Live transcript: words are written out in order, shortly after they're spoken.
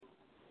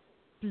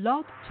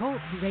Blog Talk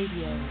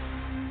Radio.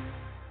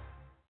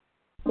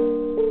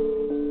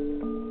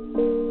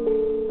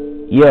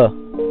 Yeah.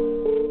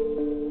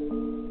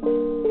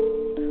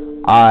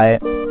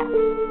 Alright.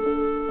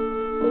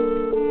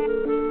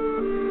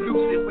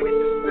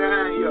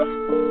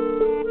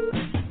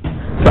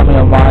 Something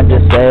your mind,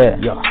 just say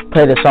it. Yeah.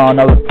 Play the song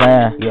I was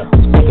playing. Yeah.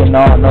 Speaking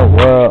on the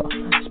world.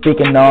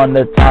 Speaking on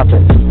the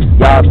topic.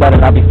 Y'all better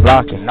not be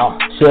flocking. No.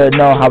 Should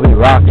know how we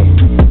rockin'.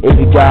 If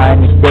you got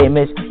any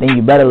statements, then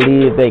you better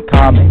leave a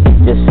comment.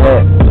 Just say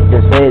it.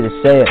 Just say it.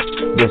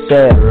 Just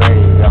say it.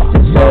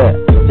 Just say it.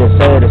 Just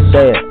say it. Just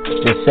say it.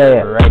 Just say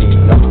it.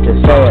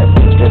 Just say it.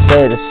 Just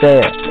say it. Just say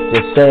it.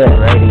 Just say it. Just say it.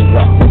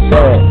 Just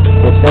say it.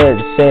 Just say it.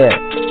 Just say it.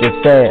 Just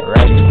say it.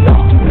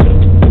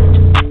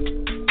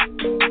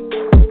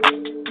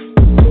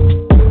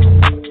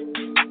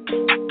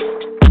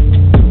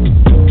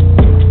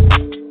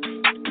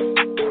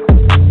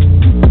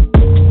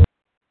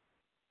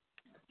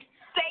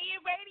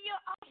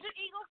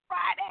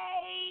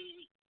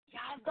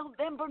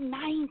 November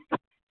 9th,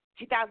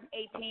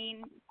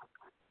 2018.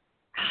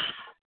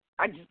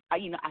 I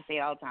say it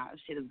all the time.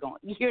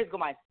 Years go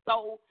by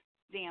so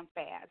damn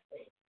fast.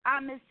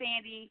 I'm Miss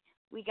Sandy.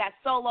 We got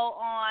Solo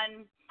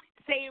on.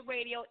 Say It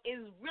Radio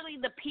is really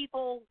the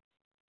people.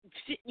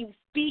 You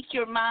speak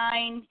your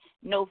mind,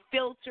 no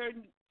filter,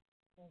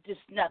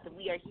 just nothing.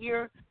 We are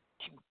here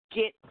to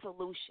get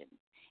solutions.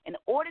 In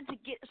order to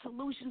get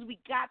solutions, we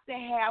got to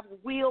have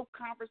real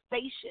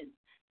conversations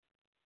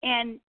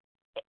and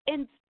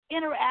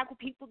interact with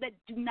people that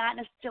do not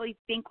necessarily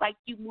think like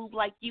you, move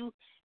like you.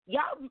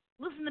 Y'all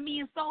listen to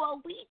me and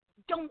Solo. We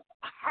don't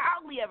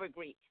hardly ever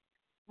agree.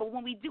 But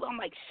when we do, I'm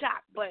like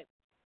shocked. But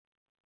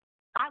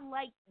I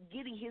like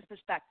getting his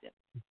perspective.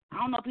 I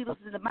don't know if he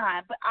listens to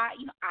mine, but I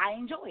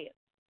enjoy it.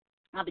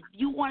 If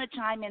you want to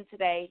chime in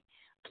today,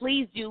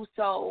 please do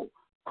so.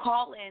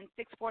 Call in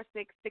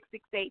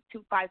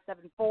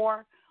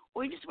 646-668-2574.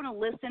 Or you just want to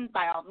listen,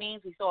 by all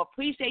means. We so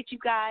appreciate you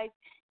guys.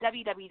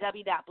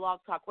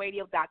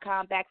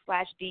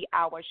 www.blogtalkradio.com/The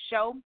Hour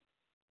Show.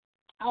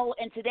 Oh,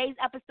 and today's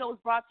episode is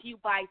brought to you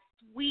by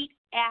Sweet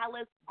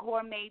Alice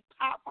Gourmet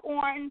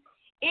Popcorn.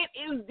 It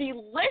is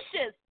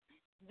delicious.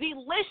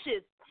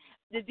 Delicious.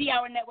 The D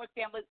Hour Network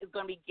family is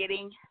going to be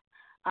getting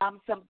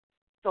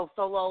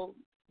Solo,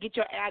 get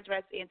your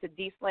address into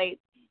D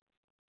Slate.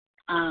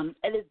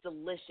 It is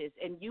delicious.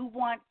 And you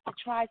want to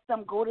try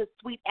some, go to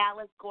Sweet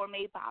Alice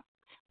Gourmet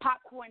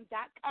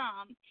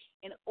Popcorn.com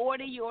and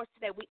order yours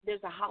today.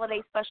 There's a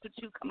holiday special,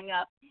 too, coming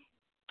up.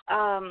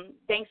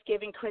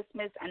 Thanksgiving,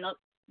 Christmas. I know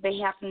they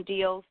have some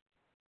deals,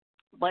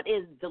 but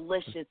it's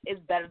delicious.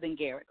 It's better than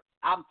Garrett.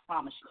 I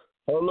promise you.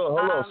 Hold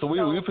on. So we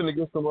finna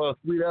get some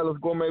Sweet Alice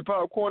Gourmet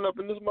Popcorn up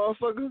in this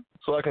motherfucker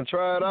so I can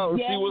try it out and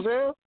see what's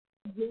in?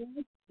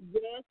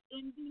 Yes,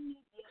 indeed.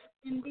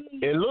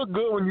 It looked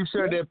good when you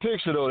shared that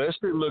picture, though. That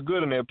shit looked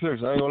good in that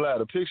picture. I ain't gonna lie.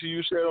 The picture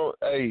you shared on,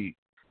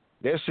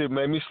 that shit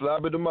made me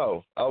slap at the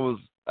mouth.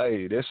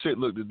 That shit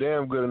looked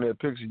damn good in that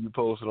picture you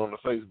posted on the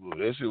Facebook.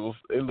 That shit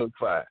it looked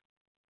fine.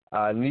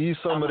 I need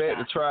some of that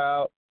to try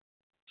out.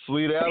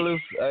 Sweet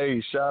Alice,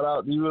 shout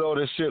out to you, though.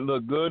 That shit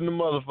look good in the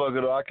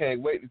motherfucker, though. I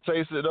can't wait to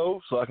taste it,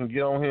 though, so I can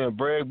get on here and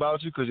brag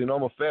about you, because,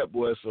 I'm a fat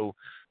boy, so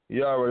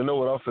you already know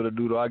what I'm finna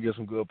do, though. I get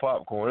some good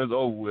popcorn. It's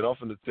over with. I'm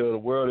finna tell the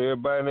world,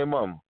 everybody and their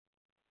mama.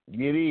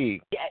 Get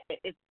in. Yeah,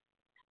 it's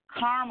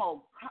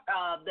caramel,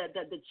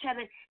 the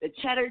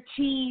cheddar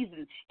cheese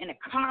and the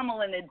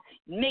caramel and the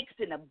mix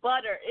and the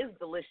butter is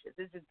delicious.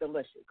 This is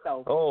delicious.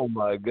 So. Oh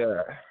my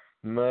God,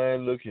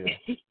 man, look here.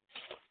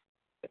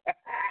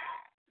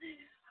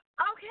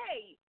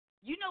 Okay,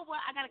 you know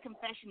what? I got a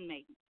confession to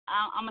make.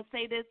 I'm gonna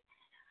say this.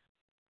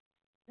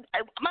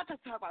 I'm not gonna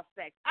talk about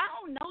sex. I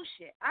don't know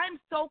shit. I'm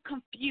so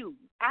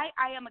confused. I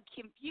am a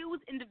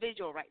confused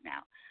individual right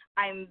now.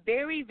 I'm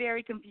very,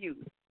 very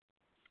confused.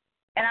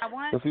 And I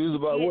want confused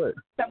about what?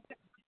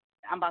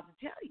 I'm about to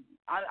tell you.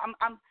 I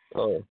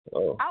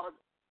was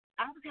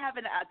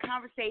having a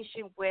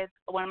conversation with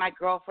one of my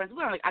girlfriends. We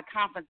were on a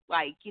conference,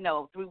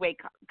 three-way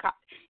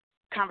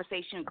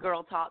conversation,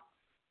 girl talk.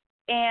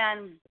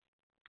 And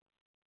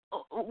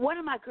one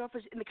of my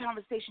girlfriends in the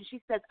conversation,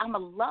 she says, "I'm a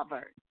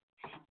lover."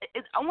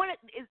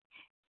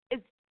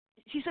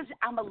 She says,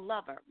 "I'm a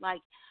lover.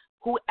 Like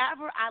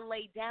whoever I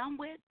lay down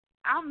with,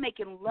 I'm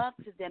making love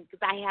to them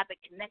because I have a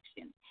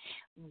connection.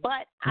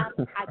 But I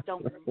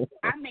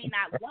may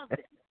not love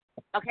them.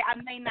 Okay, I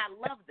may not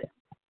love them.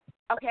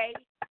 Okay,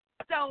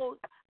 so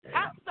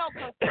I'm so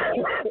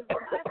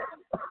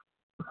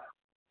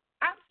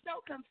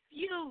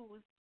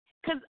confused.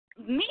 Because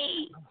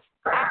me,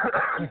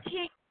 you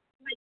can't.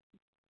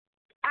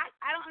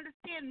 I don't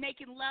understand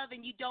making love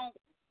and you don't.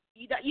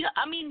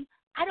 I mean,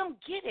 I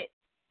don't get it.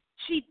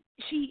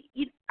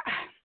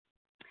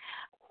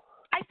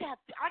 I have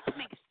to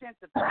make sense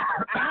of things.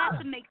 I have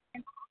to make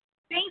sense.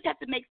 Things have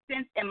to make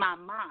sense in my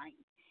mind.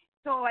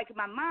 So, like, in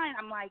my mind,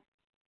 I'm like,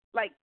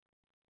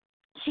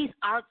 she's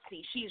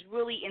artsy. She's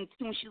really in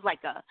tune. She's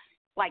like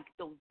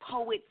those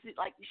poets.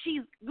 Like,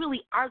 she's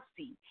really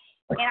artsy.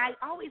 And I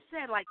always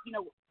said,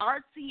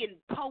 artsy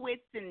and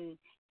poets and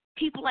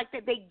people like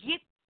that, they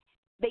get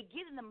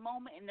in the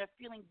moment and they're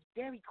feeling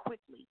very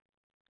quickly.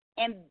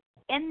 And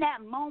in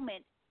that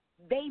moment,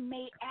 they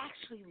may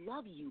actually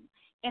love you.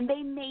 And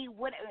they may,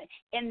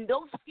 and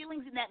those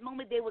feelings in that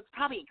moment, they would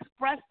probably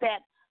express that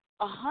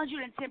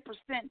 110%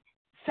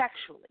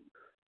 sexually.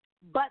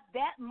 But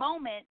that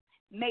moment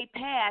may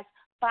pass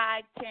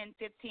 5, 10,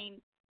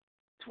 15,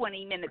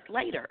 20 minutes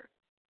later.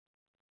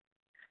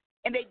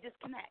 And they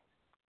disconnect,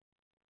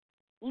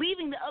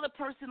 leaving the other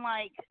person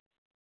like,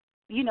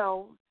 you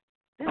know,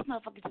 this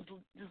motherfucker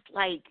just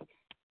like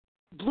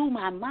blew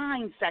my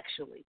mind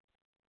sexually.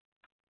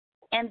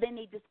 And then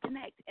they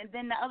disconnect. And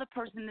then the other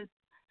person is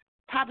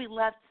probably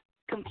left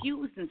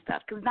confused and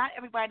stuff because not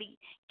everybody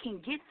can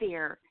get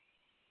there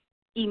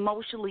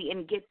emotionally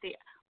and get there.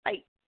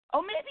 Like,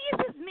 oh, maybe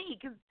it's just me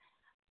because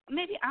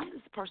maybe I'm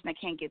just a person that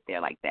can't get there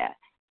like that.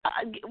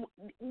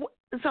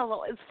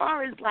 So as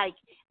far as like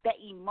that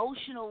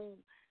emotional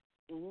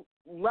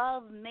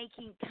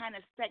love-making kind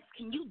of sex,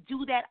 can you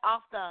do that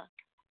off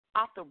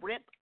the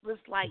rip,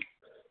 just like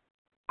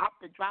off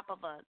the drop of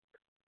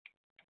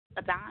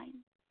a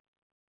dime?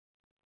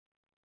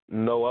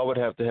 No, I would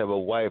have to have a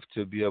wife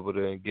to be able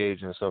to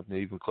engage in something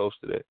even close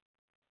to that.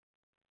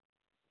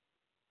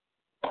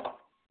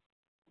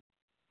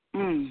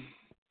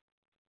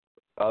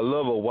 I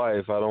love a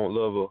wife. I don't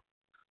love a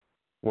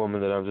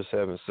woman that I'm just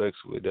having sex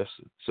with. It's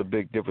a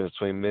big difference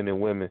between men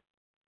and women.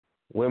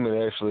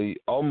 Women actually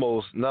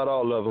almost, not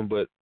all of them,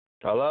 but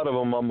a lot of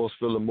them almost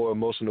feel a more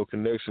emotional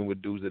connection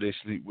with dudes that they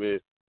sleep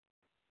with.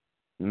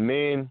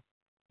 Men,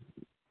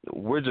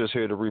 we're just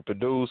here to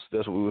reproduce.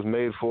 That's what we was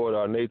made for.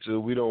 Our nature.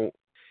 We don't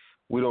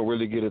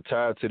really get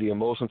tied to the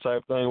emotion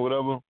type thing,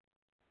 whatever.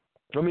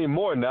 I mean,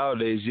 more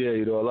nowadays, yeah.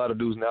 You know, a lot of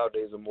dudes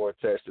nowadays are more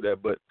attached to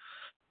that, but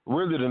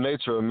really the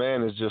nature of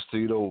man is just to,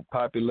 you know,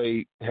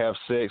 populate, have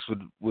sex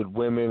with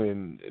women,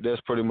 and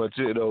that's pretty much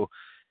it, though.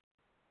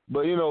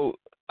 But, you know,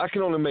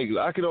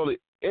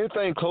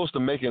 anything close to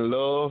making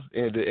love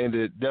in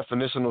the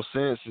definitional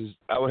sense is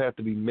I would have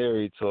to be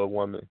married to a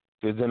woman,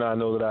 because then I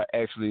know that I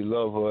actually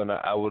love her and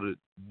I would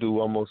do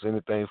almost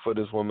anything for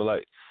this woman.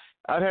 Like,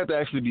 I'd have to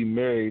actually be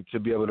married to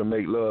be able to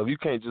make love. You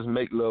can't just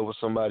make love with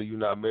somebody you're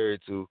not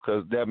married to,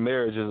 because that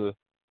marriage is a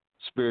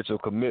spiritual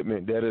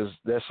commitment.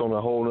 That's on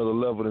a whole other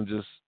level than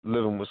just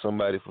living with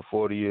somebody for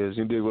 40 years.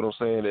 You dig what I'm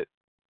saying?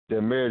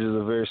 That marriage is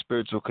a very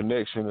spiritual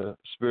connection, a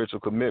spiritual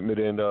commitment,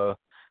 and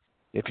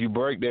if you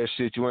break that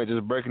shit, you ain't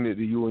just breaking it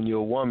to you and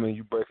your woman,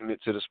 you breaking it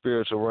to the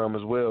spiritual realm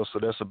as well. So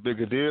that's a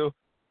bigger deal.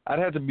 I'd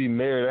have to be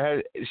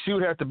married. She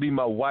would have to be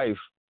my wife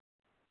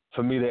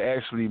for me to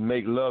actually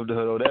make love to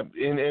her, though.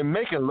 And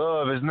making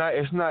love is not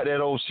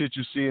that old shit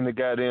you see in the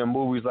goddamn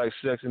movies like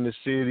Sex and the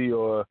City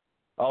or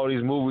all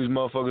these movies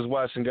motherfuckers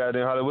watching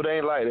goddamn Hollywood. It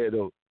ain't like that,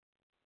 though.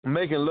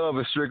 Making love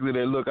is strictly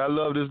that, look, I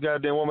love this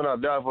goddamn woman, I'll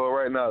die for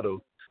her right now,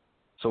 though.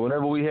 So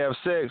whenever we have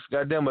sex,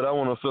 goddamn it, I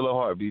want to feel her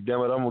heartbeat. Damn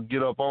it, I'm going to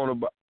get up on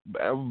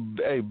her,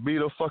 hey, beat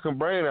her fucking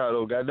brain out,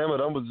 though. Goddamn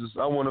it,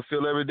 I want to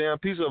feel every damn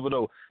piece of her,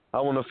 though. I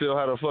want to feel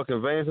how the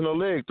fucking veins in her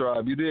leg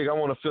throb, you dig? I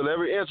want to feel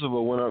every inch of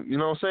her when I'm, you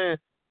know what I'm saying?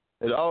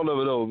 And all of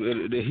it, though,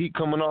 the heat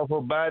coming off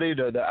her body,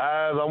 the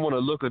eyes, I want to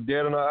look her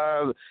dead in her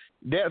eyes.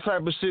 That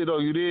type of shit, though,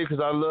 you did,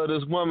 because I love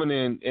this woman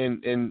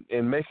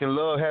and making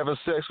love, having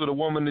sex with a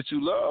woman that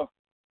you love.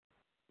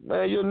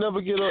 Man, you'll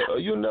never get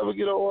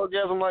an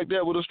orgasm like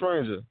that with a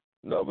stranger.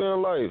 Never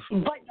in life. But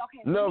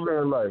okay,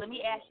 never in life. Let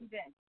me ask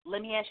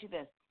you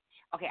this.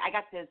 Okay, I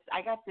got this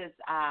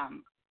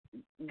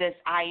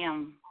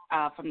IM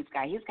from this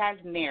guy. His guy's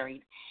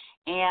married,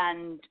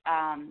 and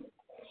I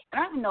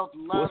don't know if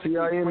love. What's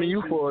the IM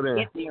you for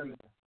then?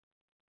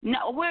 No,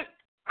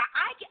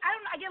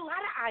 I get a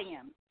lot of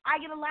IMs. I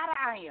get a lot of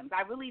IMs.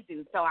 I really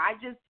do. So I'm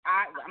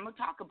gonna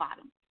talk about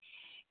them.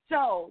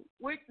 So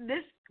we're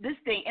this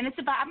thing, and it's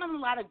about. I'm in a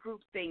lot of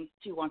group things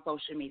too on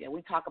social media.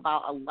 We talk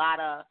about a lot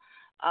of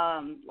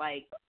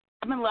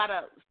I'm in a lot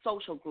of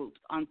social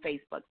groups on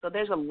Facebook. So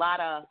there's a lot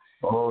of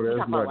we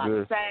talk about a lot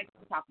of sex.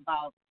 We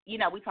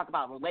talk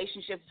about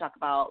relationships. We talk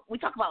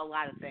about a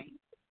lot of things.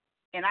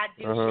 And I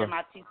do share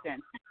my 2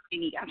 cents.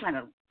 I'm trying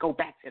to go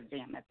back to the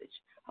damn message.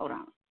 Hold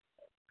on.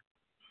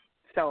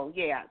 So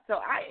yeah,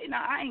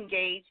 I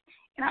engage,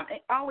 and I'm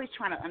always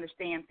trying to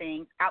understand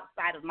things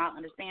outside of my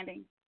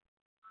understanding.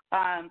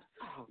 Oh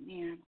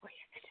man, where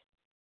is it?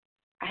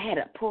 I had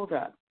it pulled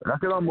up. I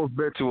could almost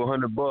bet you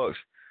 $100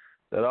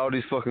 that all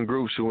these fucking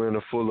groups you're in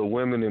are full of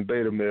women and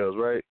beta males,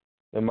 right?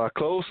 Am I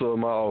close or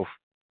am I off?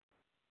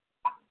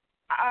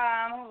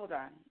 Hold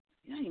on.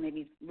 You made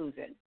me lose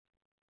it.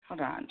 Hold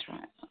on,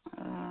 try.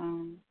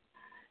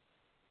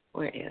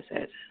 Where is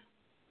it?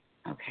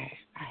 Okay,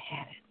 I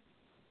had it.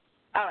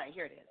 All right,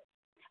 here it is.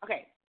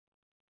 Okay,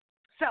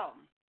 so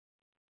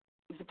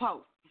it's a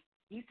post.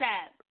 He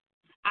said,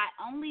 I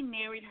only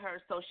married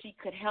her so she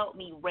could help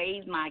me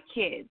raise my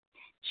kids.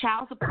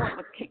 Child support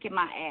was kicking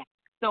my ass.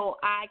 So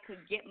I could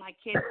get my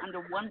kids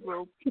under one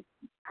roof.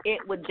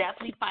 It would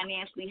definitely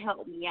financially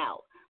help me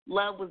out.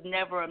 Love was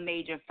never a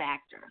major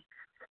factor.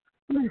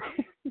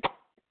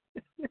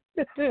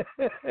 I can't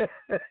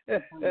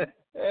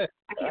make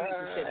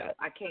this shit up.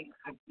 I can't.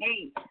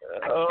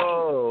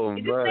 Oh,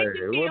 It just man. makes me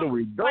feel What are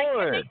we like,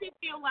 doing? it makes me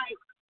feel like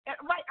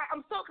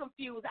I'm so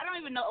confused. I don't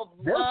even know if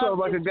That love sounds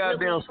like a is goddamn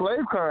really,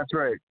 slave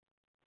contract.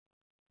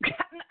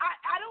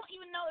 I don't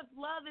even know if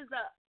love is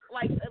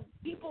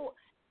people.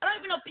 I don't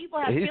even know if people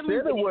have He feelings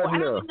said it anymore. I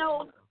wasn't don't enough. even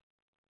know.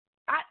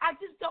 I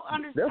just don't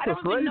understand. That's I a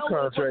don't slave even know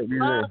contract, what you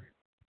love. think.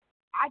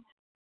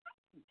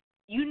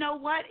 You know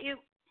what?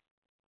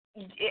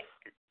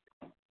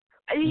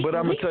 But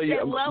I'm gonna tell you.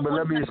 But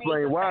let me wasn't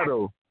explain amazing. why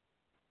though.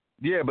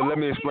 Yeah, but let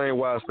me explain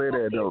why I say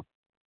that though.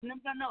 No.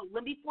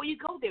 Before you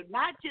go there,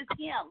 not just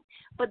him,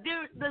 but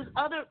there's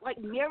other like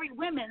married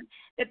women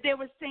that they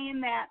were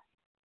saying that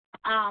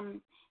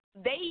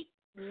they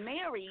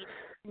married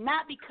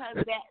not because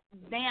that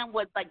man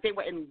was like they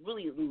were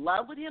really in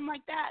love with him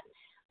like that,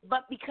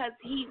 but because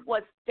he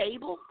was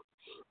stable.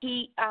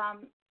 He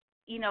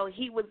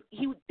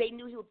they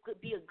knew he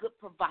would be a good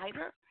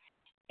provider,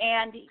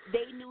 and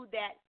they knew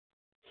that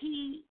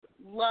he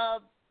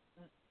loved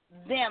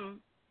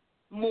them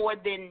more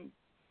than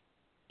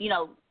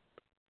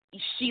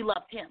she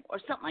loved him or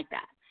something like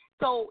that.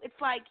 So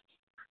it's like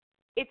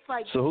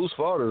So whose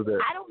fault is that?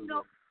 I don't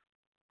know.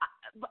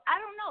 I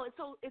don't know.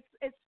 So it's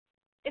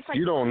like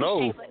You don't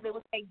know. They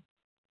would say,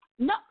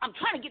 no. I'm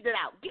trying to get that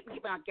out.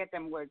 Get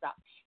them words out.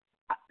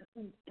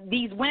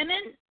 These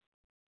women.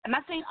 I'm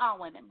not saying all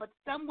women, but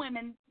some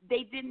women,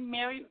 they didn't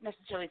marry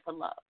necessarily for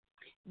love.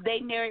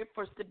 They married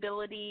for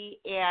stability,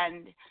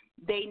 and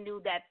they knew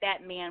that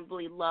man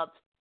really loved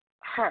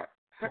her.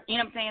 You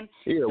know what I'm saying?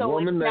 Yeah, so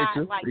woman it's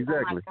nature. not like,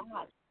 Exactly. Oh my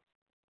God.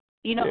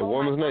 Yeah, oh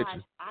woman's my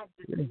nature.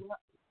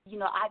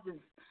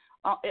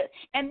 gosh,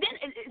 and then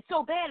it's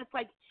so bad. It's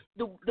like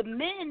the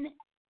men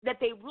that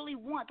they really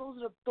want,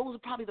 those are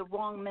probably the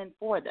wrong men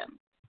for them.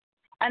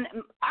 And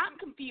I'm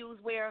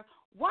confused.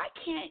 Why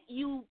can't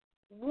you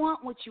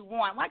want what you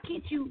want? Why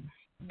can't you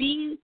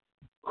be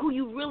who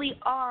you really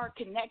are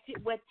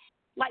connected with?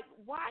 Like,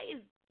 why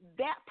is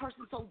that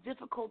person so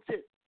difficult to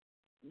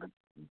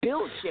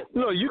build shit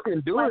with? No, you can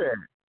do that.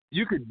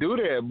 You could do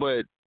that,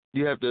 but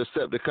you have to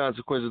accept the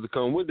consequences that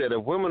come with that.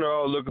 If women are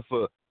all looking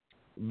for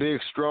big,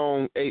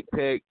 strong,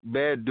 8-pack,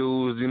 bad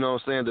dudes, you know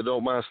what I'm saying, that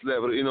don't mind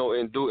slapping,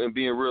 and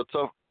being real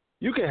tough,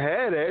 you can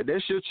have that.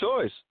 That's your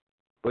choice.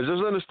 But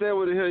just understand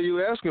what the hell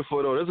you asking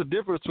for, though. There's a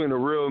difference between a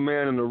real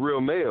man and a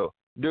real male.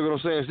 You know what I'm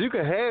saying? So you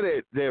can have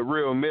that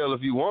real male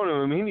if you want him.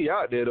 I mean, he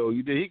out there, though.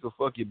 He can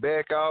fuck you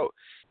back out.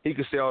 He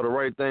can say all the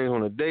right things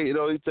on a date. He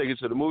can take you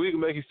to the movie. He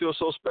can make you feel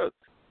so special.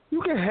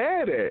 You can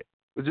have that.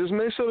 But just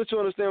make sure that you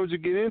understand what you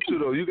get into,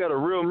 though. You got a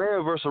real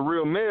man versus a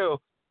real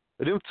male.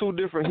 Them two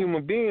different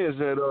human beings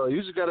that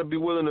you just got to be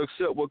willing to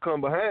accept what come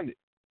behind it.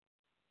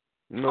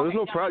 There's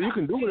no problem. You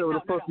can do whatever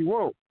the fuck you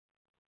want.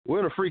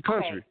 We're in a free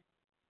country.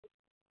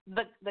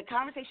 Okay. The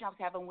conversation I was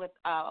having with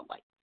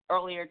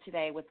earlier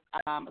today with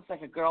it's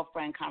like a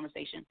girlfriend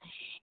conversation,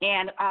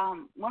 and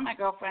one of my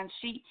girlfriends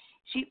she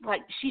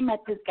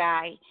met this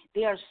guy.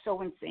 They are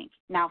so in sync.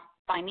 Now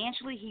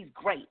financially he's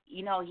great.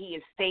 He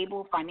is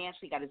stable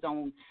financially, got his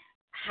own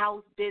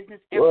house, business,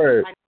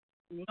 everything. Right.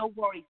 No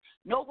worries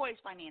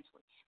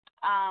financially.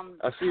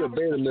 I see a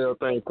beta male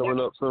thing coming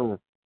up soon.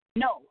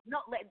 No,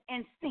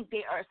 in sync.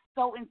 They are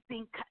so in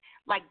sync.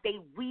 Like they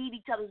read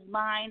each other's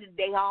mind.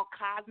 They all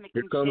cosmic.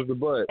 Here comes shit. the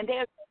butt. And they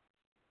are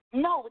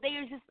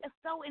just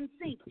so in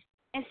sync.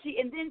 And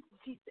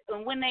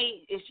when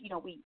we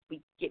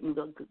get into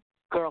the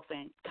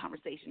girlfriend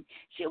conversation,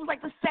 she was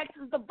like, the sex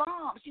is the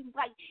bomb. She was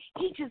like,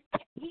 he just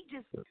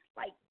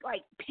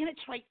like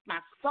penetrates my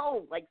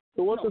soul. Like,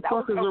 so what the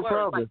fuck is the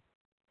problem?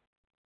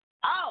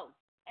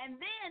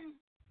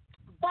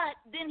 But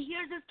then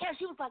here's this cat.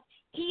 She was like,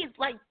 he is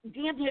like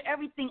damn near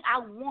everything I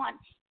want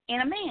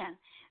in a man.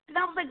 And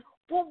I was like,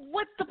 well,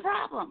 what's the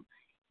problem?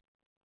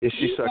 Is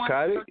she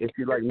psychotic? Is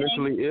she like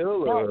mentally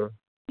ill? Or?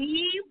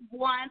 He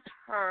wants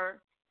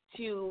her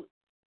to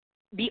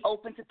be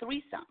open to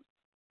threesomes.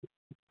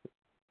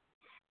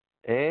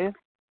 And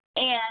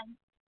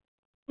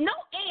she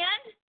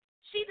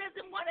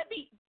doesn't want to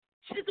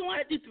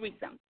do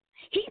threesomes.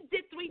 He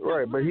did threesomes.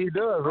 Right, but he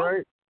does,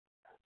 right?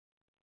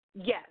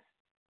 Yes.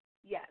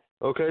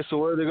 Okay, so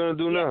what are they gonna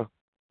do now?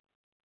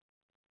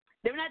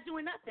 They're not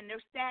doing nothing.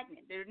 They're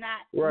stagnant. They're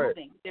not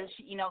moving.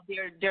 He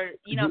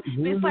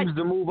needs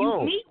to move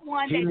on.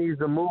 He needs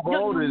to move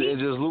on and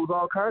just lose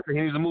all contact.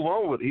 He needs to move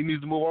on with it. He needs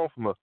to move on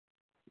from her.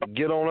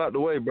 Get on out the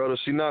way, brother.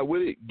 She not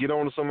with it. Get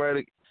on to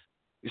somebody.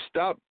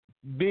 Stop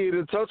being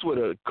in touch with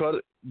her.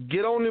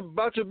 Get on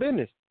about your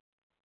business.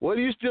 What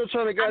are you still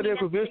trying to goddamn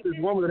convince this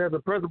woman that has a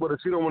principle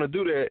that she don't want to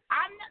do that?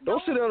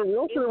 Don't sit around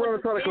and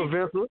try to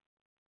convince her.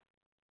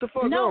 The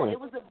fuck no, on? It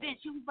was a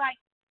bitch. She was like,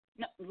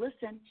 no,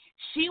 listen.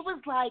 She was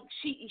like,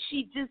 she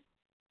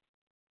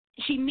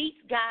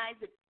meets guys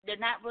that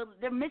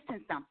they're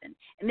missing something,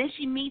 and then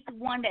she meets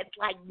one that's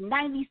like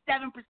 97%.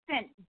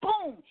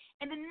 Boom,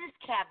 and then this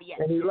caveat.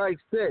 And he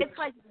likes sex. It's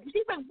like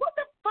she's like, what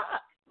the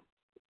fuck?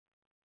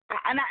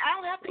 And I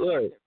don't have to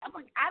answer. I'm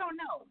like, I don't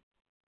know.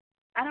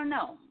 I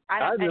know.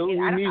 He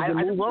needs to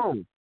move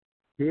on.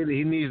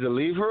 He needs to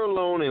leave her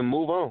alone and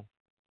move on.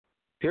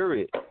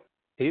 Period.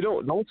 He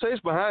don't chase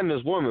behind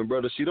this woman,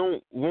 brother. She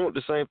don't want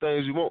the same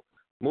things you want.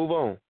 Move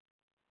on.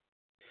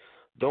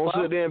 Don't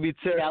sit there and be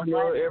texting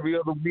her every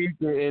other week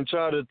and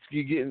try to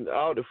get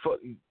out the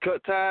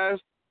cut ties.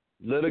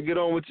 Let her get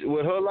on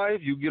with her life.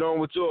 You get on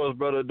with yours,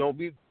 brother. Don't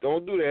do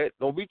that.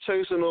 Don't be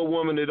chasing a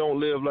woman that don't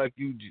live like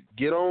you.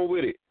 Get on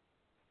with it.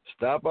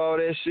 Stop all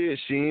that shit.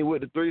 She ain't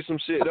with the threesome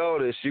shit, all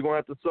that. She gonna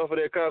have to suffer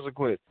that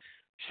consequence.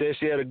 She said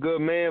she had a good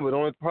man, but the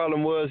only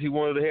problem was he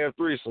wanted to have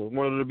threesomes,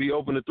 wanted to be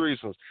open to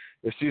threesomes.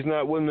 If she's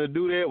not willing to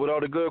do that with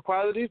all the good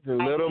qualities, then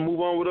let her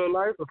move on with her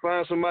life and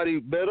find somebody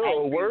better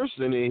or worse,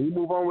 and then he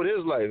move on with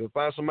his life and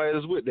find somebody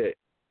that's with that.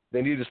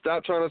 They need to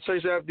stop trying to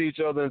chase after each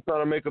other and try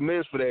to make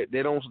amends for that.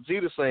 They don't see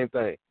the same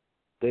thing.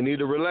 They need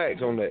to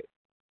relax on that.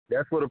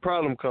 That's where the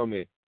problem come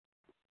in.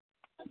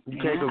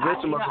 You can't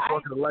convince a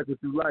motherfucker to like what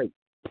you like.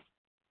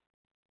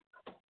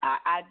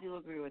 I do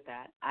agree with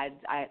that. I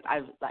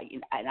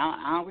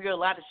don't agree with a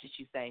lot of shit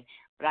you say,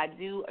 but I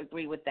do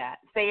agree with that.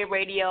 Say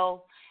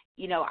Radio,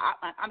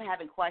 I'm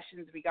having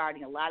questions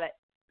regarding a lot of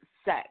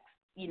sex,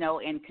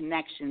 and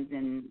connections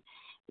and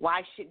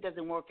why shit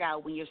doesn't work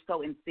out when you're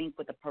so in sync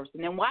with a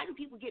person, and why do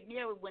people get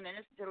married when they're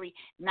necessarily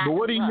not? But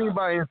what do you mean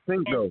by in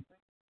sync, though?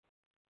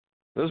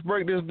 Let's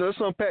break this. Let's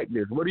unpack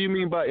this. What do you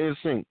mean by in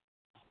sync?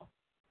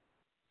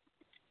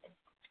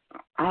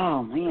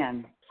 Oh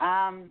man.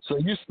 So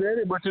you said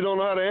it, but you don't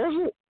know how to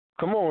answer it?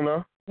 Come on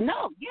now.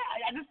 No, yeah,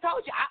 I just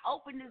told you. I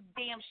opened this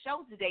damn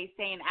show today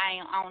saying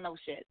I don't know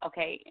shit.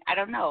 Okay, I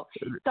don't know.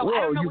 So well, I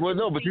don't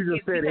know but you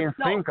just said in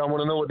sync. I want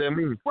to know what that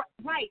means.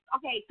 Right.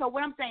 Okay. So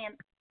what I'm saying,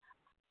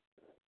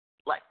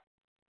 like,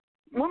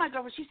 one of my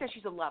girlfriends, she says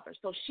she's a lover,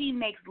 so she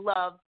makes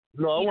love.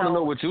 No, I want to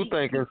know what you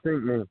think in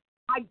sync means.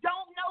 I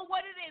don't know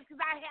what it is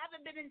because I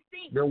haven't been in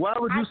sync. Then why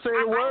would you say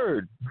a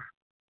word?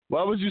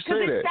 Why would you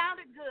say that? It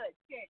sounded good.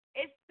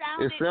 It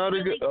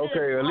sounded really good.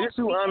 Okay, at least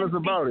you honest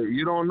about it.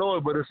 You don't know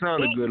it, but it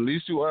sounded good. At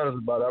least you honest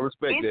about it. I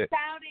respect that. It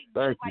sounded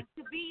good. Like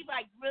to be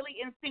like really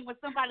in sync with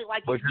somebody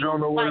like. But you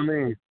don't know what it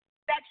means.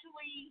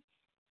 Sexually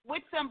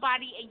with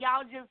somebody, and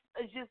y'all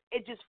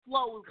it just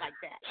flows like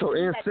that. So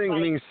in sync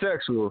means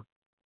sexual.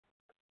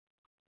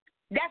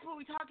 That's what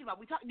we're talking about.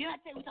 You're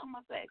not saying we're talking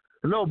about sex.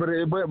 No, but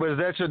is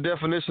that your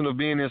definition of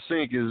being in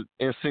sync? Is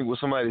in sync with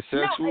somebody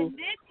sexual? No, in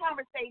this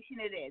conversation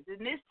it is.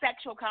 In this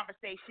sexual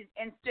conversation.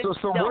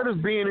 So what is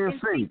being in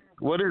sync?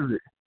 What is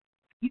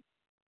it?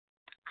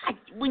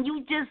 When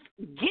you just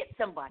get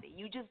somebody,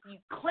 you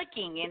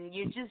clicking and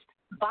you just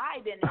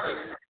vibing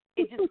and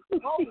it just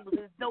flows.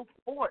 There's no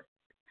force.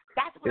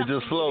 That's what it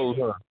just flows,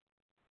 huh?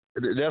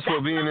 That's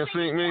what being in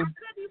sync means? I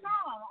could be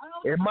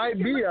wrong. It might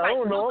be. I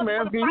don't know. I'm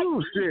asking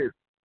you shit.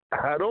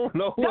 I don't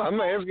know.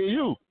 I'm asking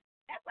you.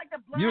 That's like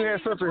you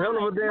had such a hell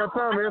of a damn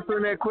time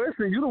answering that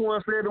question. You the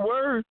one said the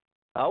word.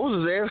 I was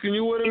just asking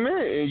you what it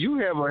meant, and you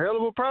have a hell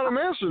of a problem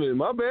answering it.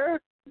 My bad.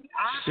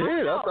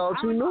 I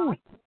thought you knew.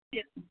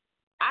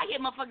 I get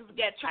motherfuckers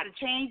that try to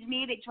change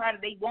me.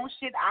 They want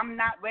shit I'm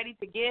not ready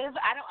to give.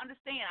 I don't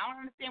understand. I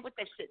don't understand what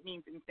that shit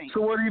means in things.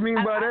 So what do you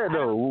mean by that,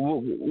 though?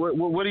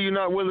 What are you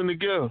not willing to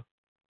give?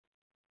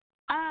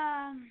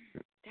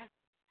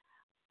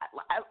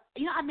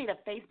 I made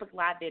a Facebook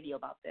Live video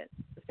about this,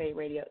 the Say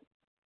Radio.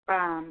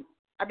 I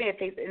made a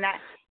Facebook,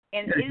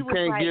 and it was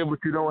can't like, give what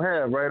you don't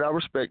have, right? I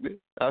respect it.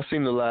 I've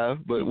seen the live,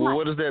 but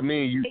what does that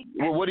mean?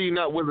 What are you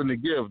not willing to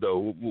give,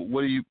 though?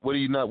 What are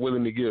you not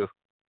willing to give?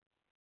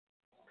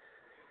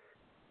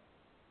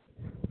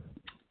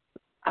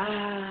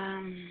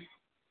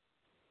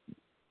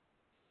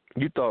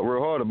 You thought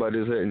real hard about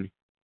this, hadn't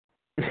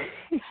you?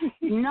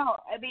 No,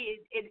 I mean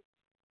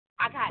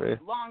I got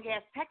long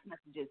ass text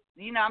messages.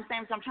 You know what I'm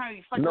saying? So I'm trying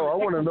to reflect. No, I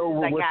want to know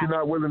what you're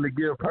not willing to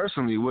give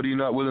personally. What are you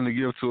not willing to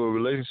give to a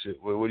relationship?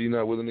 What are you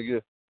not willing to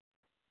give?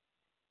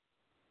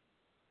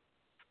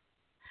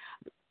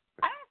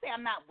 I don't say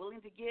I'm not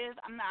willing to give.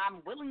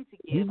 I'm willing to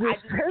give. You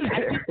just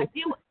I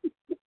deal with,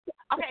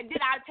 okay,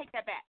 I take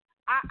that back.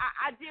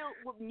 I deal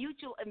with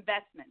mutual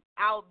investments.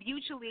 I'll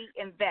mutually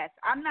invest.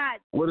 I'm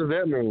not. What does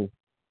that mean?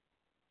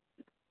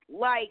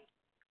 Like.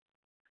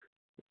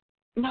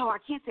 No, I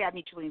can't say I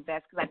mutually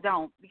invest because I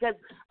don't. Because,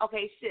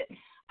 okay, shit,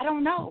 I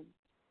don't know.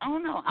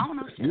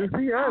 Shit. Just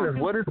be honest.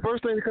 What is the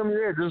first thing to come to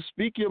your head? Just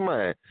speak your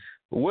mind.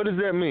 What does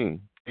that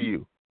mean to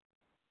you?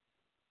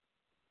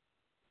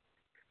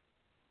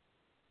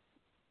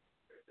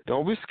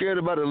 Don't be scared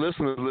about the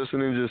listeners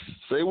listening. Just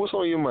say what's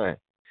on your mind.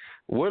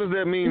 What does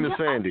that mean to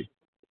Sandy?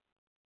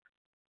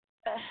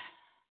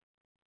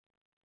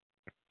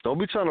 Don't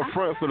be trying to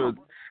front for the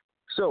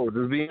show.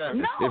 Just be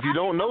honest. No, if you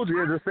don't know,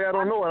 just say I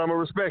don't know, and I'm going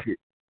to respect it.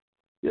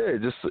 Yeah,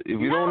 just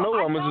if you don't know,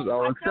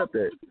 I'll accept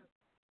that.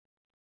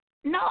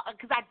 No,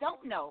 because I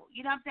don't know.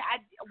 You know what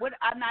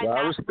I'm saying? I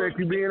respect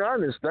you being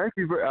honest. Thank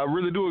you. I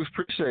really do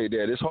appreciate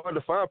that. It's hard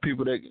to find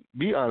people that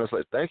be honest.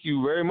 Like, thank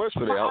you very much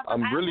for that.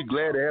 I'm really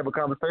glad to have a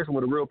conversation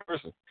with a real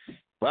person.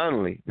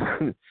 Finally.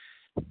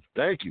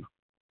 Thank you.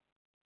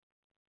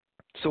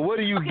 So what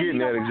are you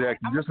getting at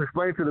exactly? Just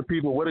explain to the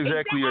people what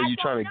exactly are you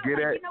trying to get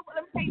at? You know what?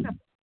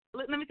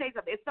 Let me tell you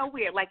something. It's so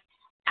weird. Like,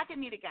 I could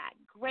meet a guy,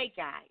 great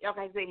guy.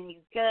 Okay, so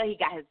he's good. He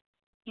got his,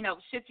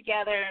 shit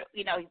together.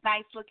 He's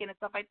nice looking and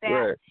stuff like that.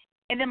 Right.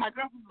 And then my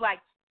girlfriend's like,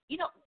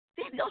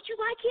 Baby, don't you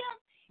like him?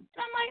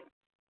 And I'm like,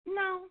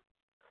 no,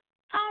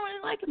 I don't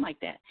really like him like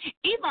that.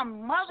 Even my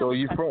mother. So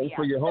you fronting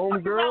for your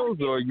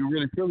homegirls, or are you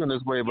really feeling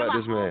this way about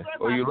this man?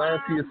 Or you lying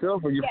to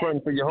yourself, or you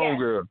fronting for your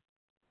homegirl?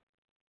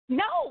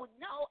 No.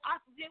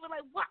 They were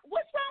like,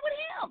 what's wrong with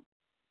him?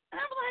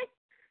 And I'm like,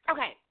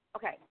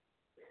 okay.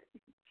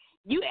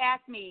 You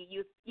asked me,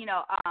 we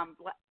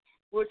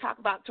were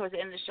talking about towards the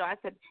end of the show. I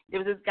said there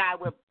was this guy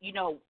where,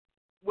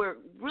 we're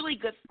really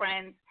good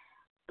friends.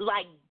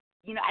 Like,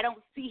 I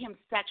don't see him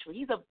sexually.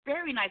 He's a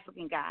very nice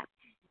looking guy,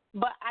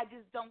 but I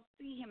just don't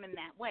see him in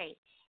that way.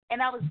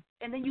 And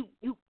then you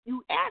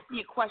asked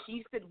me a question.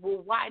 You said,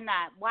 well, why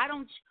not?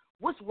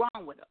 What's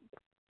wrong with him?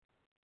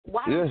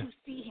 Why don't you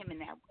see him in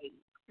that way?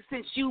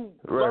 Since you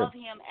love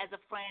him as a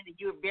friend and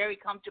you're very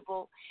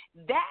comfortable,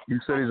 you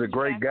said he's a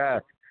great guy.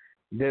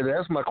 Yeah,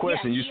 that's my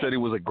question. You said he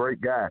was a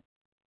great guy.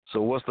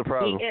 So what's the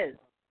problem? He is.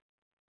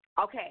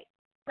 Okay.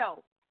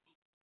 So,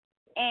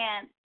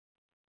 and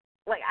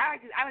like I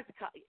like to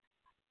call you.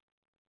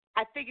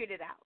 I figured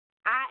it out.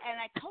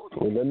 I told him.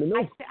 Well, let me know.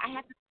 I said I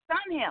have to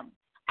stun him.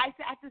 I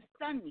said I have to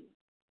stun you.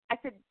 I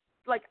said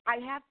like I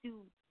have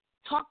to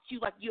talk to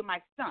you like you're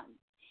my son.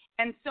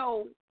 And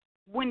so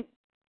when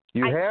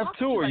you I have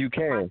to, or like you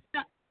can.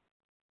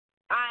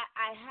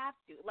 I have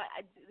to.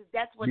 Like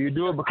that's what. Do you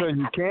do it because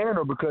you can,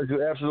 or because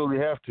you absolutely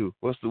have to?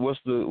 What's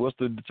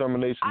the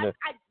determination there?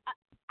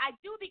 I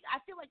do. I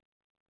feel like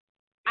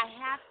I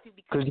have to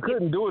because you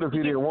couldn't do it if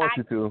you didn't want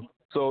you to.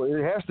 So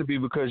it has to be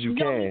because you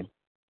can.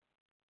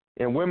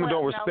 And women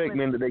don't respect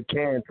men that they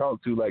can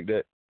talk to like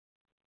that.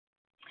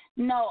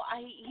 No,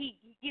 he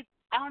gets.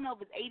 I don't know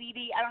if it's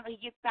ADD. I don't know.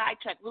 He gets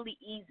sidetracked really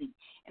easy,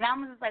 and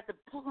I'm just like to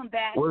pull him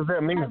back. What does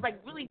that mean? I was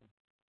like really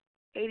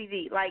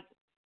ADD, like.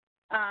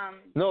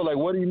 No, like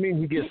what do you mean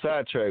he gets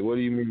sidetracked? What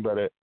do you mean by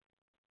that?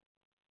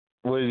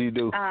 What did he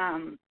do? I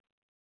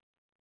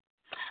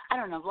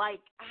don't know.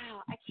 Like,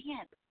 I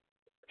can't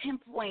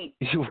pinpoint.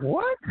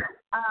 What?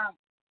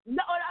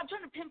 No, I'm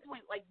trying to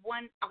pinpoint like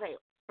one. Okay,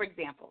 for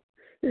example.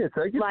 Yeah,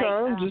 take your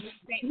time.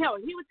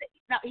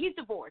 He's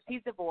divorced.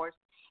 He's divorced,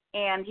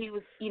 and he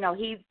was,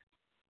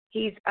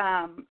 he's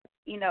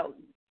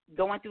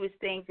going through his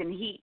things, and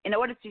in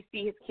order to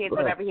see his kids,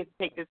 whatever, he has to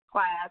take this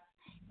class,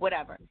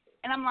 whatever.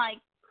 And I'm like,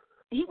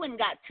 he went and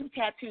got 2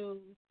 tattoos,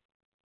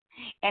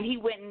 and he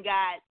went and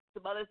got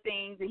some other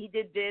things, and he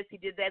did this, he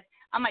did that.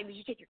 I'm like, did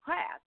you take your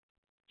class?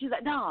 He's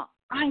like, no,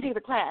 I ain't taking the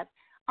class.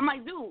 I'm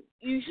like, dude,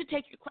 you should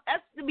take your class.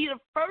 That's to be the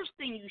first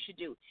thing you should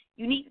do.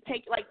 You need to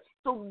take,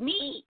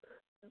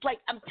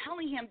 I'm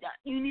telling him that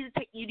you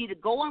need to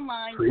go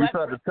online. So you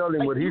tried to tell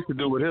him what he should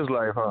do with his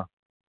life, huh?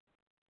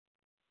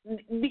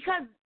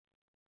 Because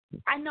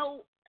I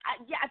know, I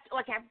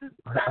have to.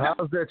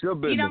 How's that your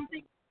business? You know what I'm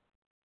saying?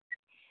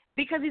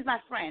 Because he's my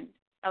friend.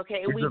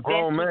 Okay, he's a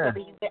grown man.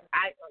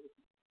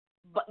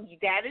 But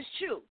that is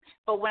true.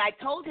 But when I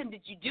told him,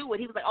 did you do it?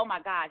 He was like, oh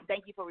my God,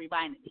 thank you for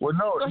reminding me. Well,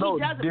 no.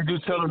 Did you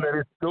tell him that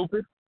it's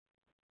stupid?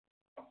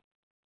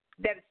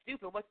 That it's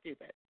stupid? What's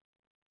stupid?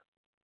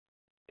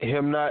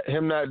 Him not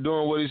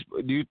doing what he's.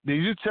 Did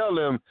you tell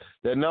him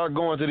that not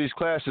going to these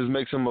classes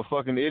makes him a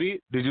fucking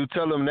idiot? Did you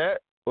tell him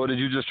that, or did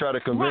you just try to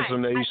convince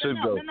him that he should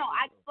go? No.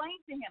 I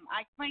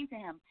explained to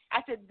him.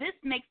 I said this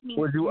makes me.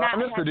 Was you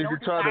honest, or did you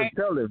try to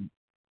tell him?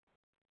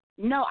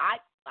 No, I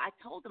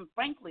told him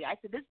frankly. I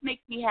said this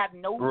makes me have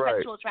no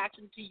sexual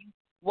attraction to you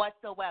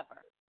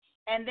whatsoever.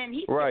 And then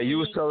he said, you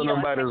was telling him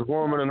about his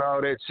woman and all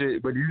that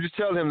shit, but did you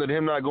tell him that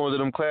him not going to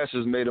them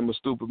classes made him a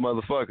stupid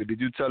motherfucker? Did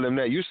you tell him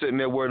that? You sitting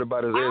there worried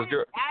about his ass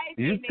girl.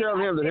 Did you tell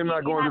him that him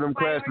not going to them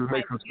classes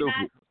makes him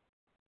stupid?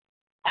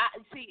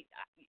 See,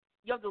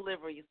 your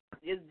delivery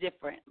is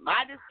different.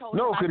 I just told him.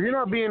 No, because you're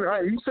not being.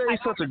 You say he's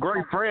such a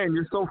great friend.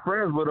 You're so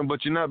friends with him,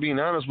 but you're not being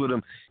honest with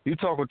him. You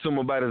talking to him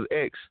about his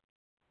ex.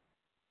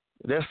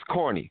 That's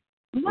corny.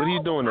 No, what are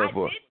you doing that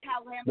for? I did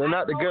tell him. They're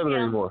not together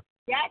anymore.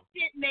 That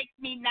shit makes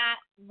me not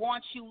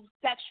want you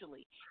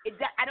sexually.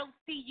 I don't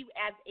see you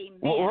as a man.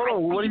 Well, hold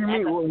on. What do you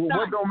mean?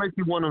 What don't make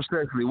you want him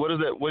sexually? What is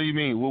that? What do you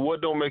mean? Well, what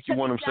don't make you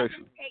want him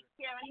sexually? He doesn't take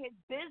care of his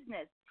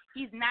business.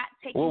 He's not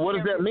taking. Well, what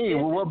does that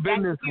mean? Well, what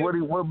business?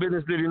 What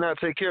business did he not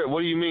take care of?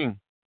 What do you mean?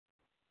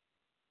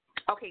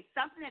 Okay,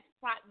 something that's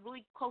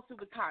really close to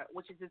his heart,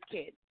 which is his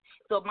kids.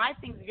 So my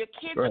thing is, your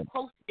kids are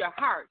close to your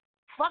heart.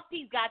 Fuck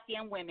these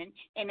goddamn women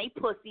and they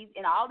pussies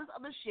and all this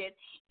other shit.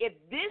 If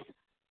this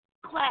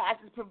class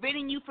is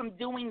preventing you from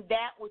doing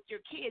that with your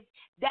kids,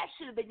 that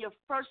should have been your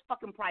first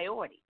fucking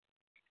priority.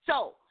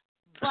 So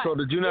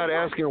did you not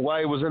ask him why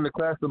he was in the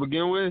class to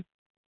begin with?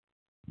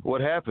 What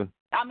happened?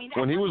 I mean,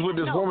 when he was with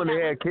this woman, they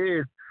had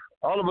kids.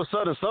 All of a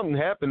sudden, something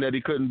happened that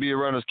he couldn't be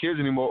around his kids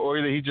anymore, or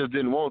either he just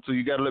didn't want to.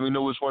 You got to let me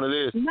know which one it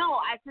is. No,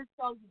 I just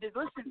told you the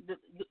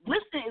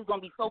listening is going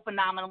to be so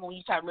phenomenal when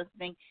you start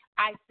listening.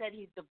 I said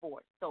he's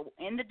divorced. So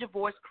in the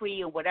divorce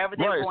decree or whatever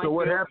they're going through. Right, so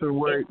what happened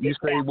where you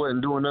say he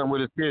wasn't doing nothing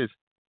with his kids?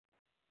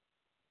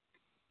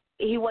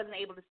 He wasn't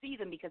able to see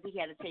them because he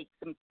had to take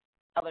some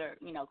other,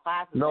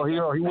 classes. No, he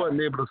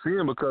wasn't able to see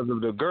him because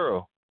of the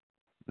girl,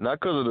 not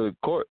because of the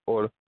court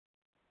order.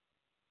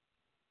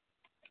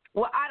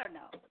 Well, I don't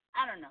know.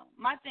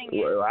 My thing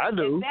is, well, I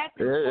do.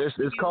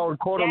 It's called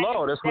court of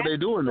law. That's what they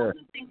do in there.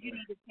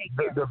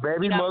 The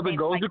baby mother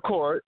goes to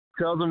court,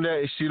 tells them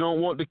that she don't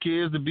want the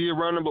kids to be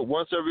around them, but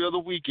once every other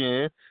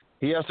weekend,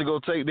 he has to go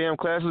take damn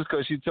classes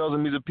because she tells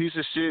him he's a piece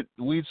of shit,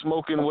 weed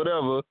smoking,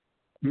 whatever.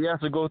 He has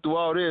to go through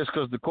all this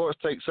because the courts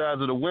take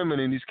sides of the women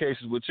in these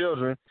cases with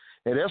children,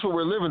 and that's what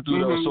we're living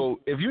through, though. So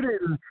if you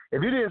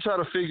didn't try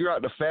to figure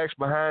out the facts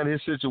behind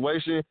his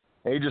situation,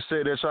 and he just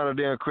said they're trying to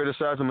damn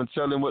criticize him and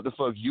tell him what the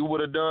fuck you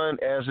would have done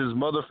as his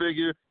mother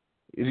figure,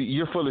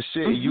 you're full of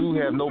shit. You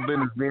have no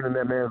business being in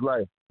that man's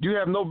life. You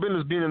have no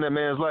business being in that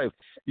man's life.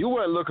 You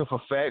weren't looking for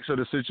facts of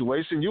the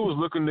situation. You was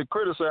looking to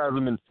criticize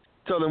him and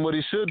tell him what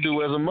he should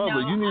do as a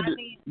mother.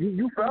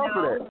 You fell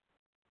for that.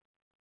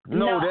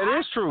 No, that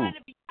is true.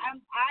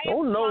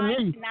 Don't know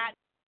me.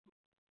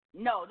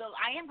 No,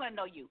 I am going to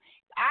know you.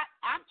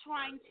 I'm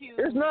trying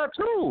to. It's not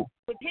true.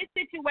 With his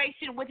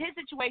situation,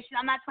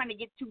 I'm not trying to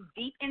get too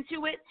deep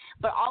into it.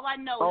 But all I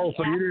know. Oh,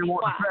 so you didn't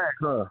want the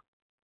facts, huh?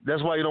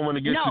 That's why you don't want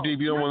to get too deep.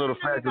 You don't want to know the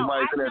facts of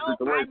why he's in that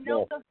situation.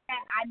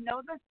 I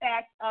know the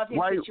facts of his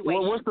situation.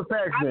 Well, what's the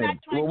facts then?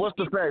 Well, what's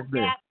the facts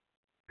then?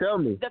 Tell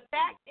me. The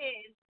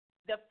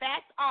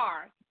facts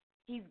are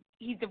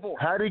he's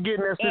divorced. How did he get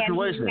in that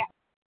situation?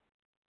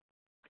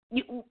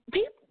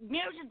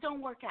 Marriages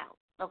don't work out.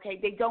 Okay,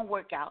 they don't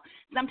work out.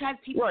 Sometimes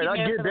people. Right, I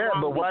get that,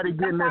 but why did he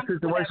get in that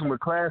situation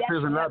with classes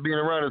and not being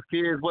around his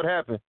kids? What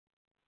happened?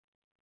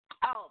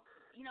 Oh,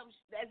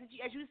 as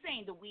you were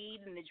saying, the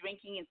weed and the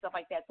drinking and stuff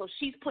like that. So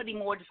she's putting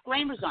more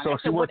disclaimers on it. So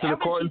she went to the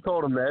court and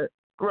told him that.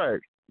 Right.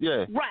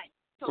 Yeah. Right.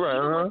 So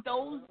right. With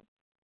those,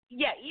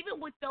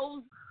 even with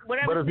those,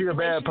 whatever. But is he a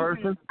bad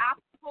person?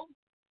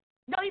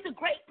 No, he's a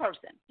great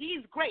person.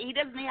 He's great. He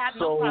doesn't have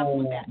no problem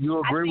with that. So you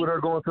agree with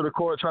her going to the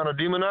court trying to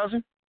demonize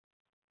him?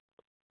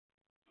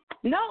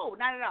 No,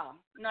 not at all.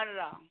 Not at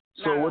all.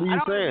 So what are you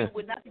saying? I don't agree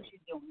with nothing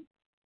she's doing.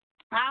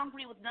 I don't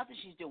agree with nothing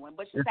she's doing.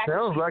 But it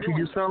sounds like it.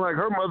 You sound like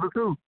her mother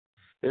too.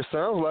 It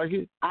sounds like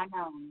it. I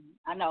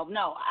know.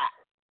 No,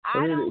 I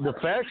mean, the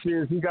fact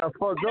is he got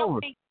fucked over.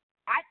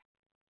 I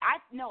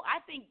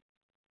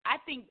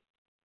think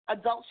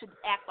adults should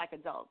act like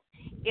adults.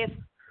 If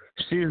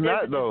she's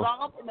not though.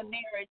 Involved in the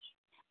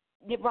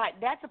marriage, right?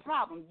 That's a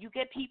problem. You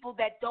get people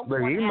that don't.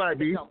 But want he to might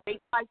be.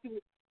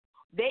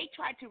 They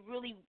try to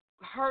really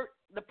hurt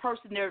the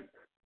person they're,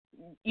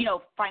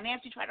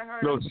 financially try to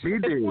hurt. No, them. she they're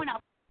did. Pouring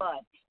out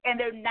blood, and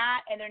they're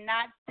not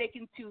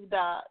sticking to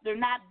the. They're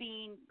not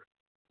being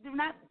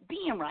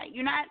right.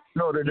 You're not.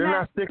 No, they're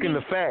not sticking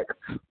to facts.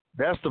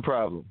 That's the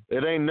problem.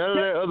 It ain't none of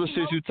that other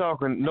shit you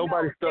talking.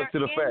 Nobody stuck to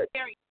the facts.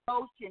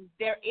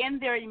 They're in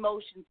their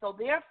emotions. So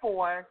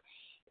therefore,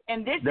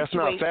 in this that's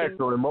situation, not facts.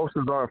 Though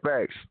emotions aren't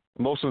facts.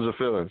 Emotions are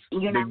feelings.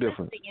 Big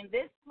difference. In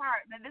this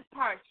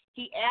part,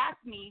 he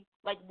asked me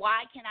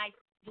why can I,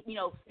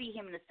 see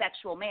him in a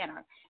sexual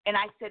manner, and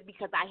I said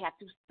because I have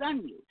to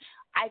stun you.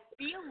 I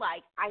feel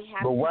like I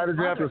have. But why did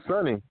you have to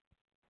stun him?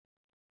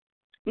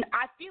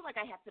 I feel like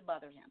I have to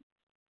bother him.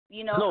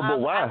 No, but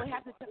why? I would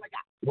have to feel like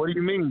what do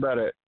you mean by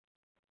that?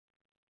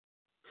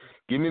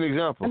 Give me an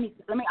example.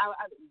 Let me.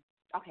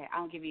 Okay,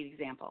 I'll give you an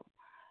example.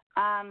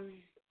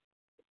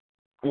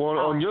 Well,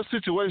 on your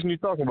situation you're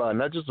talking about,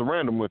 not just a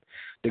random one.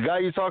 The guy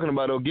you're talking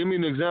about, though, give me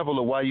an example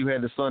of why you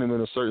had to stun him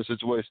in a certain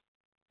situation.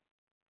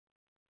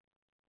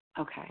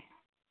 Okay.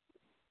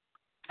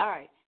 All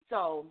right.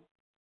 So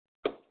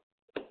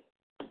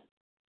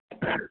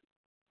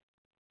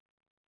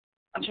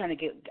I'm trying to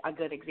get a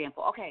good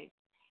example. Okay.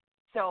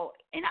 So,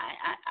 and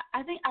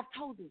I think I've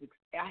told this.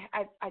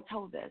 I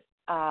told this.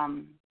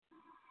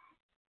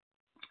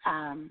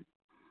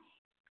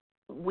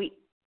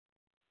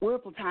 We're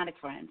platonic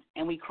friends,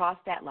 and we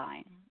crossed that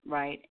line,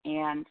 right?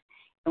 And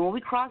when we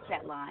crossed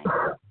that line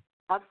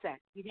of sex,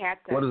 we had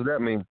sex. What does that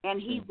mean? And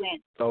he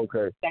went.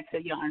 Okay. Sex.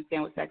 You don't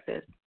understand what sex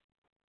is?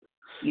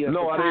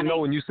 No, I didn't know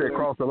when you said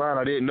cross the line.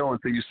 I didn't know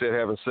until you said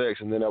having sex,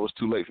 and then that was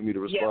too late for me to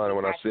respond. And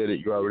when I said it,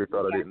 you already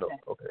thought I didn't know.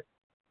 Okay.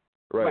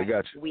 Right,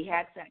 got you. We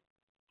had sex.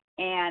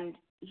 And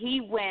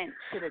he went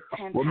to the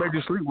 10th What made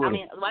you sleep with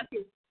him?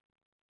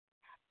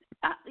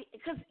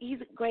 Because he's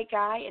a great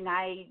guy, and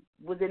I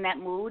was in that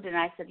mood, and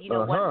I said,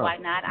 what, why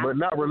not? But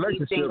not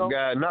relationship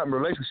guy, not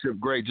relationship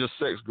great, just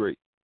sex great.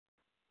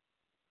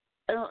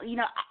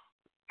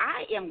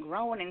 I am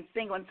grown and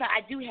single, and so I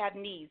do have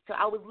needs. So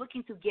I was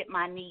looking to get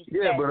my needs.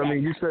 Yeah, but I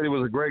mean, you said he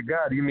was a great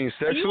guy. Do you mean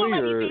sexually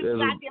or as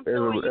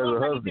a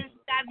husband?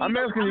 I'm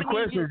asking you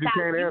questions you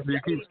can't answer.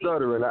 You keep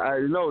stuttering.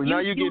 I know. Now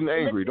you're getting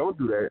angry. Don't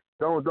do that.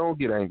 Don't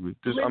get angry.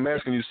 I'm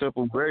asking you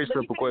very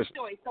simple questions.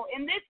 So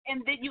and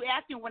then you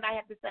ask me when I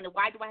have to stun him.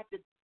 Why do I have to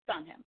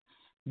stun him?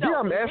 So yeah,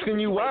 I'm asking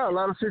you why. A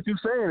lot of shit you're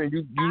saying, and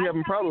you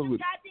having problems with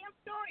it. Goddamn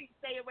story.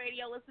 Say it,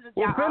 radio listeners.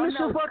 Well, finish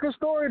your fucking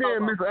story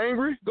then, Miss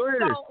Angry. Go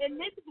ahead. So, and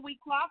this is we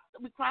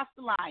crossed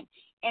the line,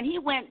 and he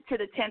went to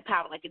the 10th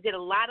power. It did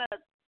a lot of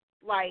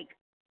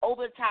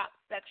over the top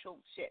sexual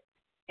shit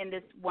in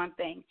this one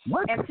thing.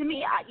 What? And to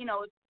me,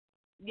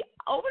 Yeah,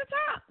 over the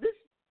top. This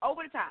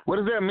over the top. What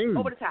does that mean?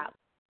 Over the top.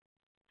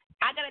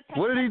 I got a text.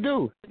 What did he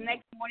do? The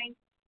next morning,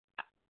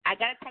 I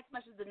got a text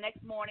message the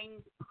next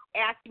morning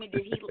asking me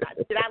did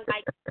I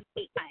like when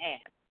he ate my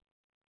ass,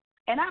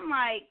 and I'm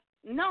like,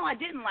 no, I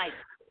didn't like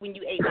when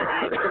you ate my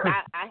ass.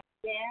 I had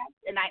ass,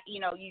 and I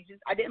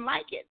didn't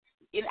like it.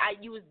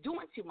 You was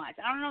doing too much.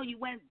 I don't know. You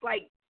went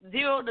like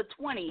 0 to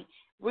 20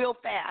 real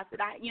fast,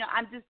 and I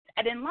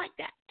didn't like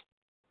that.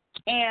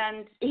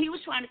 And he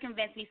was trying to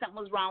convince me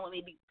something was wrong with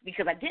me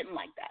because I didn't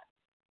like that.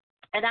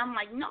 And I'm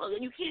like, no,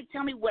 you can't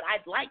tell me what I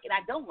like and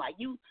I don't like.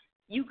 You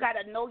got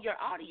to know your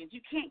audience.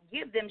 You can't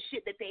give them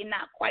shit that they're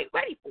not quite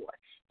ready for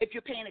if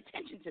you're paying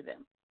attention to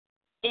them.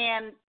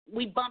 And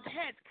we bumped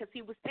heads because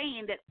he was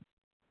saying that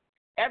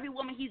every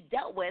woman he's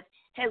dealt with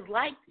has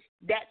liked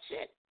that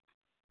shit.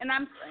 And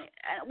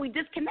we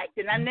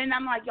disconnected. And then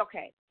I'm like,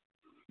 okay,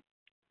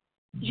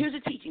 here's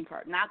a teaching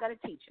part. Now I got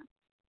to teach him.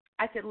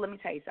 I said, let me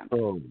tell you something.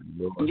 Oh,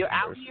 Lord. You're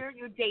out here,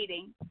 you're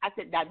dating. I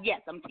said, now,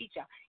 yes, I'm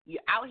teaching.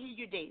 You're out here,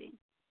 you're dating.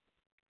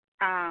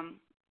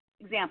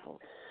 Example.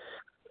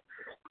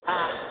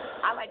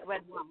 I like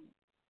red wine.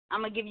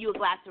 I'm going to give you a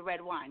glass of red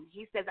wine.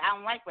 He says, I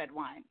don't like red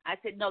wine. I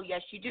said, no,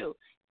 yes, you do.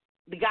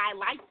 The guy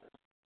likes it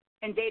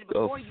and dated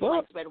before you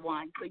likes red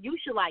wine, so you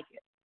should like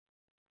it.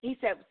 He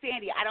said,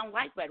 Sandy, I don't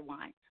like red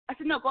wine. I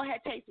said, no, go ahead,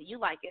 taste it. You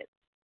like it.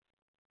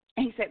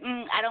 And he said,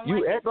 I don't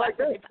like it. You act like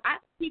that?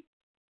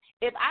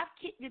 If I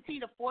continue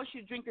to force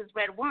you to drink this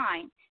red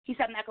wine, he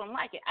said, I'm not going to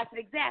like it. I said,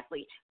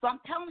 exactly. So I'm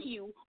telling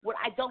you what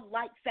I don't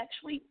like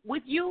sexually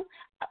with you.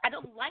 I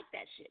don't like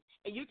that shit.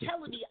 And you're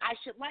telling me I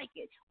should like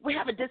it. We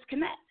have a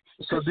disconnect.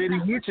 So did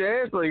he hit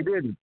your ass or he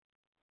didn't?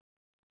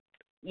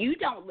 You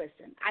don't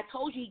listen. I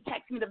told you he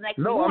texted me the next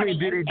morning. No, I mean,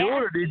 did he do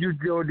it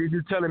or did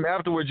you tell him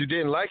afterwards you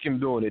didn't like him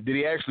doing it? Did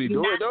he actually do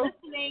it, though?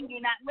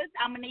 You're not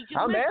listening. I'm going to need you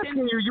to listen. I'm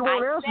asking you. You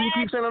won't answer. You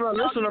keep saying I'm not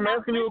listening. I'm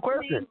asking you a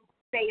question.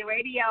 Say your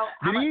radio.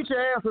 Did he eat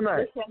your ass or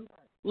not?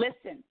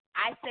 Listen.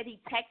 I said he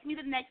texted me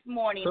the next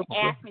morning and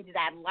asked me did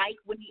I like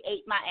when he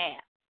ate my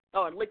ass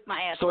or licked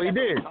my ass. So he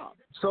did.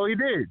 So he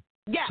did.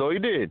 Yeah. So he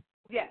did.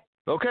 Yeah.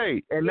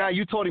 Okay. And now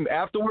you told him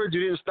afterwards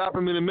you didn't stop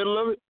him in the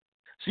middle of it?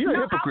 So you're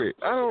a hypocrite.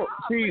 I don't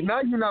see.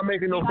 Now you're not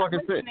making no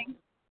fucking sense.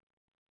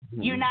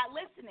 You're not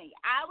listening.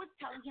 I was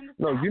telling him to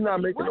stop. No, you're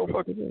not making no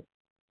fucking sense.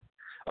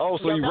 Oh,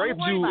 so he raped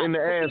you in the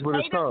ass with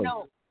his tongue.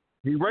 No.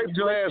 He raped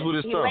your ass with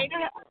his tongue.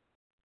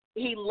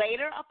 He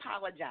later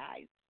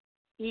apologized.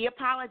 He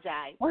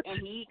apologized, what?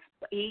 And he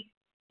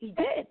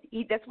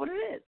did. That's what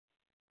it is.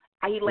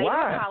 He later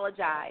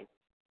apologized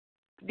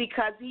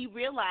because he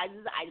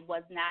realizes I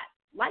was not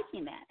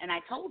liking that, and I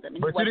told him.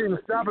 But you didn't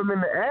stop him in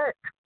the act.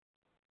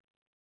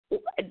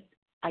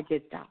 I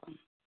did stop him.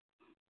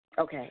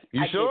 Okay.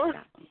 You sure?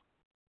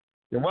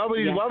 Then why would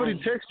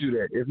he text you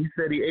that if he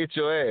said he ate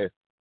your ass?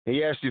 And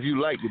he asked you if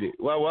you liked it.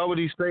 Why would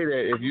he say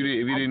that if you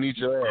didn't eat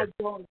your ass?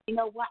 You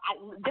know what?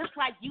 Just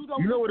like you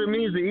don't. You know what it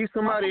means to eat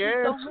somebody's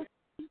ass?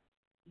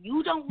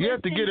 You don't. You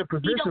have to get a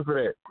position for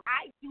that.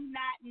 I do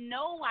not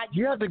know.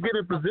 You have to get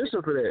a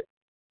position for that.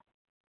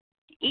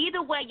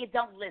 Either way, you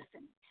don't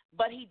listen.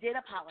 But he did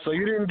apologize. So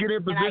you didn't get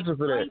in position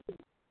for that.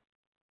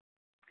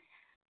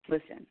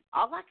 Listen,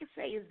 all I can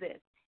say is this: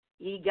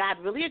 he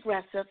got really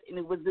aggressive, and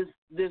it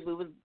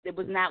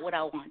was not what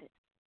I wanted.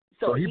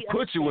 So he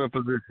put you in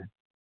position.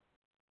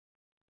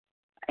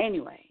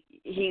 Anyway,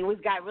 he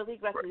got really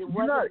aggressive. It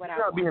wasn't what I wanted.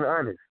 You're not being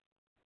honest.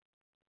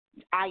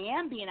 I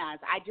am being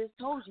honest. I just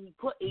told you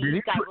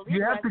you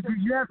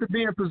have to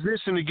be in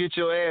position to get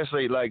your ass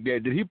ate like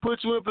that. Did he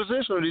put you in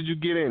position or did you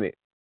get in it?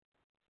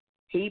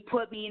 He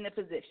put me in a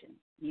position.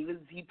 He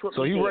put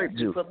so me he there. raped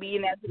you. He put me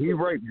in that position. He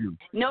raped you.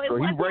 No, it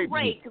wasn't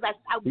rape because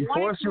I he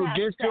wanted forced you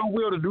against your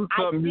will to do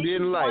something you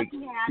didn't like.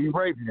 He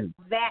raped you.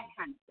 That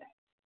kind of sex.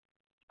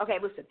 Okay,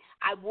 listen.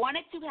 I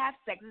wanted to have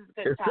sex.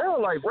 It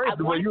sounds like rape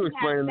the way you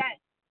explained it.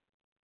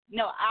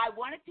 No, I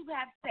wanted to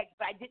have sex,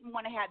 but I didn't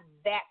want to have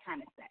that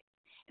kind of sex.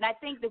 And I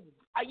think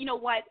you know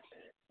what,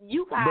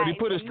 you guys. But he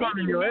put his tongue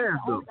in your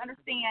ass, though.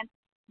 Understand?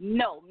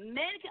 No,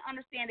 men can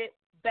understand it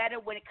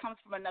better when it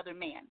comes from another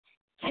man.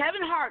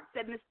 Kevin Hart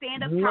said in the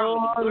stand-up comedy.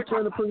 No, I'm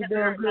trying to put you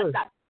down good.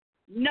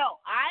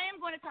 No, I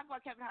am going to talk about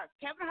Kevin Hart.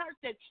 Kevin Hart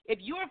said,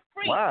 if you're a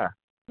freak,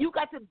 you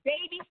got to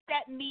baby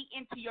step me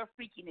into your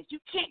freakiness.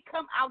 You can't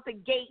come out the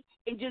gate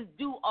and just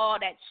do all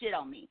that shit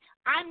on me.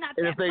 I'm not.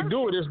 And if they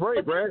do it, it's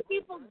rape, right?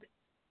 People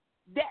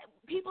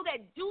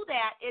that do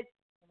that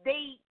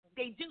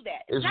they do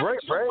that. It's not rape,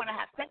 that you don't want to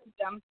have sex with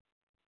them.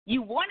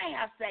 You want to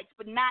have sex,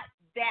 but not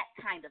that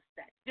kind of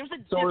sex. There's a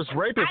difference. So it's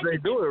rape if they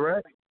do it,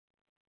 right?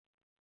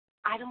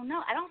 I don't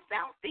know. I don't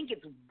think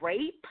it's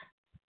rape.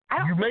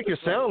 You make it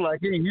sound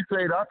like it. You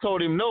say, I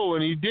told him no,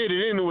 and he did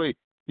it anyway.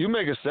 You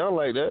make it sound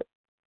like that.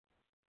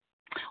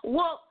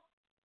 Well,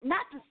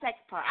 not the sex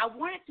part. I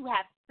wanted to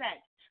have sex,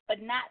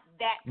 but not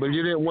that. But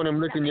you didn't want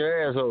him licking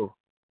your asshole.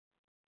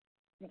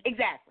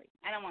 Exactly.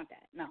 I don't want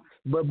that. No.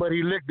 But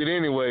he licked it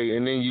anyway,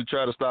 and then you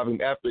try to stop him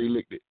after he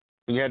licked it.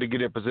 And you had to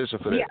get in position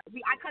for that. Yeah,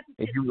 I cut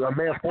the a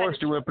man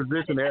forced you in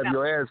position to have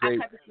your ass ate.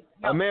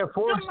 A man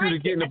forced you to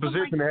get in a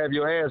position to have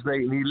your ass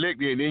ate, and he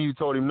licked it, and then you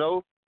told him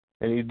no?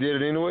 And he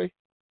did it anyway?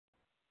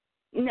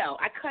 No,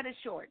 I cut it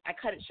short. I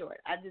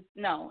just,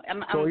 no.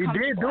 So he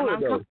did do it,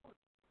 though.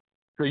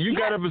 So you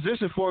got a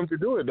position for him to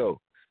do it, though.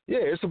 Yeah,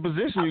 it's a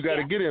position you got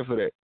to get in for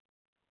that.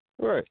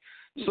 Right.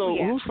 So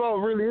whose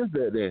fault really is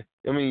that then?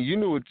 I mean, you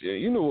knew what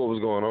was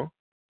going on.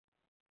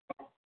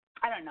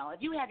 I don't know.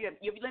 If you have your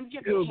let me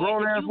check You're a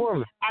grown ass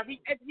woman.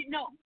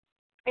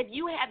 If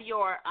you have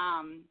your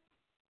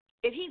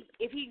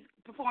if he's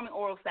performing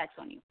oral sex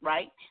on you,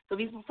 right? So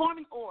if he's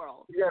performing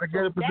oral, you got to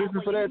get a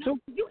position for that too.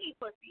 You eat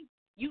pussy.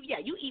 You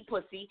eat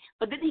pussy,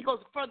 but then he goes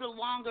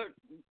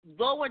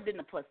lower than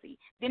the pussy.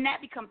 Then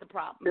that becomes a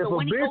problem. If so a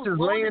when bitch is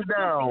laying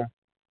down,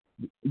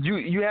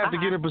 you have to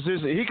get in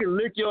position. He can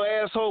lick your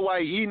asshole while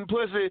you eating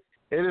pussy.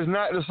 It is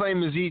not the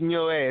same as eating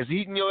your ass.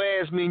 Eating your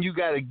ass means you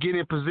got to get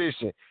in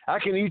position. I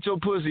can eat your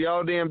pussy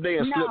all damn day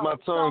and slip my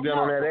tongue down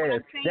on that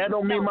ass. That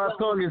don't mean my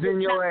tongue is in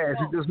your ass.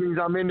 It just means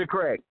I'm in the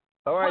crack.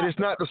 All right, it's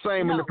not the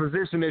same in the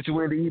position that you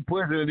in to eat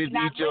pussy and to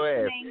eat your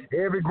ass.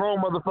 Every grown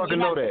motherfucker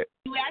know that.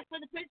 You ask for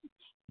the pussy.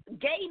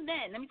 Gay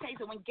men, let me tell you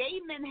something. When gay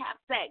men have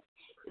sex,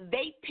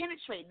 they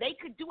penetrate. They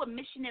could do a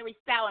missionary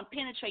style and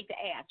penetrate the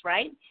ass,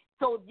 right?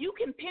 So if you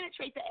can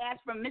penetrate the ass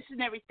from a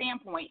missionary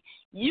standpoint,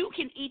 you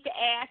can eat the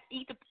ass,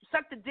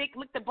 suck the dick,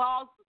 lick the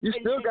balls. You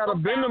still got to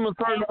bend them a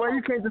certain way.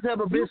 You can't just have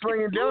a bitch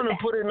laying down and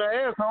put it in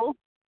her asshole.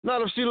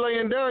 Not if she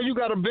laying down, you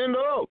got to bend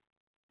her up.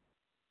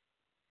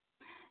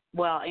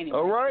 Well, anyway.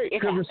 All right,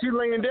 because if she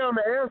laying down,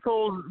 the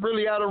asshole's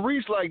really out of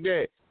reach like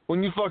that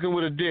when you fucking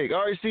with a dick.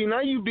 All right, see, now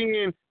you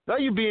being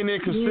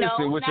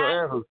inconsistent with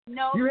your asshole.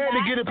 You had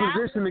to get in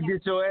position to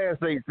get your ass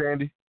ate,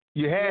 Sandy.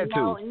 You had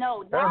to.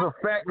 No, that's a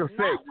fact of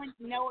sex.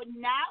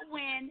 Not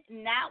when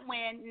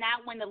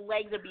the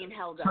legs are being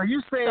held up. So you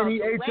saying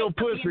he ate your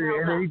pussy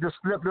and then he just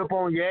slipped up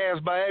on your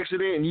ass by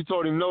accident and you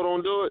told him no,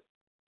 don't do it?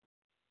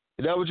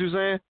 Is that what you're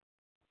saying?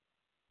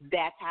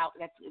 That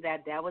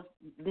was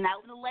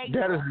not the legs.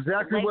 That is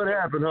exactly what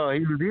happened, huh?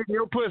 He was eating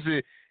your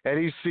pussy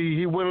and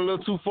he went a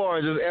little too far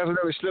and just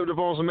accidentally slipped up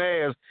on some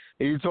ass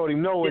and you told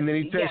him no and then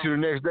he texted you the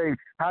next day.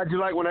 How'd you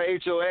like when I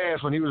ate your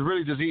ass when he was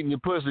really just eating your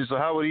pussy? So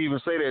how would he even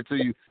say that to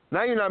you?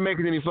 Now you're not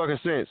making any fucking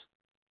sense.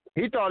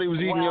 He thought he was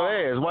eating your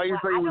ass. Why you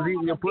say he was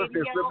eating your pussy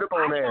and slipped up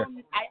on ass?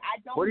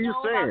 What are you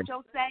saying?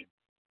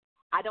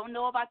 I don't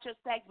know about your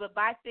sex, but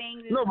my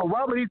thing is... No, but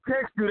why would he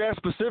text you that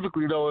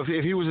specifically, though,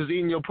 if he was just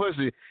eating your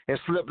pussy and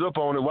slipped up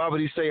on it? Why would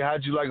he say,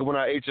 how'd you like it when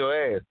I ate your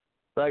ass?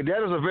 Like,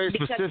 that is a very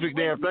specific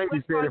damn thing he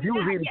said. If he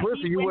was eating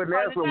pussy, you wouldn't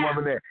ask a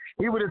woman that.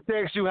 He would have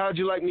texted you, how'd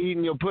you like me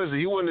eating your pussy?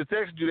 He wouldn't have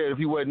texted you that if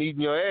he wasn't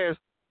eating your ass.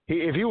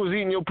 If he was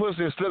eating your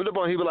pussy and slipped up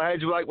on it, he'd be like,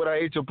 how'd you like when I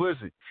ate your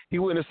pussy? He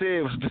wouldn't have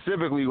said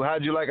specifically,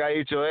 how'd you like I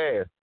ate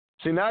your ass?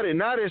 See, now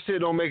that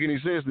shit don't make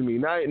any sense to me.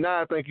 Now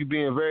I think you're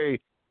being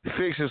very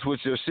fictitious with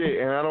your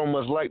shit, and I don't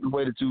much like the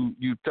way that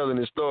you telling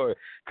this story,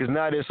 because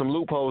now there's some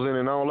loopholes in it,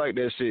 and I don't like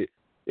that shit.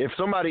 If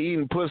somebody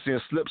eating pussy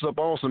and slips up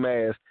on some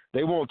ass,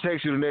 they won't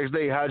text you the next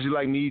day, how'd you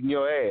like me eating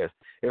your ass?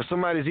 If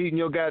somebody's eating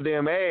your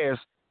goddamn ass,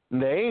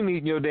 and they ain't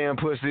eating your damn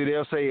pussy,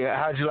 they'll say,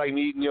 how'd you like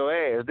me eating your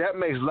ass? That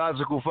makes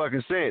logical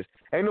fucking sense.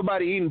 Ain't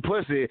nobody eating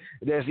pussy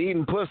that's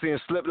eating pussy and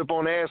slipped up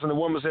on the ass, and the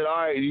woman said, all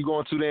right, you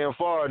going too damn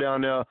far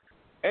down there.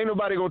 Ain't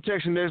nobody gonna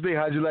text you the next day,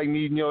 how'd you like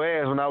me eating your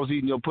ass when I was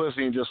eating your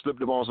pussy and just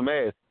slipped up on some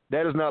ass?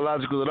 That is not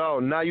logical at all.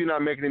 Now you're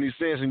not making any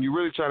sense, and you're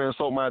really trying to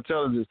insult my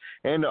intelligence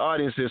and the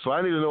audiences. So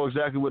I need to know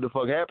exactly what the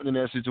fuck happened in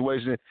that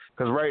situation,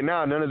 because right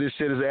now none of this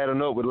shit is adding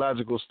up with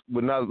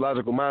not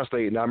logical mind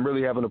state, and I'm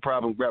really having a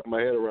problem wrapping my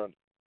head around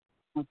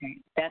it. Okay,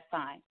 that's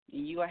fine.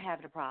 You are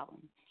having a problem.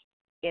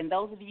 And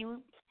those of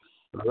you,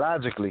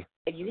 logically,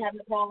 if you have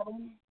a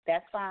problem,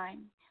 that's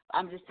fine.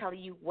 I'm just telling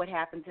you what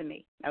happened to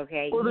me.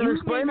 Okay. Well, then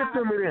explain it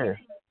to me then.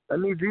 I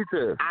need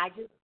details. I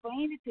just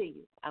explained it to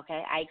you,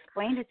 okay? I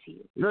explained it to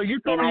you. No, you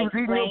told him he was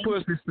eating your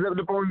pussy, slipped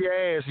up on your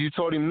ass. You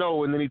told him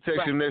no, and then he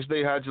texted you the next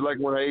day, how'd you like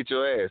when I ate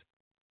your ass?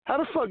 How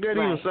the fuck that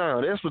even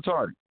sound? That's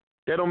retarded.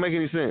 That don't make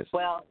any sense.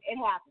 Well, it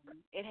happened.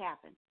 It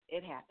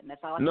happened.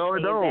 That's all I can No, say.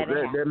 It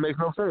don't. That makes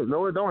no sense.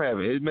 No, it don't have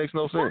it. It makes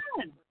no sense.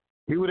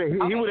 He would have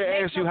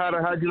asked you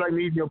how'd you like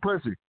me eating your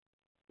pussy.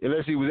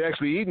 Unless he was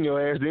actually eating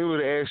your ass, then he would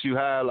have asked you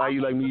how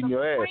you like me eating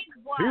your ass.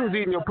 If he was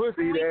eating your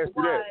pussy, he'd ask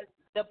you that.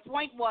 The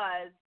point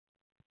was,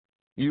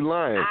 you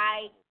lying.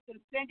 I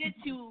consented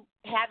to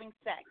having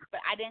sex, but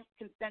I didn't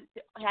consent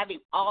to having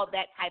all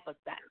that type of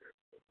sex.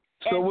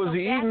 So was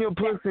he eating your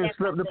pussy and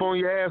slept up on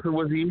your ass, or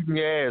was he eating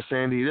your ass,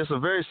 Sandy? That's a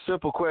very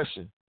simple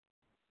question.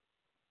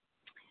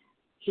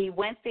 He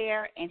went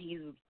there and he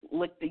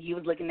was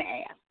looking the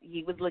ass.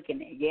 He was looking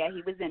there. Yeah,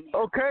 he was in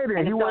there. Okay,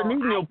 then. He wasn't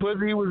eating your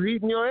pussy. He was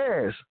eating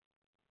your ass.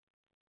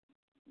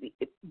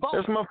 Both.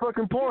 That's my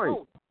fucking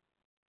point.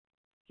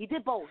 He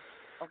did both.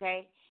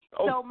 Okay.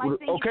 Oh, so my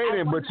thing okay is,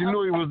 then, but you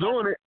knew he was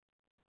doing it.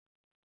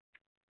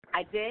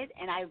 I did,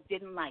 and I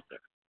didn't like it,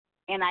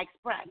 and I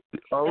expressed.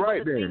 All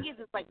right the then. Thing is,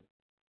 it's like,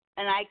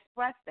 and I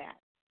expressed that,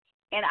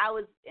 and I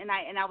was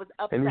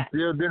upset. And you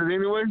still did it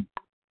anyway?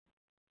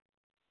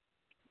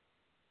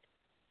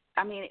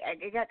 I mean,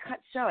 it got cut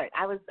short.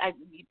 I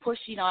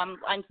pushed, I'm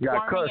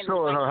got cut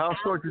short, huh? How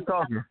short you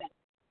talking?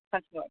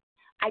 Cut short.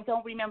 I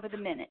don't remember the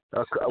minutes.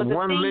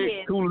 One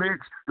lick, 2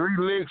 licks, 3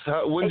 licks.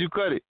 When did you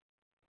cut it?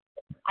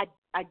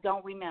 I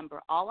don't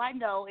remember. All I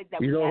know is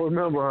that you don't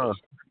remember, huh?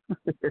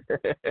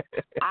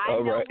 I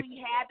know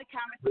we had the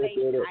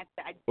conversation.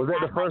 Was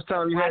that the first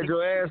time you had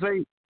your ass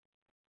ate?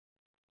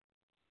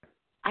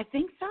 I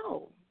think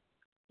so.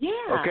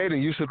 Yeah. Okay,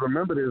 then you should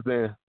remember this.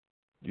 Then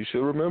you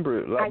should remember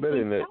it a lot better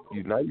than that. So.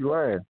 Now you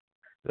lying.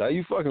 Now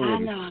you fucking with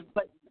me. I know,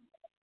 but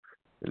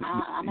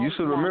you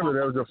should remember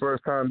that was your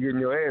first time getting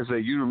your ass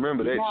ate. You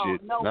remember that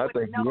shit. No, I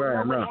think you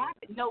lying now.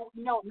 No.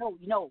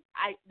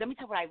 Let me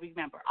tell you what I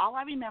remember. All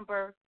I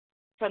remember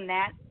from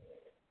that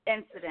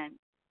incident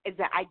is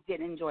that I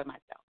didn't enjoy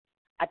myself.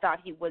 I thought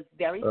he was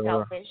very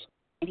selfish,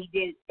 and he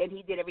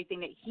did everything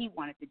that he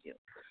wanted to do.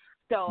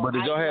 So, but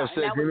did y'all have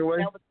sex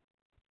anyway?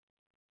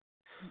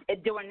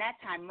 During that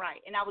time, right?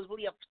 And I was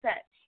really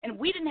upset. And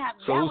we didn't have.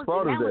 So whose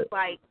fault is that? Was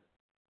like,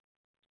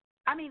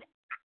 I mean,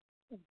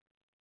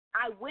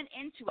 I went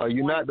into it. Are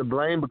you not to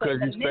blame because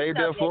you stayed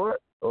there for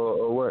it,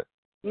 or what?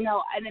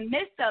 No, in the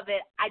midst of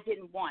it, I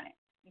didn't want it.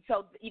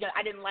 So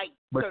I didn't like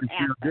certain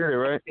aspects. But you did it,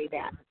 right? Say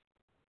that.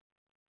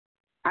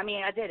 I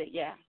mean, I did it,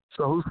 yeah.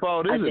 So whose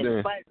fault is it then?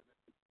 Is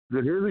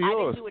it his or yours?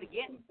 I didn't do it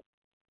again.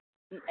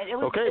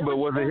 But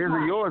was it his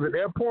or yours at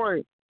that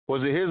point?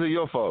 Was it his or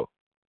your fault?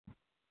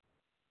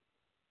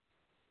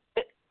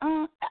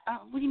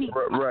 What do you mean?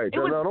 Right.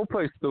 No, don't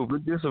play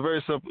stupid. It's a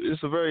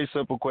very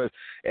simple question.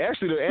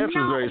 Actually, the answer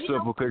is very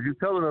simple because you're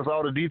telling us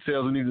all the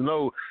details we need to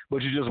know,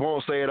 but you just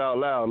won't say it out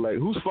loud. Like,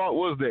 whose fault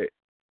was that?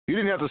 You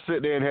didn't have to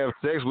sit there and have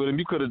sex with him.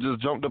 You could have just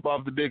jumped up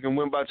off the dick and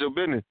went about your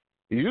business.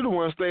 You're the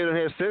one stayed and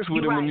had sex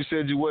with him when you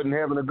said you wasn't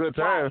having a good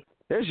time. Right.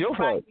 That's your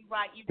fault.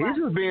 He's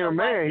just being a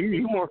man.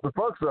 He wants to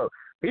fuck up.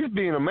 He's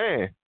being a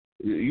man.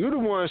 You the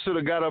one should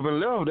have got up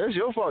and left. That's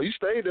your fault. You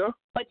stayed there.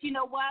 But you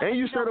know what? And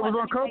you said it was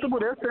uncomfortable.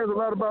 That says a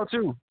lot about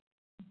you.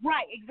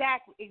 Right,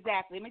 exactly.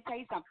 Let me tell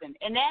you something.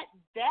 And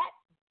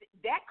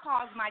that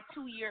caused my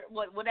 2-year,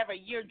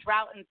 year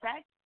drought in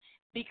sex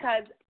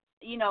because,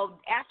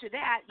 after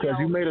that, because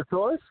you made a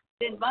choice?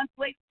 Then months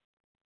later,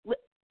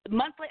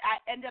 I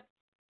ended up,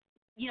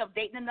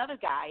 dating another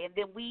guy. And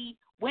then we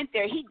went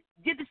there. He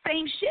did the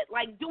same shit,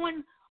 like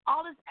doing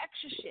all this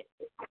extra shit.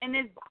 And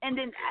then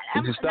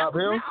Did you stop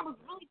him? I was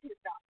really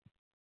pissed off.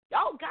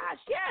 Oh, gosh,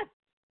 yes.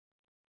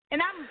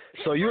 And I'm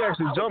so you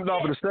actually jumped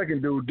off of the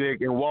second dude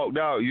dick and walked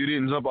out. You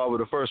didn't jump off of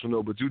the first one,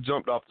 though, but you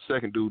jumped off the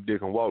second dude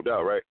dick and walked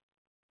out, right?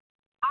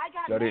 I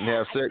got y'all mad. Didn't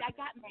have sex? I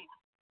got mad.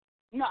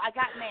 No, I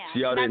got mad. So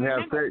y'all didn't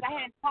have sex?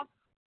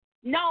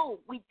 No,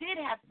 we did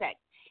have sex.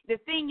 The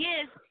thing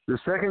is, the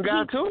second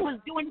guy, too? He was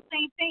doing the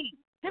same thing.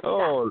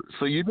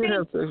 So you did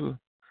have sex with...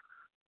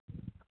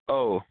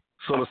 Oh,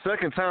 so the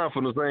second time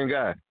from the same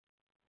guy?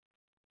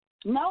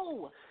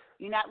 No,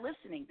 you're not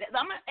listening.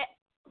 I'm going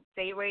to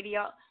say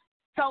radio.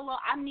 Solo,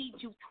 I need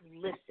you to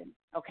listen,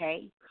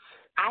 okay?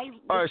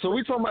 All right, so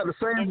we talking about the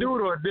same dude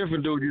or a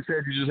different dude you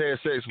said you just had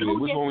sex with?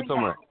 Which one we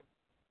talking about?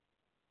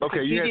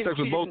 Okay, you had sex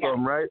with both of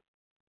them, right?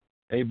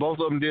 And both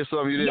of them did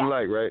something you didn't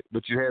like, right?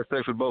 But you had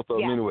sex with both of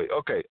them anyway.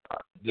 Okay,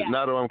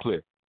 now that I'm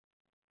clear.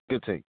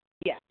 Continue.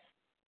 Yes.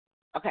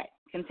 Okay,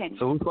 continue.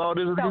 So whose fault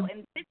is it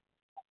again? So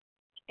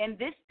in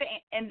this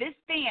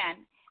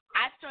fan,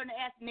 I started to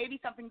ask maybe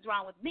something's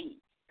wrong with me.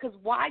 Because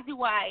why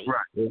do I,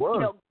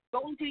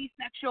 go into these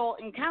sexual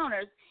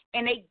encounters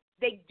and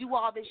they do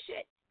all this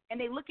shit and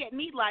they look at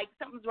me like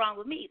something's wrong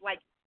with me. Like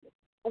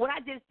what I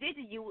just did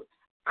to you,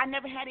 I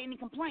never had any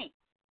complaints.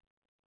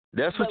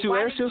 That's what you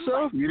asked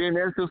yourself? You didn't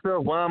ask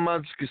yourself, why am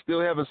I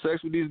still having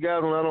sex with these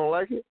guys when I don't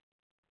like it?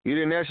 You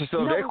didn't ask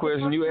yourself that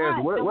question. You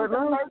asked, what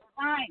now?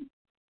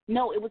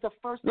 No, it was the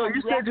first time. No,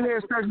 you said you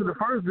had sex with the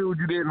first dude,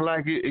 you didn't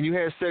like it, and you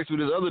had sex with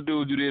this other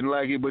dude, you didn't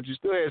like it, but you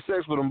still had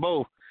sex with them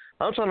both.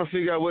 I'm trying to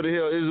figure out what the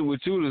hell is it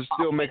with you that's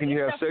still making you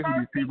have sex with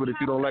these people that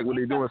you don't like what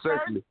they're doing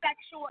sexually.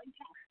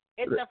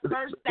 It's the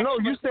first sexual No,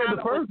 you said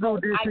the first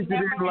dude did shit you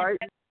didn't like.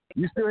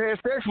 You still had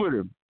sex with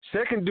him.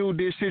 Second dude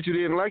did shit you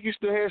didn't like. You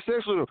still had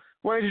sex with him.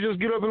 Why didn't you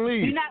just get up and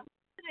leave? You're not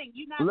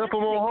listening. Left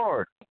him on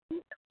hard.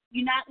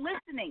 You're not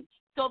listening.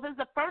 So if it's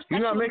the first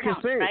you're not making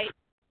sense. Right?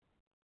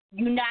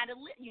 You need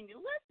to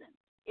listen.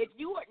 If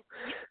you are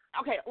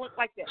okay, look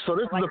like this. So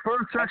this is the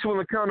first sexual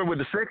encounter with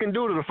the second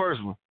dude or the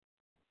first one?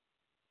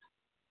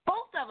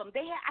 Both of them.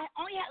 I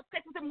only had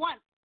sex with them once.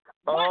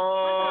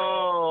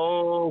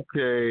 Oh,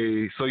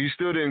 okay. So you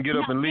still didn't get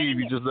up and leave.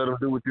 You just let them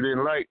do what you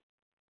didn't like.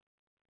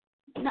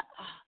 No,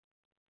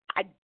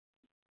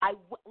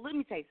 let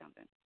me tell you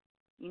something.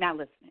 You're not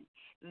listening.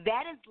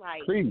 That is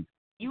like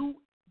you're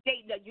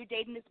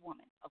dating this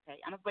woman. Okay,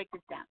 I'm gonna break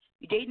this down.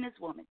 You're dating this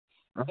woman,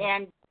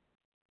 and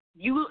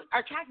you are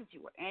attracted to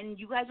her, and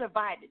you guys are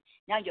vibing.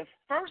 Now, your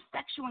first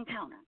sexual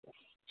encounter,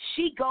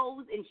 she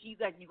goes and you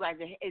guys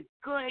are it's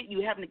good.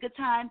 You're having a good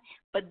time,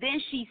 but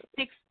then she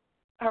sticks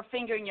her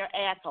finger in your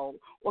asshole,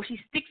 or she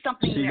sticks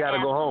something in your asshole. She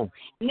gotta go home.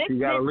 She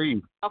gotta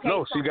leave. Okay,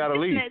 no, she gotta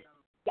leave.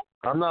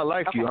 I'm not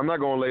like you. I'm not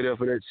gonna lay there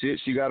for that shit.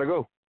 She gotta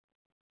go.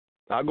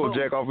 I'll go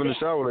jack off in the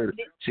shower later.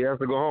 She has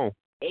to go home.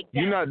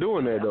 Exactly. You're not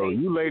doing that though.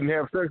 You laid and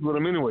have sex with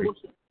him anyway.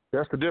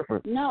 That's the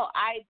difference. No,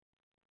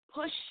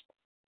 push.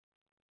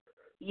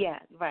 Yeah,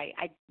 right.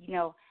 I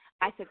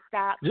said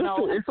stop.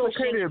 It's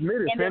okay to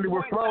admit it, Sandy.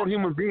 We're flawed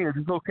human beings.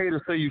 It's okay to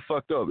say you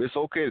fucked up. It's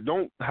okay.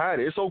 Don't hide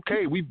it. It's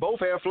okay. We both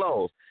have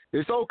flaws.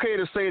 It's okay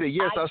to say that,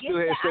 yes, I still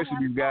had sex with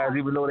these guys,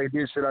 even though they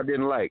did shit I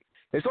didn't like.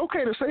 It's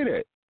okay to say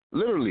that.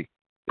 Literally.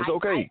 It's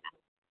okay.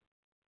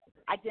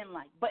 I didn't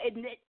like, but I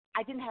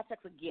didn't have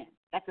sex again.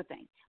 That's the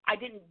thing. I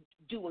didn't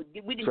do it.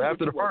 We didn't. So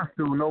after the first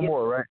two, no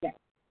more, right? Yeah.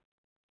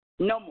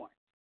 No more.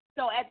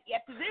 So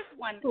after this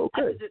one,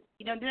 okay.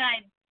 then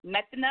I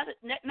met the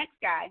next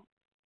guy,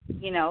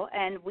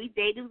 and we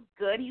dated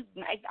good. He's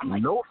nice. I'm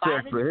like, no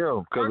sex for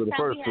him because of the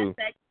first two.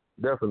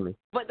 Definitely.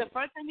 But the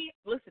first time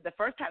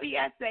he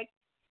had sex,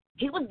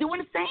 he was doing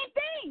the same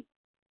thing,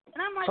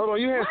 and I'm like, hold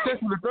on, you had sex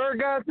with the third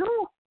guy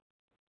too?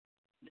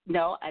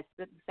 No,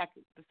 the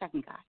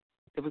second guy.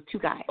 There was two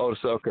guys. Oh,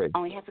 so okay. I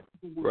only had sex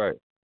with one. Right.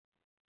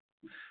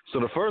 So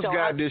the first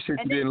guy did shit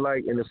you didn't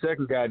like, and the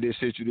second guy did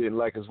shit you didn't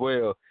like as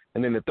well,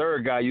 and then the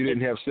third guy you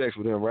didn't have sex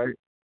with him, right?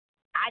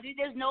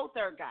 There's no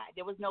third guy.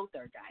 There was no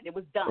third guy. It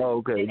was done. Oh,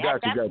 okay.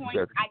 At that point,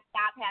 I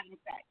stopped having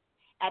sex.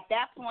 At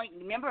that point,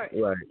 remember,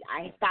 right.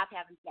 I stopped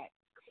having sex.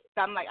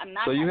 So I'm like, I'm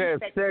not. So you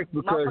had sex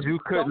because you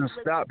couldn't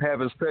stop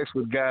having sex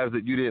with guys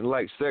that you didn't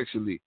like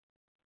sexually.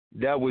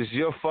 That was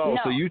your fault.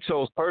 No. So you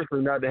chose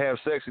personally not to have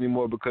sex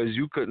anymore because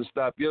you couldn't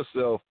stop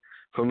yourself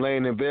from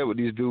laying in bed with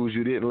these dudes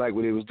you didn't like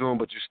what they was doing,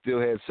 but you still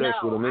had sex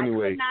with them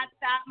anyway. I could not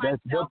stop myself.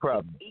 That's your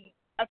problem.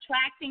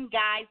 Attracting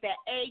guys that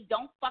A,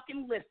 don't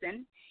fucking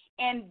listen,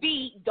 and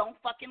B, don't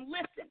fucking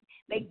listen.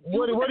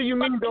 What do you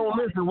mean don't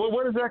listen?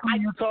 What exactly are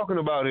you talking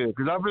about here?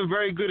 Because I've been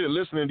very good at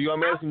listening to you.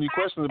 I'm asking you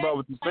questions about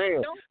what you're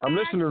saying. I'm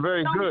listening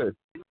very good.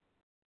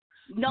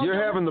 No,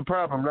 you're having the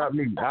problem, not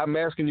me. I'm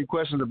asking you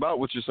questions about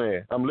what you're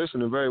saying. I'm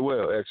listening very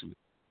well, actually.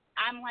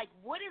 I'm like,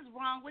 what is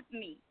wrong with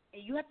me?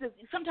 And you have to.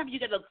 Sometimes you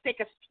got to take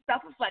a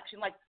self-reflection.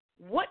 Like,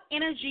 what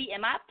energy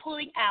am I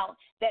pulling out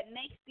that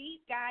makes these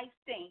guys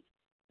think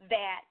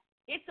that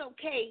it's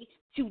okay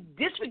to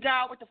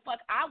disregard what the fuck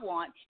I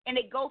want and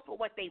they go for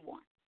what they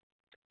want?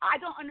 I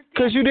don't understand.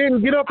 Because you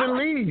didn't get up and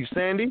leave,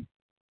 Sandy.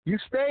 You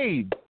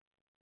stayed.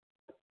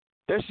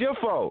 That's your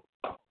fault.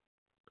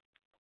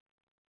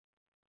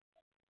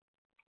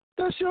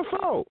 That's your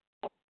fault.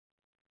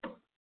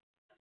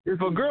 If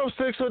a girl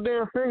sticks her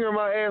damn finger in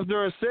my ass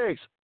during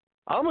sex,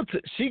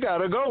 she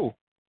gotta go.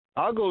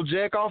 I'll go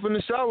jack off in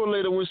the shower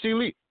later when she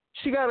leaves.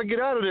 She gotta get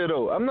out of there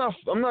though. I'm not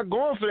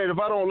going for that if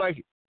I don't like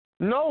it.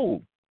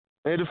 No.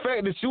 And the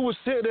fact that you would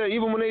sit there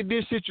even when they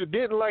did shit you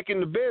didn't like in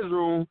the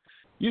bedroom,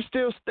 you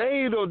still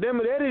stayed though. Damn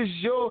it,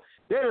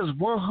 that is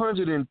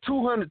 100 and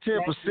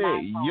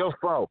 210% your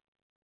fault.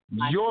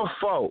 Your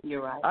fault.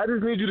 You're right. I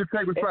just need you to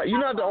take responsibility. You're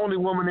not the only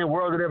woman in the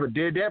world that ever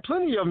did that.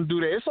 Plenty of them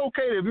do that. It's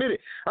okay to admit it.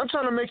 I'm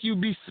trying to make you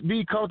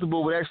be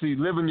comfortable with actually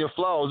living your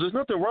flaws. There's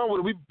nothing wrong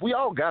with it. We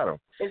all got them.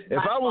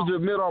 If I was to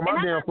admit all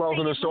my damn flaws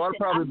on the show, I'd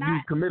probably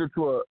be committed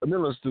to a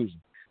mental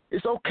institution.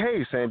 It's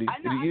okay, Sandy.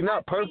 You're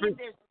not perfect.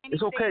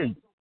 It's okay.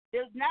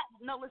 There's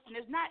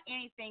not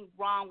anything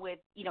wrong with,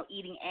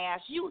 eating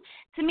ass.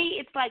 To me,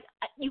 it's like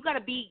you got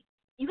to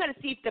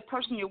see if the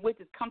person you're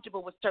with is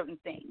comfortable with certain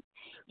things.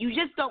 You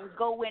just don't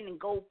go in and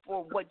go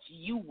for what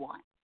you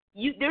want.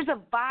 There's a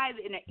vibe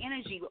and an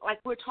energy, like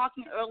we were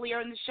talking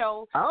earlier in the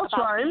show. I'll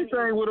try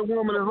anything with a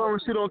woman as long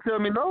as she don't tell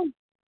me no.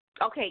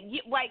 Okay,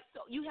 so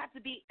you have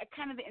to be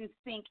kind of in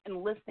sync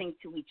and listening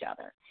to each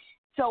other.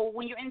 So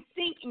when you're in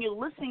sync and you're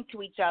listening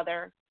to each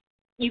other,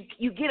 you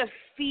get a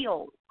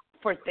feel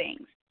for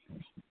things.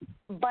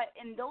 But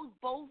in those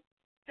both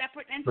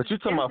separate instances. But you're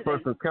talking about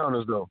first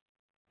encounters, though.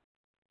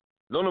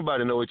 Don't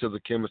nobody know each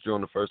other's chemistry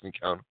on the first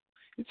encounter.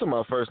 You're talking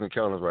about first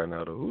encounters right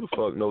now, though. Who the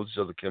fuck knows each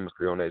other's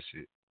chemistry on that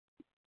shit?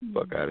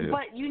 Fuck out of here.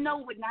 But you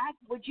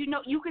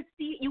could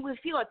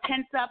feel a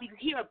tense up, you could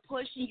hear a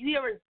push, you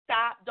hear a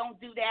stop, don't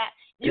do that.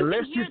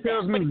 Unless she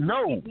tells me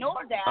no,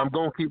 I'm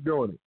going to keep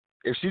doing it.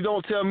 If she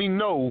don't tell me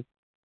no,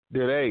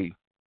 then hey,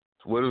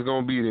 what is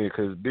going to be then?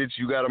 Because, bitch,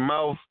 you got a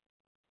mouth.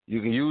 You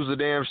can use the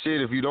damn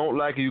shit. If you don't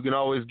like it, you can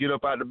always get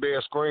up out the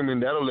bed screaming.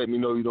 That'll let me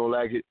know you don't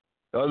like it.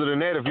 Other than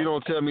that, if you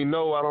don't tell me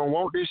no, I don't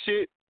want this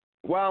shit,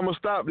 why I'm going to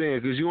stop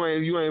then? Because you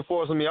ain't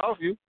forcing me off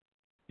you.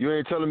 You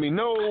ain't telling me,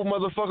 no,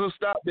 motherfucker,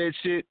 stop that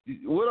shit.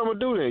 What I'm going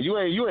to do then? You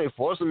ain't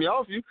forcing me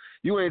off you.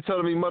 You ain't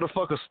telling me,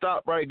 motherfucker,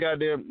 stop right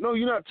goddamn. No,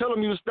 you're not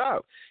telling me to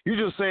stop. You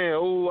just saying,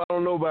 oh, I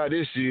don't know about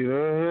this shit.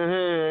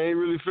 I ain't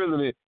really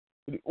feeling it.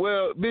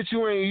 Well, bitch,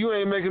 you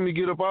ain't making me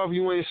get up off.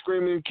 You ain't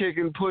screaming,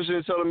 kicking,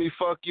 pushing, telling me,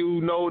 fuck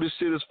you, no, this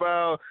shit is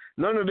foul.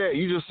 None of that.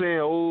 You just saying,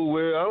 oh,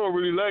 well, I don't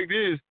really like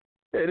this.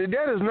 That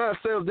is not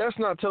self. That's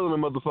not telling a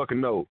motherfucker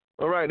no.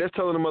 All right, that's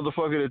telling a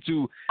motherfucker that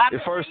the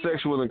first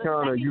sexual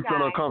encounter, you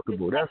feel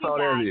uncomfortable. That's all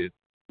that is.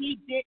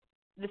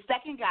 The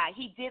second guy,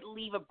 he did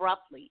leave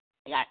abruptly,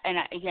 and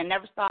I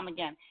never saw him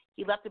again.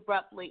 He left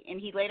abruptly,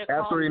 and he later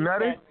called me.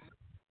 After he nutted?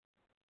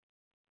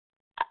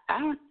 I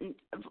don't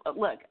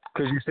look.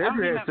 Because you said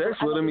you had sex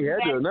with him. He had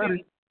to have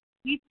nutted.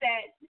 He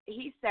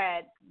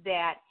said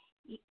that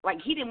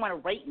he didn't want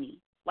to rape me.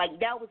 Like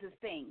that was his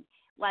thing.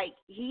 Like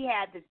he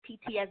had this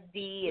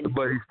PTSD and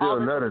but he's all still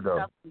this nutted other though.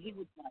 stuff. He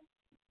was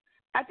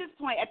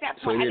like, at that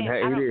So point, he didn't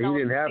have to.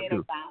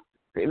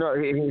 He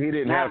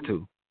didn't have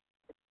to.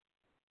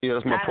 Yeah,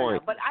 that's my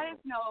point. But I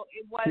just know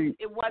it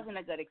wasn't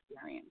a good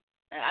experience.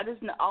 I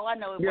just know all I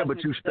know. Yeah,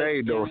 but you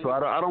stayed though, so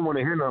I don't want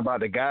to hear nothing about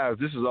the guys.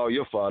 This is all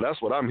your fault.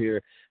 That's what I'm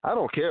hearing. I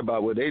don't care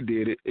about what they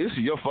did. It's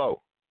your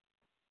fault.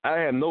 I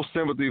have no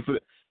sympathy for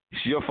it.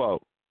 It's your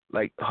fault.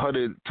 Like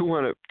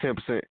 210%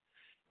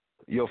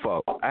 your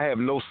fault. I have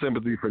no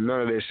sympathy for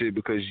none of that shit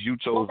because you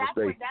chose to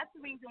stay. That's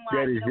the reason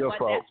why. That is your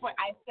fault. That's what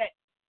I said.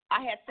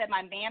 I had said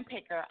my man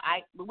picker.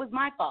 It was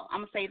my fault.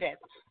 I'm gonna say this.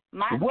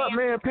 My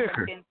man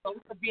picker? Has been so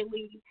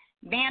severely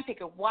man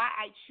picker. Why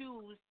I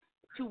choose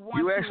to want.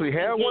 You actually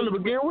had one to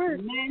begin with?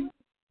 Men,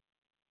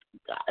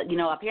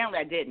 apparently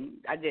I didn't.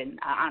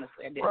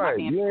 Honestly, I didn't. Right.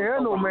 You ain't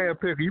had no man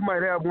picker. You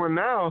might have one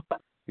now.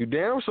 You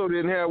damn sure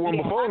didn't have one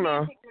before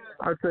now.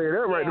 I'll tell you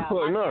that right the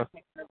fuck now.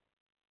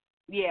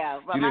 Yeah,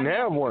 but you didn't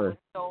have one.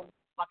 So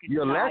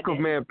your lack of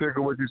man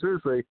picker, what you should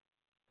say.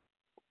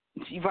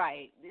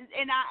 Right,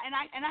 and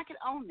I could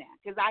own that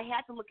because I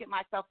had to look at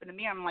myself in the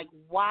mirror. I'm like,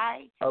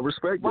 why? I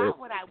respect why that.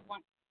 Would I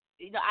want?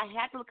 I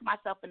had to look at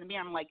myself in the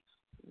mirror. I'm like,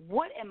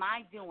 what am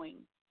I doing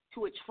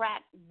to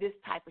attract this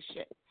type of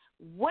shit?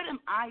 What am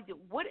I doing?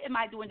 What am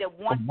I doing that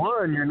wants?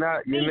 One, you're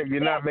not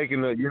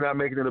making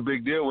it a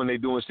big deal when they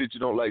doing shit you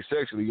don't like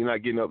sexually. You're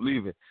not getting up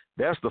leaving.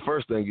 That's the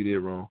first thing you did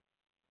wrong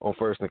on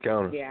first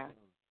encounter. Yeah.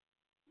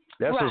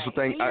 That's just the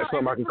thing.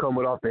 Something I can come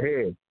with off the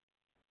head.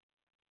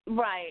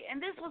 Right,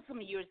 and this was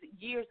some years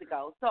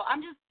ago. So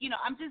I'm just, you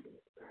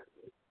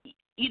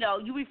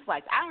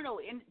reflect. I don't know.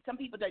 Some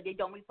people they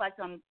don't reflect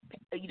on,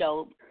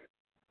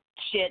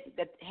 shit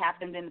that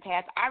happened in the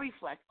past. I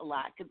reflect a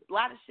lot because a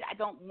lot of shit I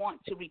don't want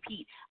to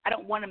repeat. I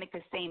don't want to make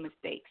the same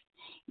mistakes,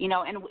 And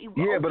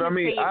but I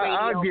mean,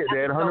 I get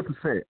that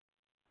 100%.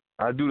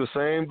 I do the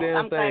same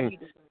damn thing,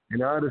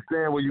 and I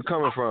understand where you're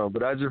coming from.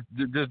 But I just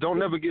don't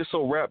never get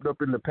so wrapped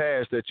up in the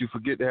past that you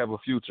forget to have a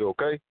future.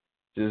 Okay.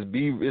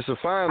 It's a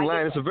fine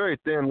line. It's a very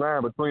thin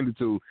line between the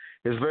two.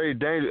 It's very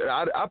dangerous.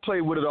 I play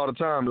with it all the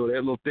time, though, that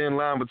little thin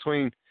line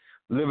between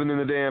living in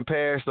the damn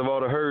past of all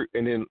the hurt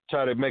and then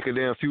try to make a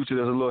damn future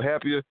that's a little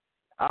happier.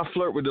 I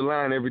flirt with the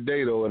line every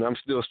day, though, and I'm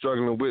still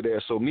struggling with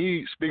that. So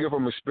me, speaking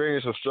from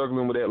experience of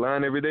struggling with that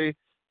line every day,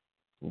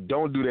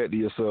 don't do that to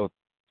yourself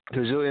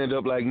because you'll end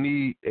up like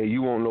me and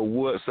you won't know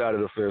what side of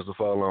the fence to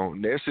fall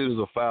on. That shit is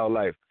a foul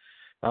life.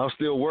 I'm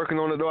still working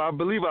on it, though. I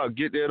believe I'll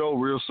get there, though,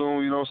 real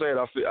soon. You know what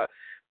I'm saying?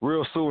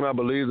 Real soon, I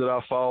believe that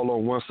I'll fall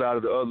on one side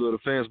or the other of the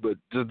fence, but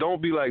just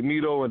don't be like me,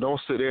 though, and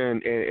don't sit there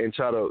and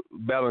try to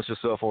balance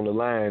yourself on the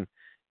line.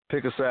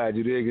 Pick a side,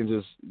 you dig, and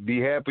just be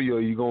happy, or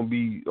you're going to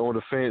be on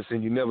the fence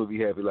and you never be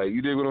happy. Like,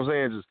 you dig what I'm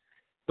saying? Just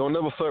don't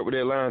never flirt with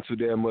that line too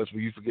damn much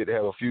where you forget to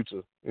have a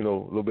future, a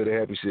little bit of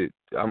happy shit.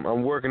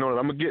 I'm working on it.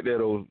 I'm going to get there,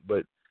 though,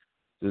 but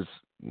just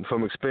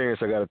from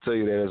experience, I got to tell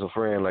you that as a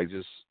friend, like,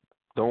 just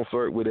don't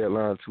flirt with that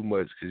line too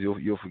much because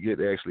you'll forget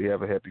to actually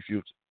have a happy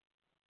future.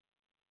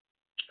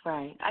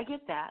 Right. I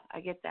get that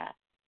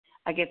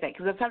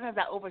because sometimes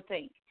I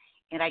overthink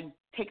and I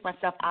take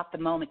myself out the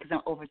moment because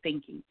I'm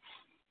overthinking.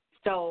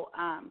 So,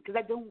 because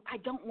I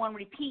don't want to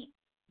repeat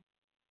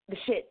the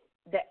shit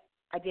that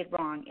I did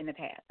wrong in the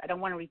past. I don't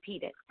want to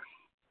repeat it.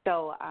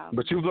 So.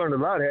 But you've learned a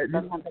lot,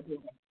 haven't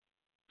you?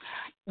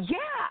 Yeah,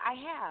 I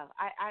have.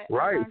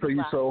 Right. So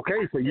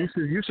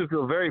you should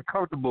feel very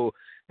comfortable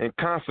and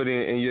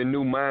confident in your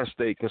new mind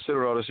state.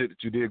 Consider all the shit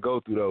that you did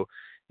go through, though.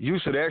 You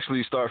should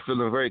actually start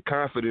feeling very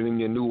confident in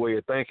your new way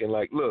of thinking.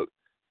 Like, look,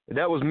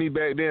 that was me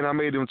back then. I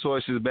made them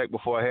choices back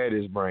before I had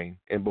this brain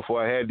and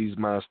before I had these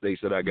mind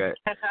states that I got.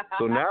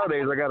 So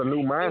nowadays I got a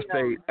new mind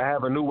state. I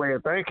have a new way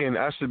of thinking.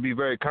 I should be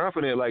very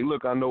confident. Like,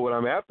 look, I know what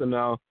I'm after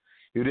now.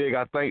 You dig?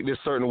 I think this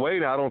certain way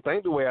now. I don't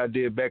think the way I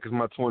did back as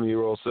my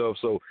 20-year-old self.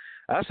 So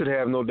I should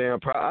have no damn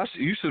problem.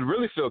 You should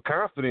really feel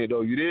confident,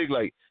 though. You dig?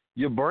 Like,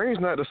 your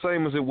brain's not the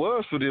same as it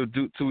was for the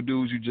two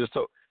dudes you just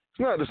told. It's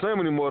not the same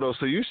anymore, though,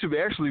 so you should be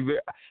actually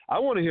I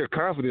want to hear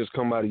confidence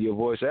come out of your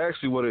voice. I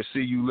actually want to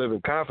see you live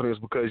in confidence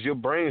because your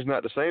brain's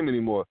not the same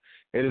anymore.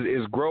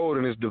 It's grown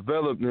and it's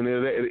developed and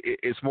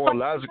it's more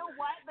logical.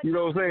 You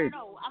know what I'm saying?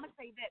 No, I'm going to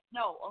say that.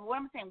 No, what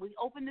I'm saying, we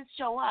open this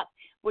show up.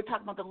 We're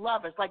talking about the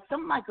lovers. Like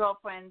some of my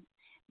girlfriends,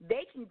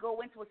 they can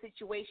go into a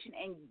situation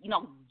and,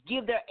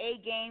 give their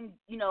A game,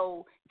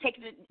 take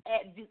it,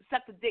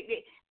 suck the dick.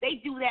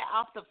 They do that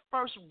off the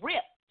first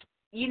rip,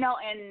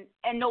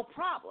 and no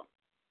problem.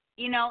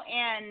 And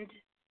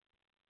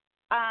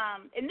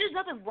there's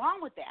nothing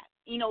wrong with that.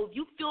 If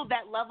you feel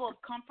that level of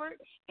comfort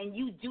and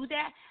you do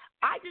that,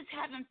 I just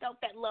haven't felt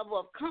that level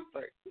of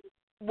comfort.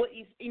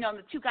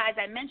 The two guys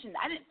I mentioned,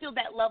 I didn't feel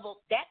that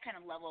kind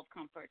of level of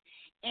comfort.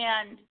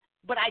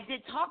 But I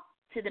did talk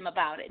to them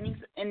about it,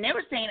 and they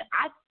were saying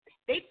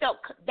they felt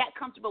that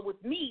comfortable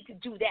with me to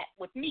do that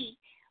with me,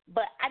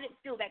 but I didn't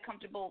feel that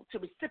comfortable to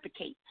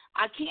reciprocate.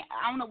 I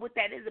don't know what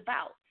that is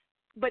about.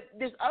 But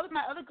there's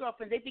my other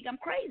girlfriends, they think I'm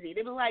crazy.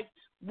 They were like,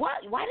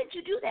 what? Why didn't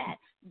you do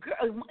that?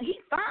 Girl,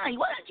 he's fine.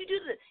 Why didn't you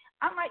do this?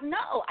 I'm like,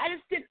 no, I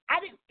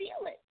didn't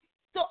feel it.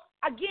 So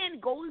again,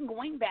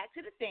 going back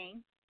to the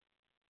thing,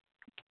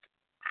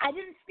 I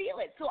didn't feel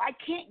it, so I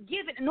can't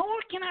give it, nor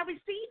can I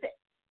receive it.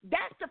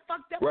 That's the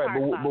fucked up part.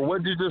 Right, but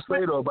what did you just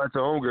say though about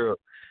your homegirl?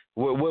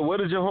 What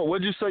did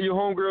you say your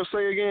homegirl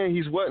say again?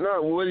 He's what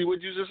now? What did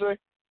you just say?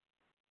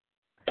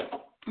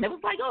 It was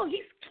like, oh,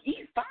 he's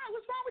fine.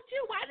 What's wrong with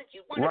you? Why did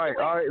you want Right, to do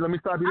it? all right, let me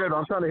stop you there.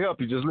 I'm trying to help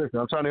you. Just listen.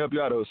 I'm trying to help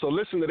you out. Though. So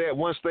listen to that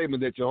one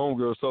statement that your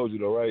homegirl told you,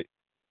 though, right?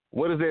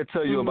 What does that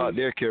tell you about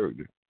their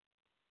character?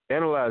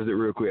 Analyze it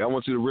real quick. I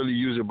want you to really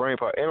use your brain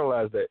power.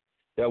 Analyze that.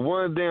 That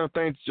one damn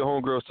thing that your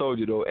homegirl told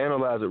you, though.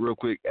 Analyze it real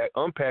quick.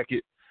 Unpack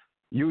it.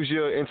 Use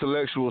your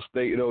intellectual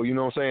state, though. You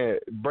know what I'm saying?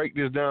 Break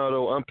this down,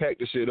 though. Unpack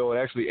the shit, though, and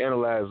actually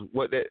analyze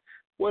what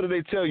do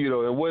they tell you,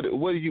 though, and what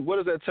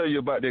does that tell you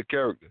about their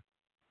character?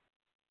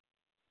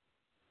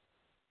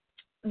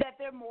 That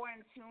they're more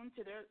in tune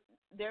to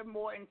they're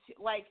more in tune,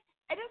 like,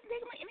 it doesn't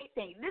take them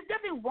anything. There's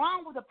nothing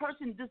wrong with a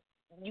person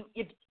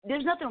if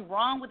there's nothing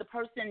wrong with a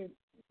person,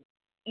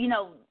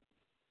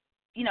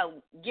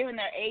 giving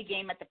their A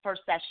game at the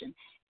first session.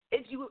 I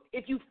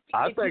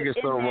think it's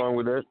something wrong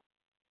with that.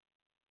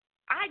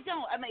 I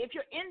don't. I mean, if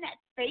you're in that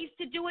space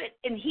to do it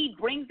and he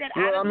brings that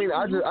out of you.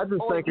 I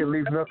just think it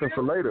leaves nothing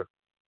for later.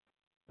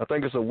 I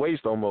think it's a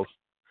waste almost.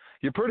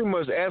 You're pretty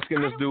much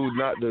asking this dude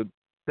not to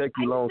take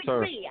you long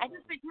term. I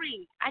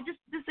just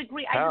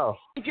disagree. How?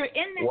 If you're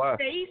in that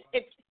space,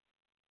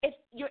 if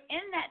you're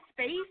in that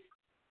space,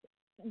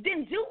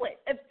 then do it.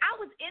 If I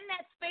was in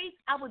that space,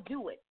 I would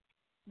do it.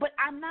 But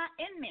I'm not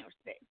in their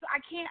space, so I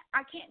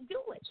can't do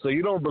it. So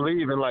you don't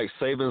believe in like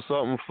saving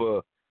something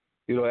for,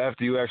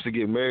 after you actually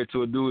get married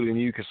to a dude and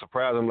you can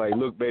surprise him like,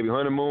 look, baby,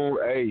 honeymoon,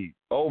 hey,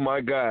 oh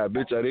my God,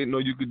 bitch, I didn't know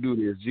you could do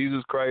this.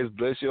 Jesus Christ,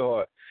 bless your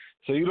heart.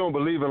 So you don't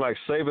believe in like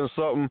saving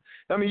something.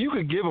 I mean, you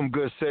could give them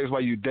good sex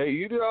while you date.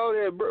 You do all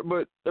that,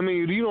 but I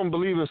mean, you don't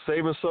believe in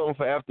saving something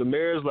for after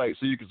marriage, like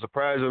so you can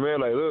surprise your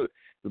man, like, look,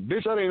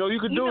 bitch, I didn't know you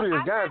could do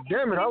this. God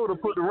damn it, I would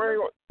have put the ring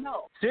on.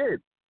 No.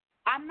 Shit.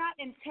 I'm not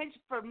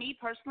for me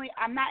personally,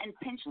 I'm not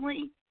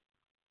intentionally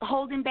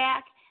holding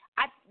back.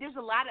 There's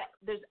a lot of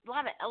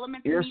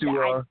elements in me you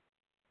are.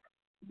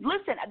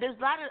 Listen, there's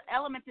a lot of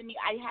elements in me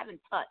I haven't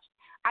touched.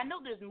 I know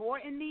there's more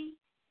in me,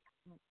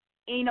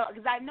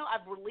 because I know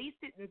I've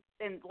released it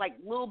in like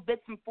little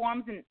bits and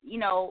forms, and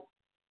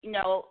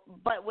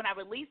but when I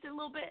released it a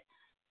little bit,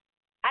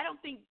 I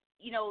don't think,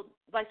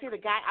 like say the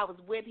guy I was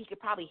with, he could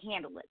probably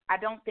handle it. I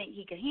don't think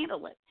he could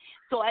handle it.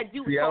 So I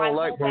do. See, I don't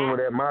like someone with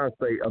that mind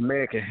state. A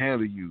man can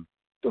handle you.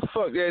 The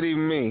fuck that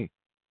even mean?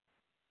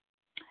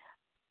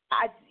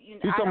 You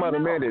talking about a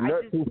man that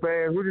nuts too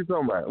fast? What you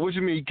talking about? What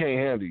you mean he can't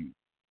handle you?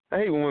 I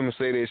hate when women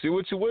say that shit.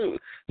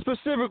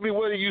 Specifically,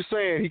 what are you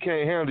saying he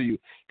can't handle you?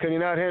 Can he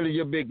not handle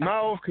your big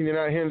mouth? Can he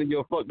not handle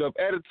your fucked up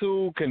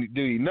attitude?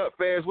 Do he nut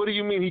fast? What do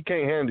you mean he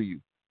can't handle you?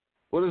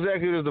 What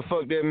exactly does the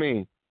fuck that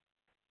mean?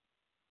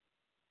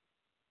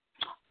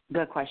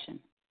 Good question.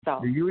 So,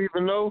 do you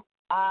even know?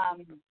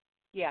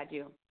 Yeah,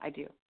 I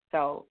do.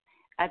 So,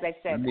 as I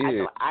said,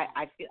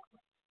 I feel.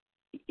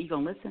 You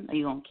gonna listen or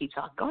you gonna keep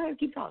talking? Go ahead,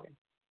 keep talking.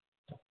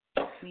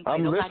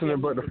 I'm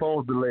listening, but the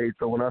phone's delayed.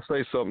 So when I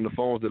say something, the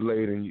phone's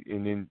delayed, and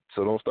then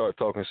so don't start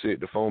talking shit.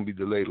 The phone be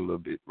delayed a little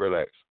bit.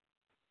 Relax.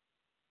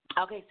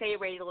 Okay, say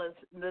radio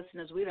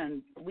listeners,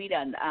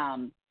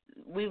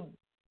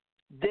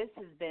 this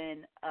has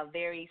been a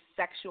very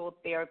sexual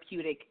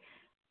therapeutic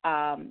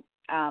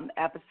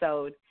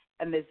episode,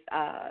 and this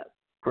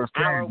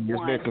hour one.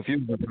 It's been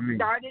confusing for me.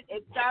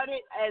 It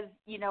started as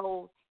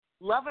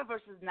lover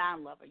versus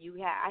non-lover.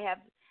 I have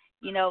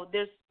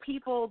there's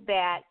people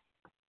that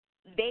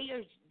they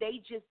are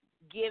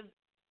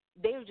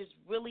just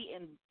really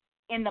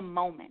in the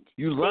moment.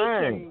 You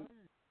lying?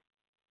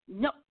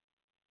 No,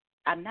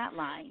 I'm not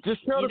lying.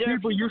 Just tell the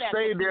people you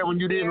stayed there when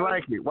you didn't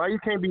like it. Why you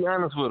can't be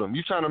honest with them?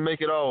 You trying to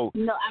make it all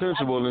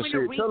sensible and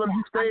shit. Tell them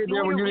you stayed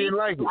there when you didn't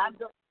like it.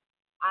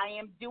 I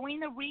am doing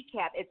the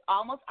recap. It's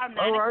almost our 9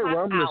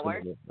 o'clock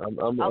hour.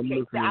 I'm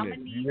listening.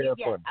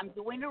 I'm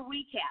doing a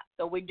recap.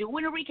 So we're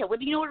doing a recap. What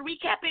do you know what a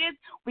recap is?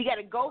 We got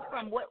to go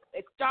from what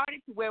it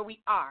started to where we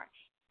are.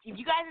 If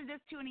you guys are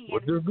just tuning in,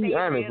 just be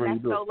honest when you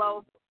do.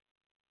 Solo.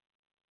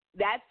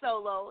 That's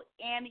Solo.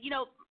 And,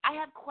 I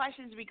have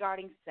questions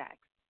regarding sex.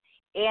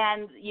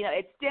 And,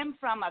 it stemmed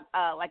from a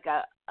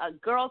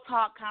girl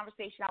talk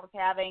conversation I was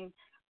having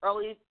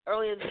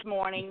earlier this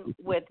morning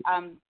with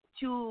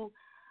two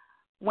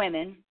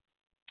women.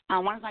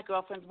 One is my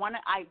girlfriend's. One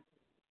I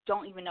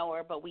don't even know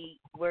her, but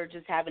we're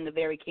just having a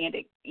very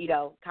candid,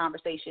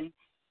 conversation.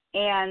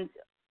 And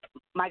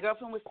my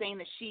girlfriend was saying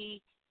that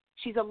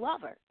she's a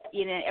lover.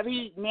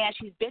 Every man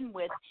she's been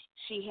with,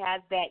 she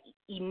has that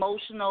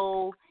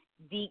emotional,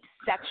 deep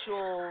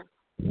sexual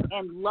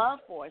and love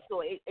for it.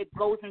 So it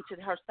goes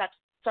into her sex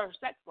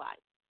life.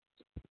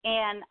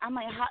 And I'm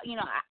like, how?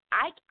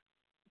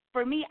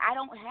 For me, I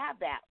don't have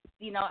that.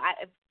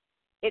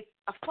 It's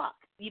a fuck.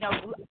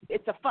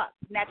 It's a fuck.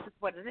 And that's just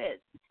what it is.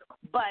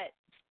 But,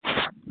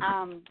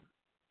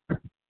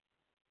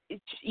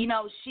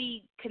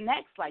 she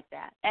connects like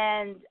that.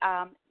 And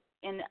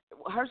in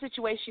her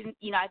situation,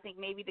 I think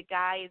maybe the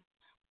guy is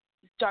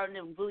starting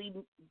to really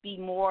be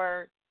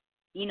more,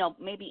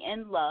 maybe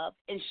in love,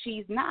 and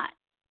she's not.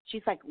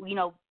 She's like,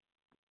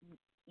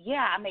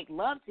 yeah, I make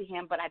love to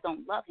him, but I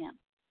don't love him.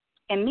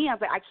 And me, I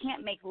was like, I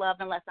can't make love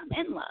unless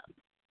I'm in love.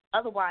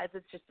 Otherwise,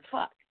 it's just a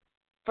fuck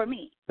for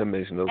me. That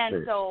makes no sense.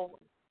 And so,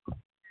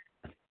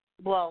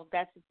 well,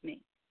 that's just me.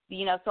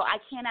 So I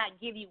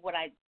cannot give you what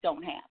I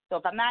don't have. So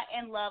if I'm not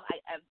in love,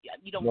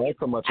 you don't. No, I'm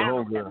talking about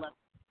your homegirl.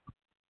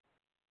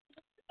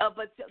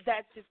 But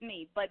that's just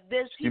me. But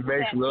there's she people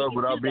makes that love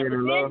without being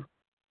in love.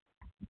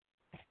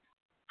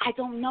 I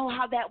don't know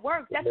how that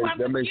works. That's why I'm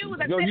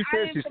confused. No, you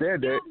said she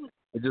said that.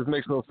 It just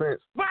makes no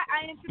sense. Right,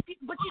 I am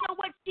confused. But you know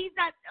what? She's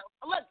not.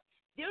 Look,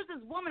 there's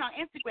this woman on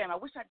Instagram. I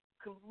wish I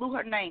could blew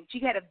her name. She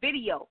had a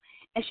video,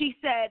 and she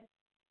said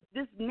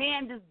this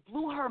man just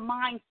blew her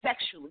mind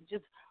sexually. She's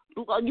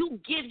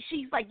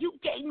like, you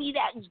gave me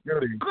that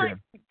good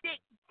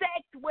dick,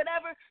 sex,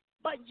 whatever,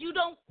 but you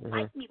don't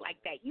like me like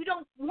that. You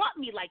don't want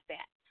me like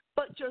that.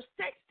 But your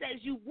sex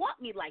says you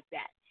want me like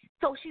that.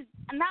 So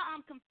now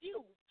I'm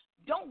confused.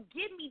 Don't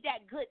give me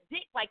that good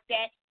dick like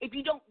that if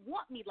you don't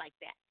want me like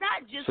that.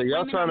 Not just so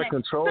y'all trying to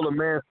control a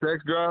man's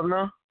sex drive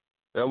now? Is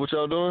that what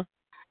y'all doing?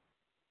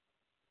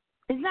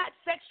 It's not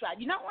sex drive.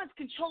 You're not one's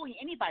controlling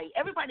anybody.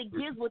 Everybody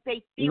gives what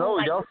they feel. No,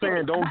 like. Y'all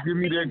saying don't give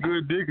me that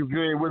good dick if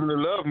you ain't willing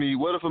to love me.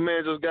 What if a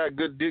man just got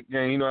good dick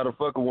game? He know how to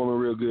fuck a woman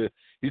real good.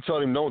 You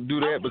told him don't do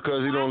that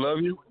because he don't love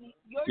you?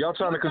 Y'all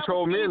trying to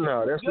control men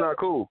now. That's not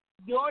cool.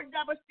 Your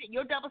double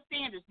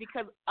standards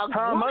because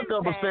how am I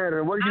double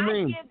standard? What do you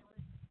mean?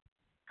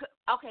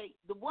 Okay,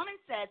 the woman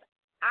says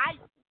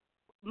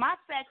my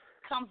sex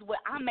comes with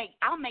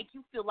I'll make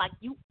you feel like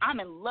I'm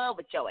in love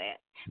with your ass.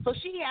 So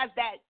she has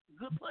that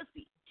good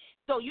pussy.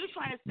 So you're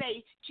trying to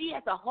say she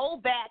has to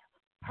hold back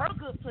her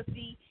good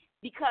pussy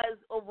because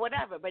of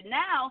whatever. But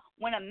now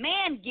when a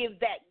man gives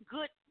that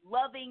good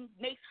loving,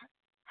 makes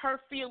her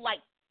feel like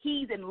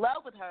he's in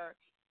love with her,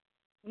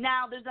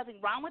 now there's nothing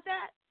wrong with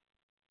that?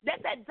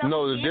 That's that double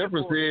No, the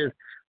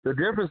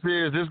difference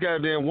is this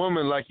goddamn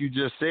woman, like you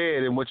just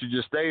said and what you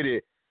just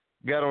stated,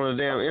 got on a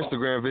damn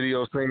Instagram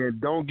video saying,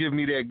 don't give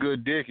me that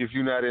good dick if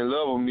you're not in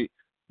love with me.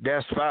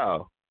 That's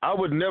foul. I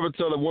would never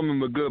tell a woman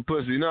with good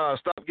pussy, no,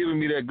 stop giving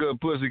me that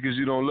good pussy because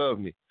you don't love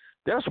me.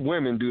 That's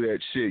women do that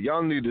shit.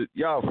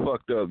 Y'all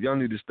fucked up. Y'all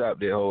need to stop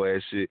that whole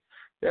ass shit.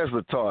 That's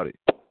retarded.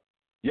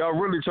 Y'all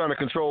really trying to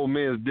control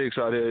men's dicks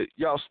out there.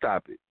 Y'all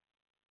stop it.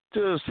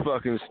 Just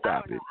fucking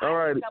stop it. All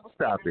right,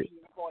 stop it.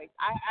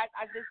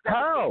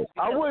 How?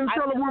 I wouldn't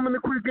tell a woman to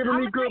quit giving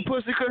me good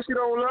pussy because she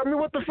don't love me.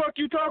 What the fuck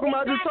you talking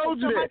about? I just told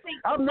you that.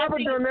 I've never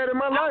done that in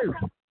my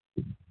life.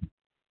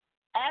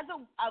 As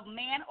a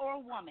man or a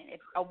woman,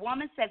 if a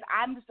woman says,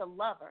 I'm just a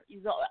lover,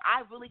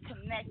 I really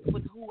connect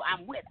with who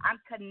I'm with.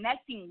 I'm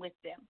connecting with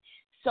them.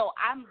 So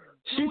I'm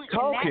doing, she's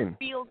talking.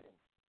 And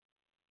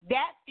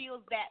that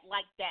feels that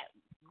like that,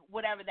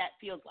 whatever that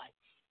feels like.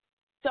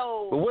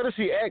 So, but what does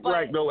she act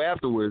like, though,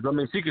 afterwards? I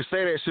mean, she could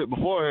say that shit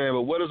beforehand,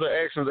 but what is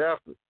her actions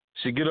after?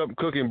 She get up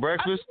cooking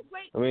breakfast?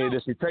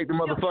 Does she take the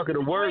motherfucker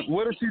to work?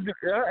 What does she do?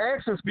 Her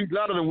actions speak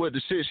louder than what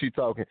the shit she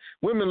talking.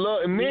 Women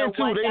love, and men,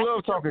 too, they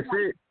love talking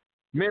shit.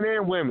 Men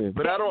and women.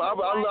 But I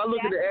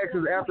look at the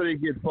actions after they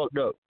get fucked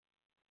up.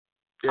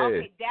 Yeah.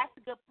 Okay, that's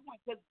a good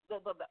point. Because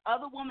the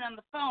other woman on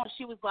the phone,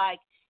 she was like,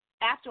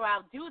 after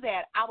I'll do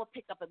that, I will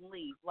pick up and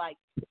leave. Like,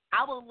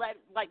 I will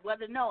let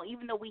her know,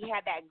 even though we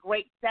had that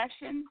great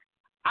session,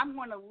 I'm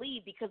going to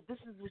leave because this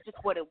is just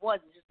what it was.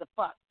 It's just a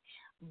fuck.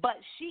 But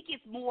she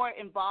gets more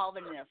involved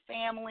in their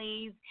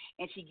families,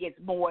 and she gets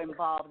more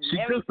involved in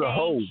everything. She's just a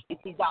hoe. And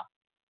she's out.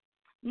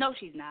 No,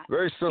 she's not.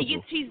 Very simple.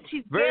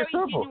 She's very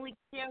genuinely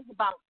cares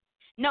about.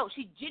 No,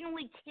 she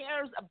genuinely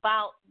cares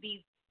about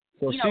these.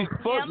 So she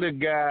fucked the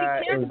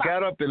guy and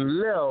got up and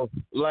left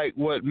like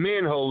what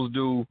men hoes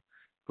do,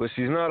 but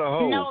she's not a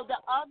hoe. No, the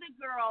other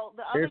girl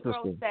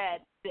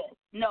said this.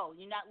 No,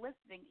 you're not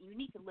listening. You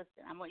need to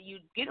listen. I want you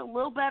to get a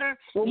little better.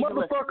 Well,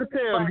 motherfucker,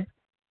 tell me.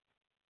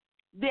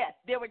 This.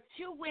 There were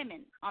two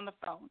women on the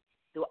phone.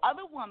 The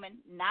other woman,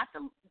 not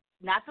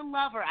the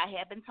lover I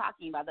have been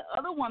talking about. The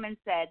other woman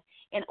said,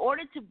 in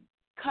order to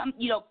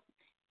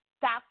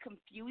stop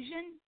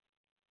confusion,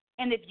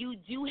 and if you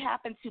do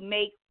happen to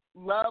make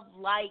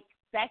love-like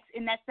sex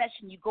in that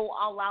session, you go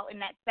all out in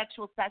that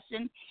sexual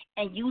session,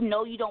 and you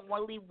know you don't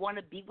really want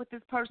to be with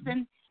this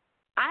person,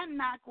 I'm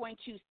not going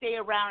to stay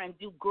around and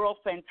do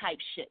girlfriend-type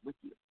shit with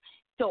you.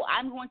 So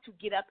I'm going to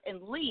get up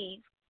and leave,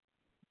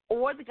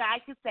 or the guy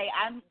could say,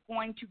 I'm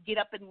going to get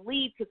up and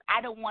leave because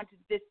I don't want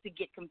this to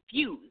get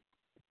confused.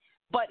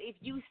 But if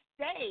you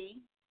stay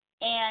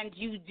and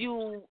you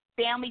do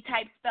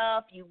family-type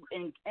stuff, you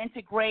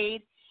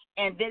integrate,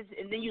 and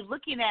then you're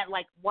looking at,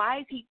 like, why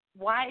is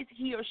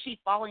he or she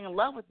falling in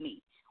love with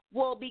me?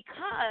 Well,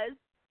 because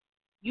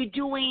you're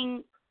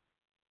doing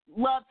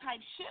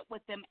love-type shit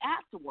with them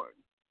afterwards.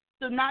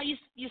 So now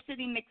you're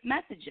sending mixed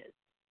messages.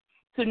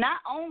 So not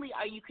only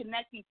are you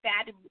connecting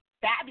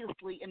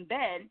fabulously in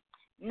bed,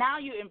 now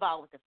you're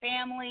involved with the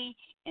family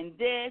and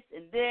this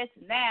and this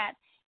and that.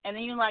 and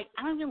then you're like,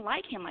 I don't even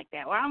like him like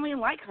that, or I don't even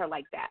like her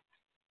like that.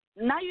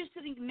 Now you're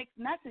sending mixed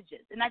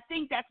messages, and I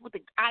think that's what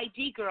the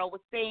IG girl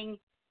was saying.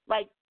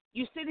 Like,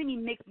 you're sending me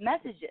mixed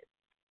messages.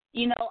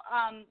 You know,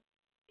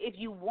 if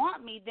you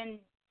want me, then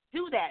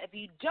do that. If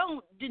you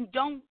don't, then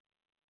don't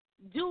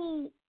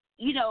do,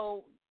 you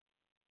know,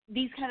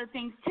 these kind of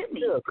things to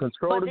me. Yeah,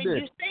 control the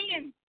dick.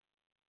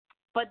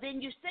 But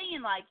then you're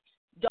saying, like,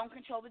 don't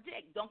control the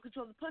dick, don't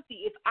control the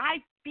pussy. If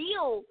I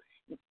feel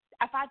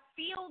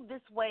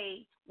this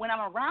way when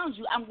I'm around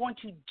you, I'm going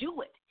to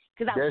do it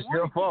because that's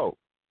your fault,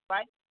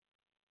 right?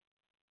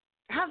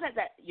 How's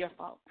that your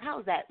fault? How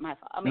is that my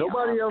fault? I mean,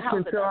 nobody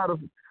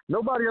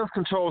else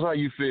controls how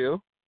you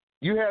feel.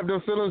 You have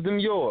them feelings than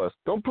yours.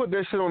 Don't put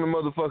that shit on the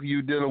motherfucker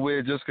you dealing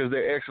with just because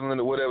they're excellent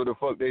or whatever the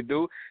fuck they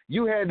do.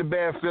 You had the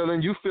bad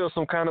feeling. You feel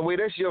some kind of way.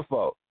 That's your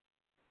fault.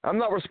 I'm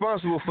not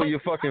responsible for your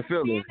fucking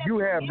feelings. You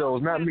have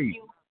those, not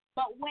me.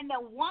 But when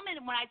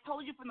I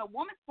told you from the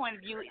woman's point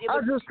of view, I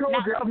just told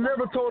you, I've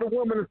never told a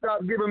woman to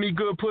stop giving me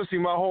good pussy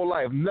my whole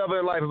life. Never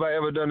in life have I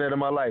ever done that in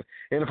my life.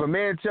 And if a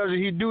man tells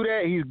you he do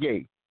that, he's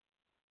gay.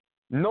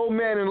 No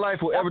man in life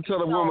will ever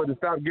tell a woman to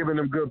stop giving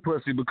him good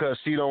pussy because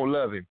she don't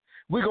love him.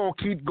 We're going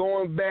to keep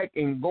going back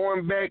and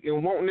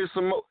wanting this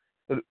some more.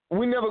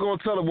 We never going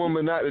to tell a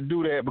woman not to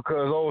do that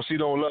because, she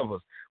don't love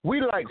us.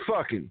 We like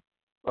fucking,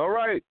 all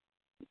right?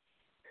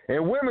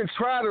 And women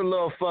try to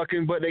love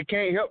fucking, but they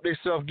can't help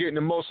themselves getting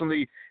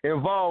emotionally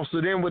involved. So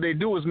then what they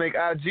do is make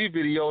IG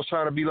videos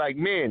trying to be like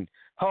men,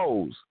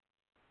 hoes.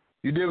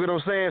 You dig what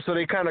I'm saying? So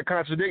they kind of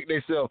contradict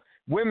themselves.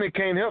 Women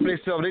can't help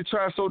themselves. They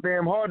try so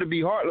damn hard to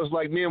be heartless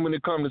like men when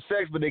it comes to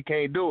sex, but they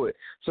can't do it.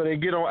 So they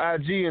get on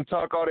IG and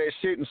talk all that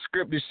shit and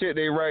script the shit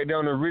they write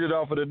down and read it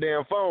off of the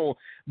damn phone.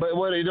 But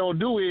what they don't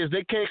do is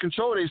they can't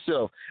control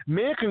themselves.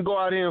 Men can go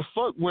out here and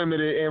fuck women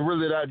and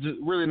really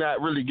not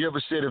give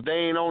a shit. If they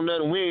ain't on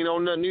nothing, we ain't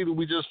on nothing either.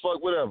 We just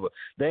fuck whatever.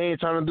 They ain't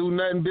trying to do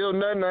nothing, build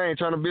nothing. I ain't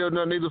trying to build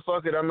nothing either.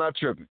 Fuck it, I'm not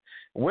tripping.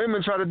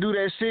 Women try to do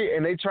that shit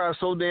and they try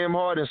so damn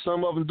hard, and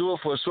some of them do it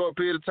for a short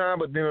period of time,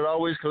 but then it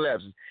always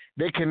collapses.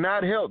 They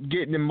cannot help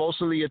getting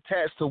emotionally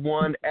attached to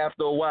one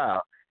after a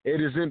while. They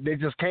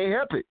just can't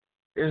help it.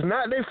 It's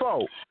not their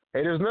fault.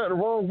 And there's nothing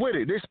wrong with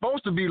it. They're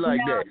supposed to be like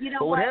that. You know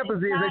but what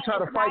happens is they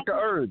try to fight the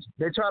urge.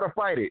 They try to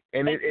fight it,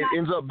 and it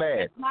ends up bad.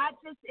 It's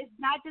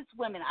not just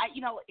women.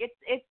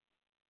 It's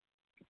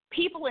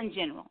people in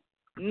general,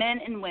 men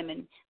and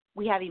women.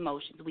 We have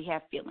emotions. We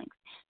have feelings.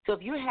 So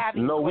if you're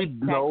having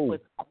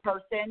with a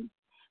person,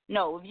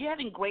 if you're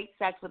having great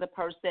sex with a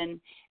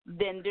person,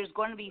 then there's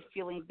going to be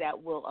feelings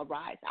that will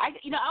arise. I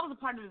was a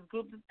part of this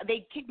group.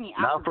 They kicked me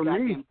out of the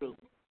goddamn group.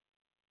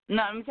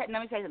 No, let me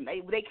tell you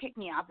something. They kicked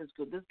me out of this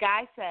group. This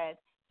guy said,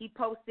 he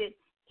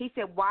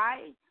said,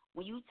 why,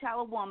 when you tell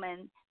a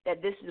woman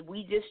that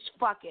we just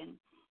fucking,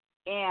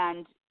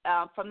 and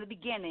from the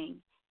beginning,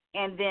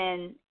 and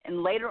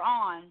later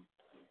on,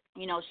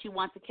 she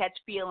wants to catch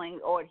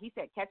feelings, or he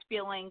said catch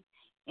feelings,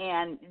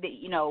 and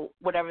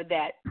whatever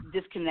that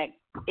disconnect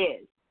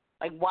is.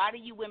 Like, why do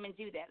you women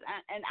do that?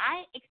 And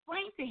I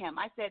explained to him,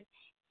 I said,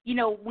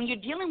 when you're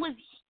dealing with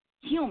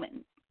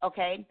humans,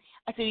 okay?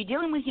 I said, you're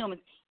dealing with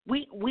humans.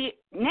 We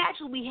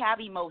naturally have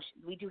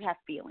emotions. We do have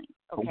feelings.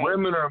 Okay?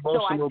 Women are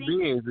emotional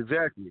beings,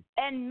 exactly.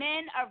 And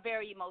men are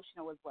very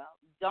emotional as well.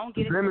 Don't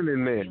get it.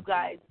 Feminine men. You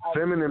guys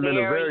feminine men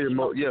are very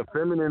emotional. Yeah,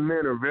 feminine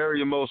men are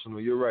very emotional.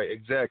 You're right,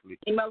 exactly.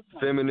 Emotional.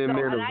 Feminine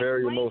men are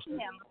very emotional.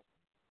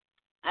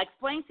 I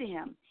explained to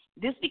him,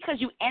 just because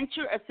you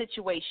enter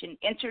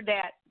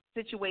that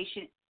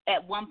situation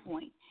at one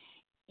point,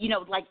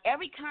 like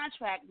every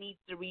contract needs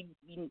to be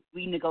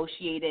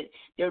renegotiated.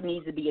 There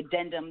needs to be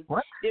addendums.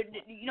 What?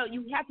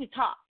 You have to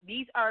talk.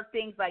 These are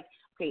things like,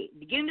 okay,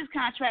 beginning this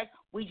contract,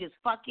 we just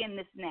fuck in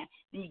this and that.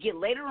 Then you get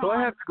later on. So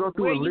I have to go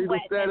through a legal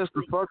status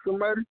to fuck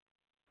somebody?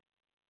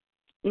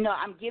 No,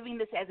 I'm giving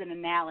this as an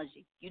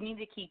analogy. You need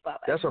to keep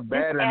up. That's a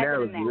bad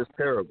analogy. It's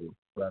terrible.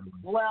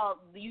 Well,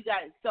 you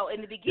got it. So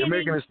in the beginning, you're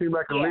making it seem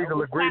like a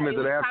legal agreement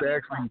that I have to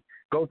actually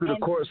go through the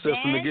court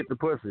system to get the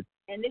pussy.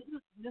 And this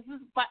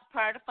is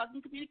part of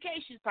fucking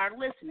communication, part of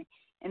listening.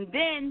 And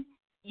then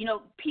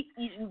you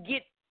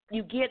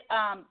get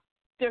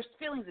there's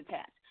feelings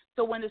attached.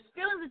 So when there's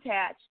feelings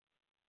attached,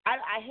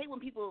 I hate when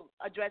people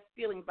address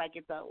feelings like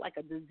it's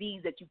a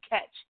disease that you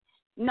catch.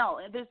 No,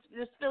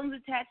 there's feelings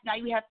attached. Now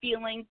you have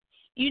feelings.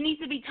 You need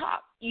to be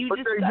taught. But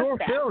they're your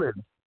feelings.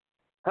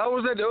 How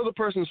was that the other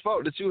person's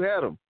fault that you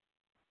had them?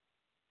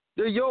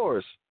 They're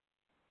yours.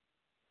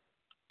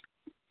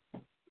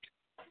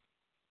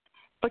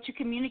 But you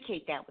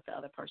communicate that with the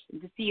other person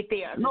to see if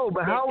they are. No,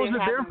 but how was it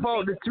their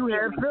fault that you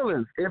had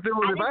feelings? If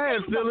I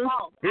had feelings,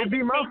 it'd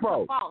be my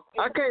fault.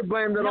 I can't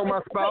blame that on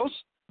my spouse.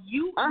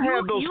 I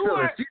have those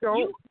feelings.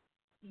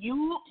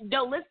 You don't.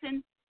 No,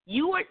 listen.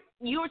 You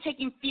are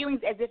taking feelings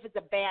as if it's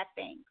a bad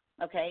thing.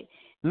 Okay.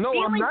 No,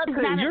 I'm not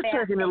saying you're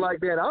taking it like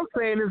that. I'm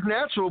saying it's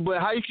natural, but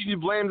how can you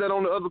blame that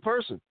on the other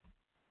person?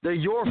 They're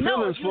your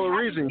feelings for a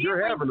reason.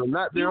 You're having them,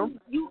 not them.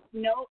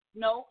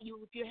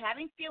 If you're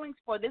having feelings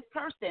for this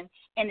person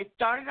and it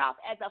started off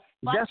as a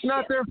fuck that's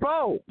not their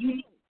fault.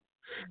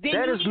 then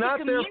that you is need to not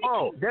their communicate.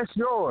 fault. That's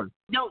yours.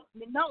 No.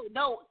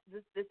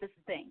 This is the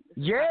thing.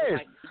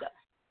 Yes.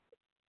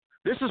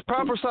 This is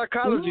proper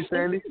psychology,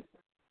 Sandy.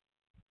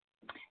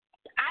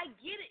 I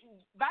get it.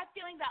 My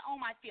feelings, I own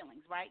my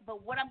feelings, right?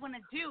 But what I'm going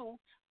to do,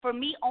 for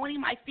me owning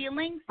my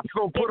feelings, You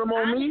gonna put them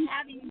on me?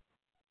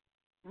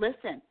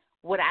 Listen,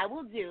 what I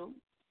will do,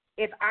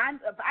 if I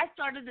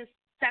started this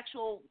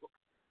sexual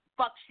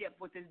fuck ship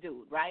with this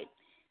dude, right?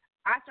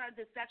 I started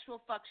this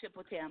sexual fuck ship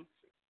with him,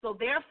 so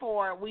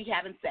therefore we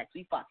having sex,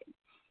 we fucking.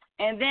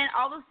 And then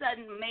all of a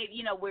sudden,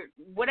 maybe, we're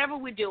whatever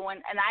we're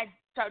doing, and I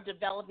start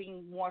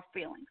developing more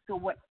feelings. So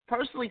what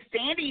personally Miss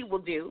Sandy will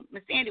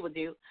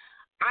do,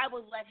 I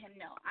will let him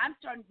know. I'm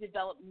starting to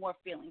develop more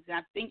feelings, and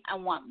I think I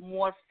want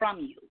more from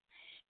you.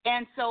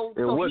 And so,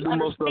 and what do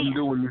most of them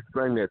do when you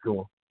explain that to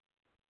them?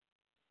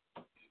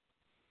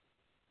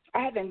 I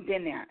haven't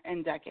been there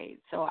in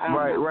decades, so I don't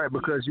know. Right,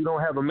 because you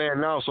don't have a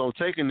man now, so I'm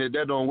taking it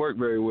that don't work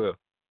very well.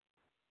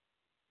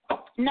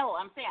 No,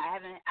 I'm saying I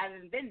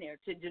haven't been there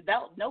to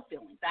develop no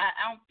feelings.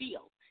 I don't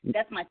feel.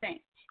 That's my thing.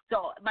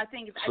 So my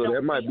thing is, so I don't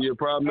that might feel. be a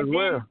problem as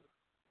well.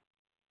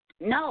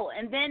 No,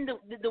 and then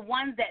the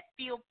ones that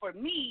feel for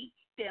me,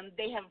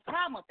 they have a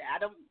problem with that. I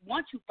don't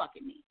want you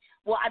fucking me.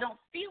 Well, I don't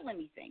feel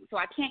anything, so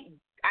I can't.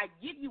 I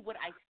give you what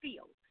I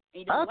feel.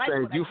 And you don't I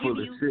think you full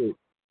of shit.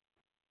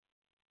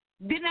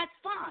 Then that's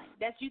fine.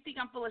 You think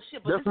I'm full of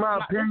shit. But that's my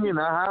opinion.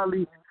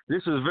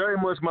 This is very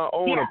much my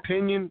own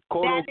opinion,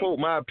 quote unquote,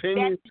 my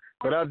opinion.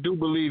 But I do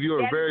believe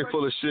you're very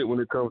full of shit when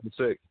it comes to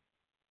sex.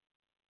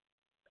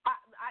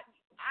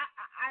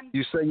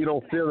 You say you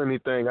don't feel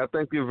anything. I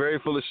think you're very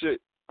full of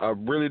shit. I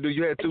really do.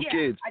 You had two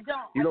kids.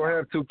 You don't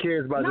have two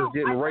kids by just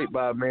getting raped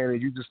by a man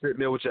and you just sitting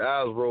there with your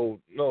eyes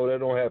rolled. No, that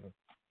don't happen.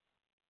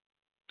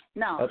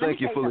 No, I think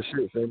you're full of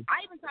shit, man.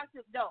 I even talked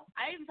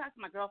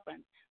to my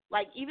girlfriend.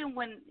 Like, even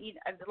when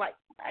like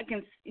I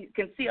can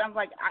see, I'm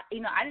like, I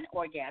didn't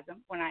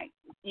orgasm when I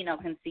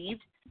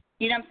conceived.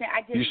 You know what I'm saying?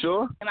 I didn't. You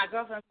sure? And my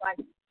girlfriend's like,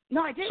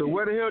 no, I didn't. So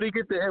where the hell did he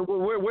get the egg?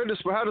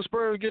 How does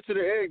sperm get to the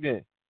egg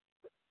then?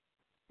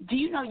 Do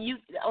you know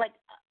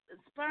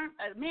sperm?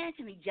 A man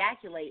can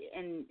ejaculate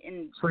and.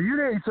 So you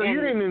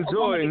didn't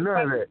enjoy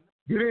none of that.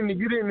 You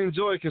didn't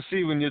enjoy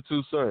conceiving your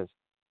two sons.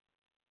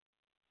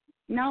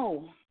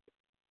 No.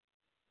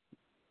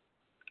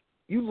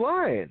 You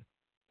lying.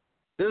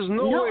 There's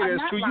no way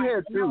that's true. You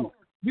had two. No.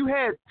 You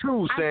had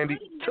two, Sandy.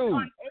 Two.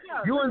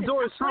 You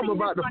enjoyed something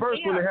about the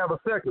first one to have a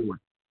second one.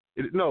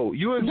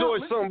 You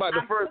enjoyed something about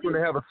the first one to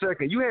have a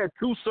second. You had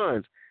two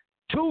sons.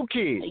 Two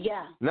kids.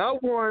 Yeah.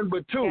 Not one,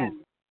 but two. Yeah.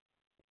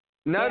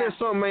 Now there's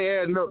something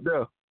ain't adding up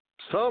there.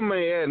 Something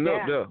ain't adding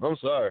up there. I'm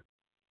sorry.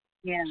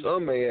 Yeah.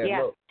 Something ain't adding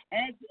up.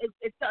 And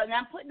and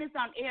I'm putting this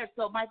on air,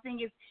 so my thing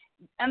is,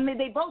 I mean,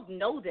 they both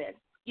know this.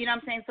 You know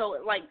what I'm saying? So,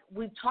 like,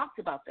 we've talked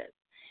about this.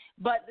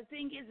 But the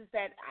thing is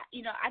that,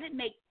 I didn't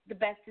make the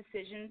best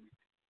decisions,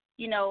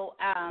 but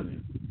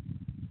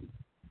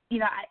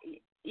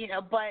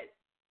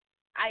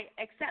I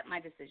accept my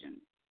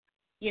decisions,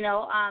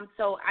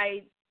 so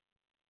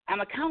I'm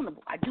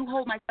accountable. I do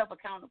hold myself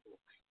accountable,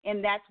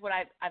 and that's what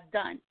I've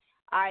done.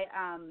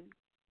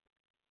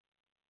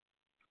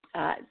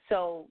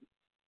 So,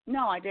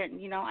 no, I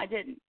didn't, I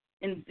didn't.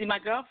 And my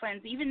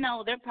girlfriends, even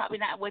though they're probably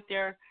not with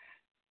their,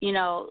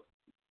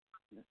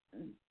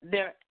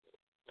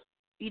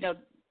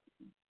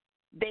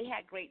 they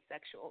had great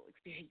sexual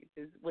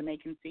experiences when they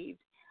conceived.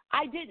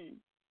 I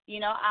didn't,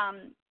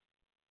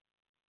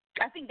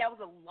 I think that was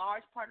a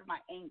large part of my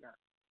anger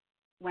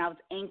when I was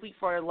angry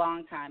for a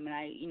long time. And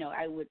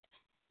I would,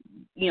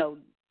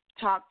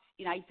 talk,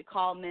 I used to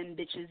call men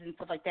bitches and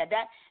stuff like that.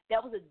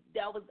 That was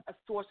a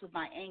source of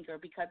my anger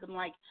because I'm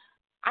like,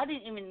 I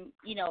didn't even,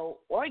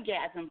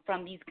 orgasm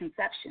from these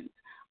conceptions.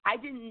 I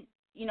didn't,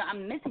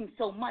 I'm missing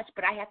so much,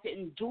 but I have to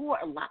endure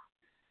a lot.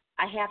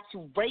 I have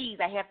to raise,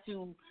 I have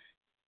to,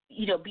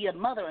 be a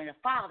mother and a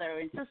father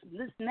and this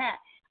and that.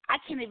 I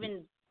can't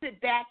even sit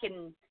back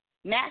and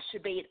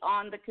masturbate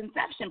on the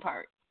conception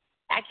part.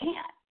 I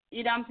can't.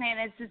 You know what I'm saying?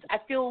 It's just, I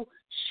feel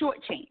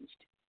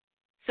shortchanged.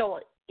 So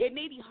it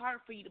may be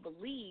hard for you to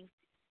believe,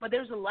 but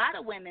there's a lot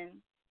of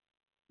women,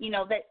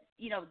 that,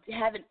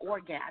 have an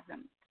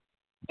orgasm.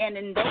 And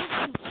in those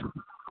cases,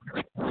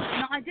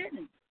 no, I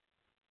didn't.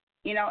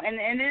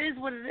 And it is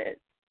what it is.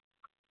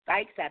 I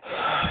accept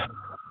it.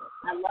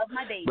 I love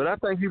my baby. But I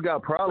think you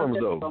got problems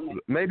though.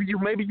 Maybe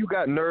you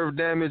got nerve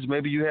damage.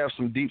 Maybe you have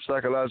some deep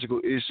psychological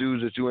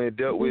issues that you ain't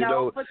dealt with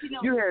though. But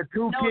you had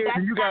two kids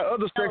and you got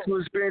other sexual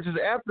experiences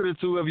after the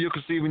two of you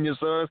conceiving your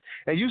sons,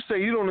 and you say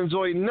you don't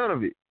enjoy none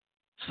of it.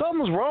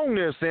 Something's wrong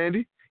there,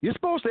 Sandy. You're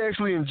supposed to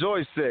actually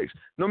enjoy sex,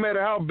 no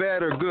matter how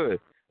bad or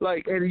good.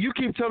 Like, and you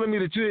keep telling me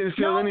that you didn't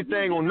feel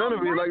anything on none of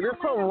it. Like, there's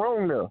something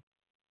wrong there.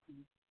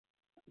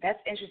 That's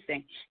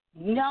interesting.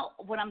 No,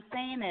 what I'm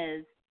saying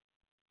is,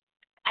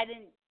 I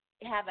didn't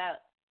have an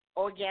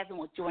orgasm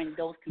with during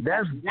those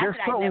conceptions. There's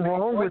something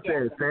wrong with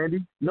that,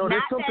 Sandy. No,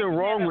 there's something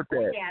wrong with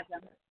that.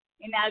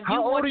 And now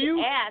how old are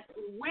you?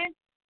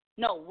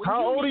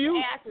 How old are you?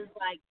 Ask is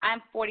like,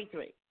 I'm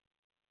 43.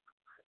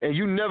 And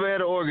you never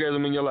had an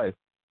orgasm in your life?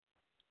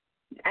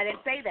 I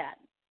didn't say that.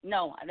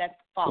 No, that's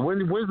false.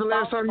 When's the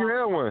last time you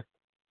had one?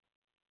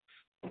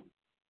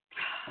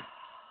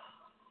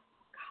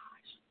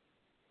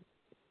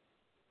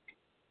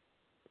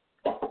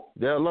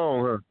 That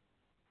long, huh?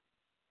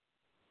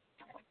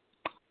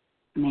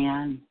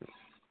 Man,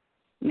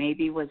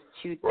 maybe it was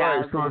 2000.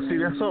 Right, so see,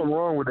 there's something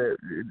wrong with that.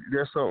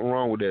 There's something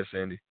wrong with that,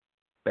 Sandy.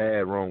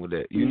 Bad wrong with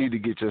that. You need to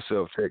get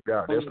yourself checked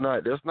out. That's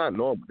not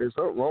normal. There's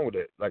something wrong with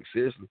that. Like,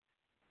 seriously.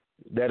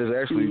 That is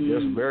actually,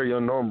 that's very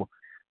unnormal.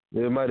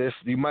 You might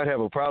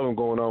have a problem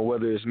going on,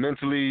 whether it's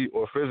mentally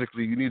or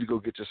physically. You need to go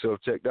get yourself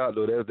checked out,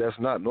 though. That's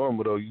not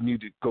normal, though. You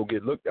need to go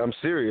get looked. I'm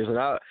serious, and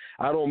I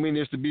don't mean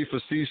this to be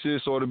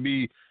facetious or to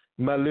be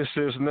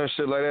malicious and that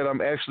shit like that.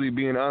 I'm actually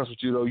being honest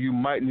with you, though. You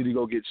might need to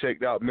go get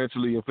checked out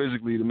mentally and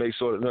physically to make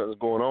sure that nothing's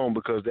going on,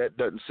 because that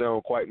doesn't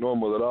sound quite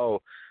normal at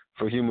all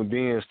for human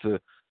beings to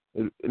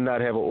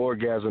not have an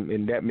orgasm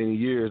in that many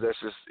years.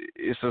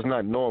 It's just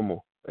not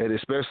normal. And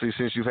especially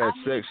since you've had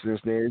sex since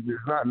then,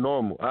 it's not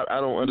normal. I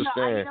don't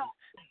understand.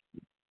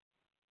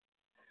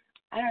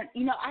 I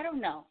don't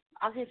know.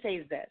 All I can say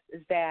is this: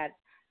 is that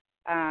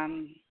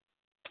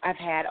I've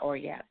had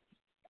orgasms.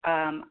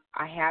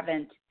 I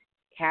haven't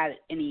had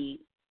any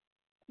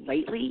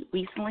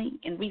recently,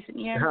 in recent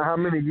years. How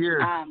many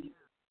years? I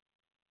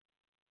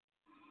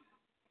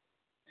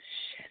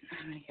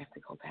might have to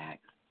go back.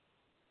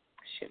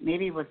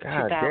 Maybe it was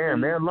 2000.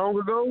 Damn, man, long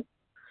ago?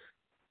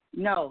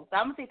 No,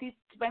 I'm going to say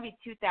maybe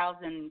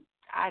 2000.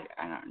 I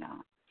don't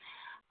know.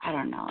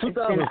 2005. It's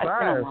been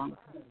a long time.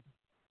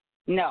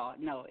 No.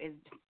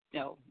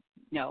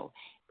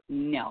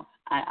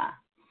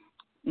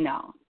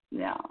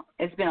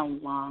 It's been a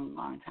long,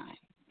 long time.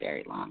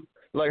 Very long.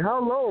 Like how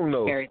long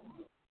though? Very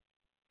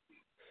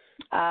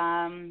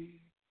long.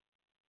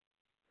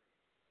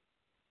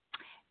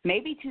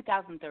 Maybe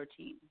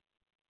 2013.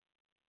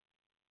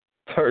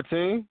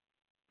 13?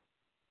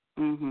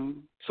 Mm-hmm.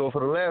 So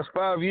for the last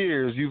 5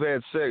 years, you've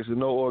had sex and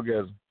no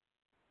orgasm.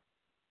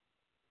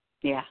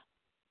 Yeah.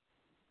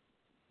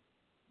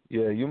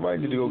 Yeah, you might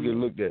need to go get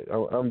looked at.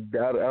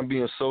 I'm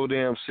being so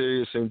damn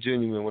serious and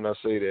genuine when I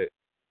say that.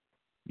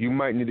 You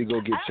might need to go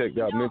get checked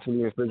out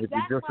mentally and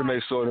physically just to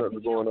make sure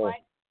nothing's going on.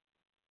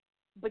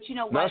 But you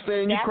know what? Not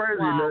saying you're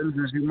crazy or nothing,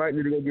 just you might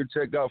need to go get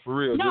checked out for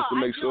real, just to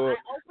make sure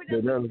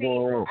that nothing's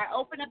going on. I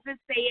opened up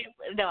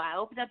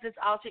this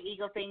alter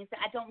ego thing and said,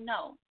 I don't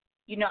know.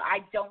 I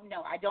don't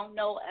know. I don't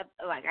know.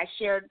 Like, I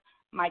shared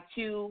my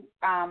two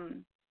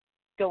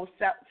those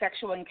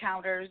sexual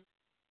encounters,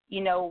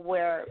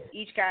 where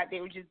each guy, they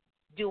were just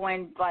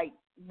doing like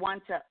 1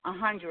 to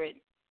 100,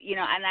 and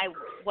I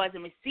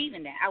wasn't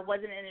receiving that. I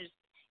wasn't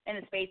in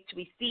a space to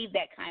receive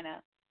that kind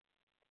of,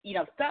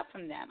 stuff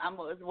from them. I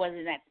wasn't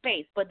in that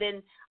space. But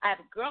then I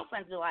have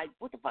girlfriends who are like,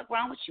 what the fuck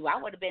wrong with you? I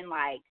would have been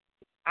like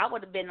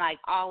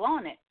all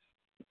on it.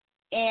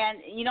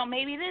 And,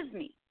 maybe it is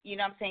me. You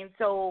know what I'm saying?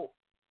 So,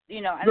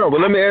 No,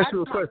 but let me ask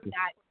you a question.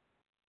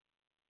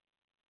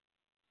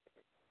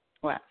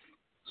 What?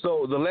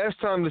 So the last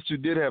time that you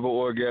did have an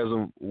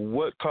orgasm,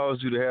 what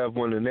caused you to have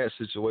one in that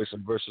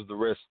situation versus the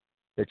rest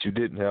that you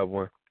didn't have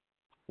one?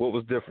 What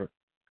was different?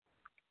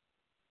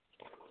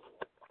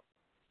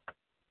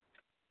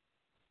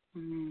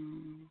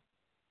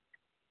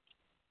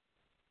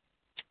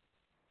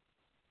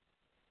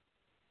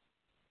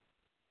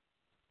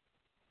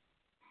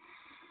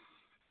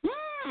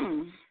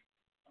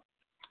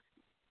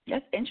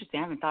 That's interesting.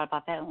 I haven't thought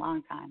about that in a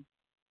long time.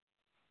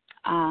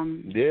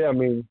 Yeah, I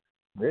mean,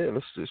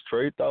 let's just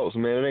trade thoughts,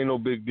 man. It ain't no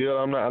big deal.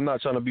 I'm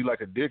not trying to be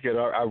like a dickhead.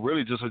 I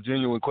really just a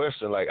genuine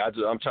question. Like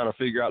I'm trying to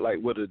figure out like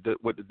what the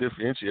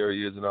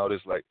differentiator is and all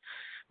this. Like,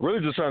 really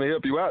just trying to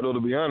help you out though.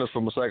 To be honest,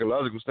 from a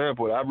psychological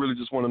standpoint, I really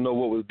just want to know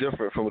what was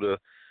different from the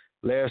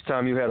last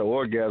time you had an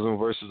orgasm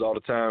versus all the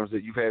times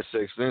that you've had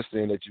sex since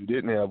then that you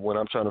didn't have one.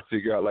 I'm trying to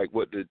figure out like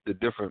what the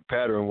different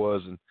pattern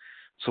was, and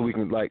so we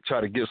can like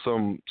try to get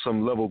some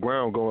level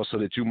ground going so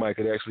that you might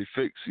could actually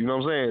fix, you know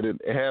what I'm saying,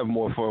 and have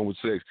more fun with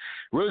sex.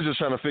 Really just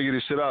trying to figure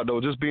this shit out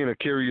though. Just being a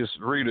curious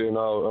reader and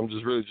all. I'm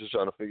just really just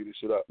trying to figure this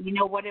shit out. You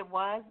know what it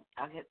was?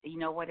 Let me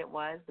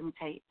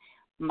tell you.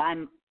 My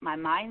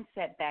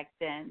mindset back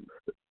then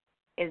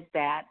is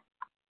that,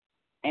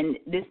 and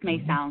this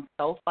may sound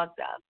so fucked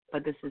up,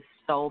 but this is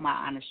so my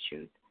honest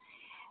truth.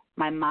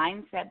 My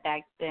mindset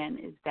back then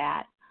is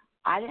that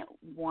I didn't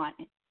want,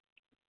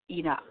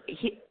 I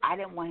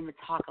didn't want him to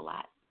talk a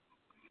lot.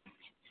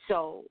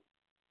 So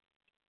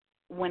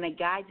when a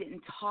guy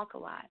didn't talk a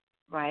lot,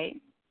 right,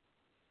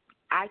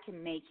 I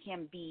can make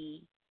him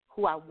be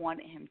who I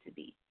wanted him to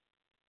be.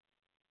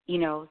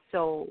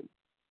 So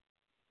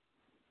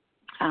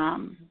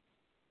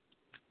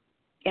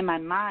in my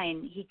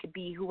mind, he could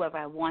be whoever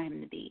I want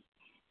him to be.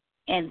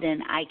 And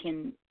then I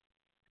can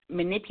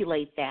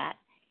manipulate that,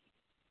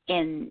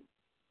 and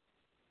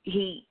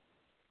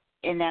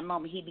in that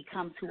moment, he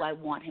becomes who I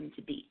want him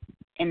to be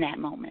in that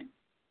moment.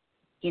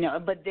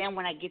 But then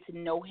when I get to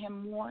know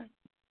him more,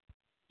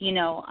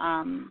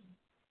 I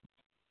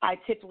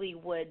typically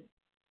would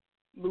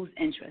lose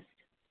interest.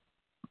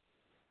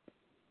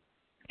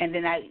 And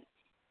then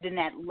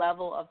that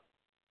level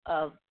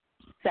of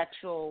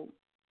sexual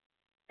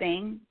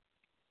thing,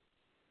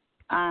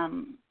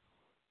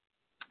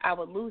 I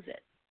would lose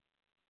it.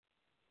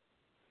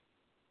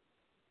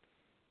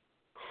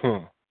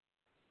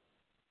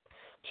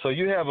 So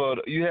you have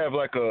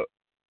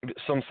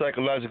some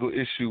psychological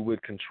issue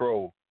with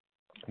control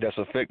that's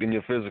affecting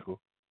your physical.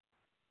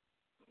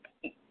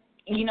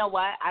 You know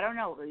what? I don't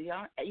know. You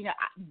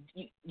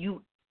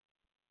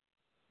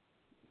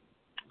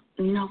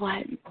know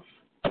what?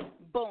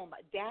 Boom.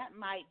 That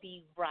might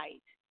be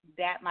right.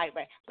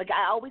 Like,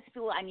 I always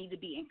feel I need to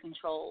be in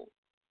control,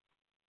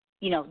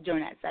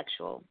 during that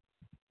sexual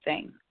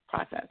thing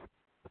process.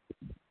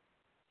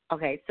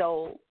 Okay,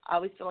 so I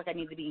always feel like I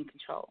need to be in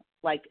control.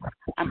 Like,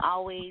 I'm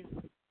always,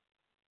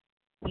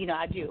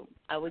 I do.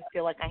 I always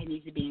feel like I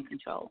need to be in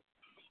control.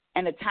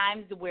 And the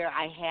times where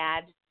I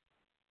had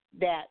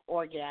that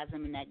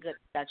orgasm and that good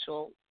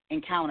sexual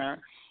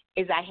encounter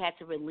is I had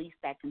to release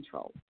that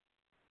control.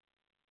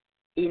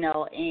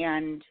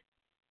 And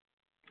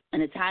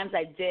the times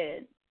I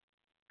did,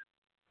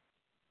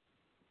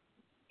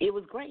 it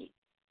was great.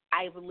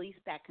 I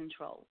released that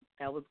control.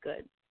 That was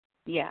good.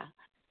 Yeah.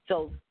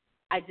 So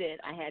I did.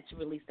 I had to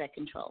release that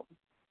control.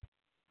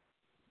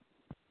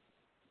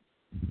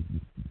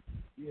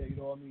 Yeah,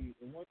 the one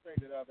thing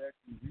that I've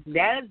actually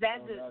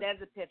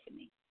that's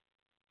epiphany.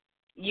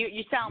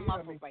 You sound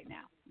muffled right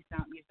now.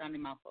 You're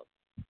sounding muffled.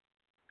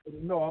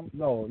 No,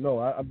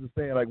 I'm just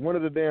saying, like, one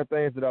of the damn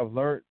things that I've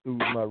learned through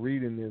my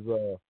reading is,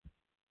 a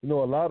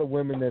lot of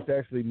women that's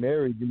actually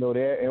married,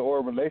 they're in a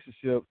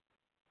relationship.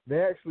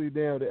 They actually,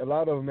 a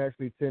lot of them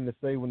actually tend to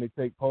say when they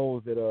take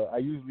polls that I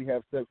usually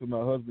have sex with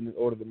my husband in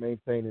order to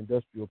maintain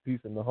industrial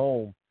peace in the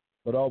home,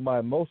 but all my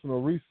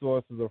emotional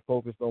resources are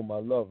focused on my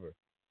lover.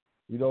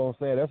 You know what I'm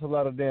saying? That's a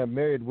lot of damn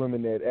married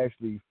women that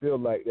actually feel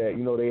like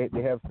that.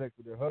 They have sex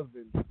with their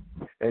husband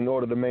in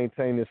order to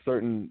maintain a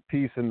certain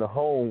peace in the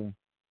home,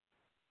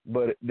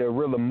 but their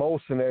real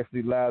emotion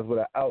actually lies with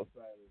an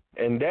outsider.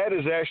 And that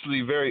is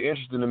actually very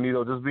interesting to me,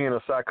 though, just being a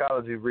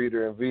psychology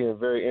reader and being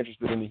very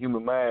interested in the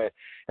human mind.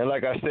 And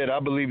like I said, I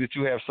believe that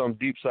you have some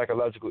deep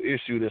psychological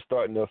issue that's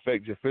starting to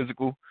affect your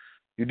physical.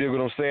 You dig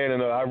what I'm saying?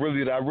 And I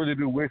really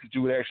do wish that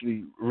you would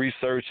actually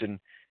research and,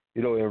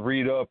 and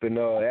read up and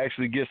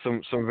actually get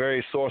some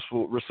very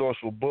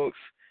resourceful books,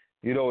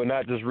 and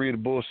not just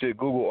read bullshit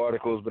Google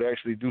articles, but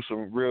actually do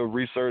some real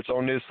research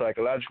on this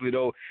psychologically,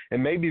 though,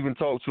 and maybe even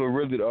talk to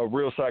a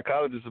real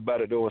psychologist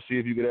about it, though, and see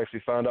if you could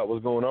actually find out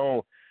what's going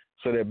on,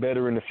 so that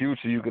better in the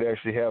future you could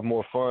actually have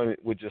more fun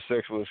with your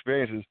sexual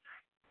experiences.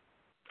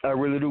 I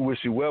really do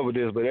wish you well with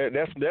this, but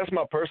that's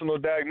my personal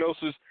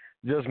diagnosis.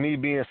 Just me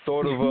being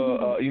sort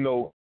of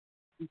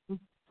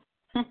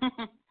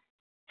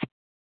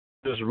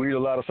just read a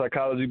lot of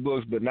psychology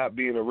books, but not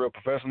being a real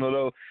professional,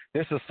 though.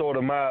 This is sort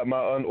of my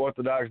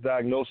unorthodox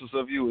diagnosis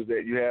of you, is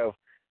that you have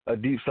a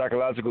deep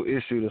psychological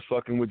issue that's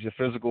fucking with your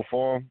physical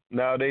form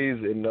nowadays,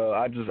 and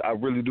I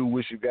really do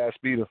wish you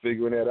Godspeed in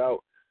figuring that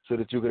out, so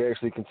that you could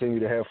actually continue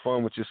to have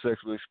fun with your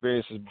sexual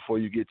experiences before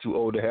you get too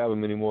old to have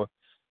them anymore.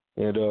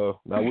 And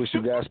I wish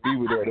you Godspeed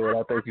with that, though. And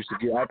I think you should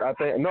get. I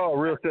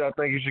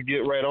think you should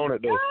get right on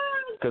it, though,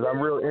 because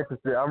I'm real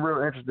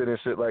interested in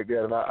shit like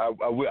that, and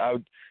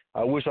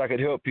I wish I could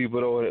help people,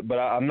 though. But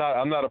I'm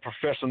not a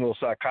professional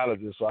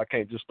psychologist, so I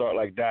can't just start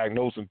like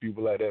diagnosing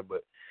people like that.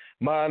 But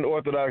my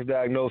unorthodox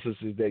diagnosis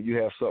is that you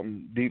have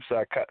something deep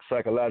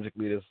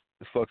psychologically that's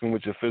fucking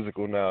with your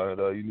physical now,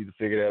 and you need to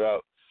figure that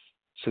out,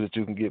 so that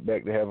you can get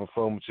back to having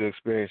fun with your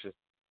experiences.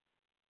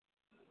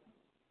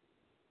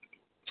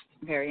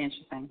 Very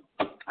interesting.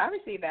 I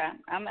receive that.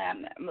 I'm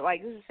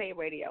like, this is Say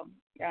Radio.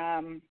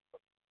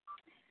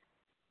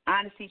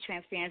 Honesty,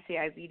 transparency.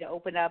 I need to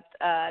open up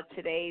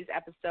today's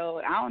episode.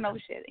 I don't know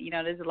shit.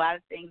 There's a lot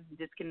of things,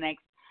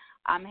 disconnects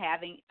I'm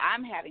having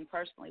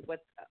personally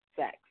with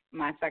sex.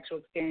 My sexual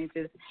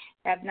experiences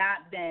have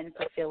not been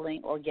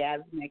fulfilling,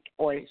 orgasmic,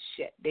 or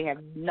shit. They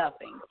have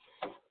nothing.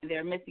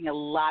 They're missing a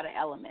lot of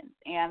elements.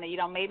 And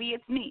maybe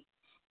it's me.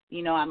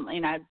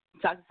 I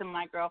talk to some of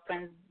my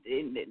girlfriends,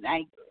 and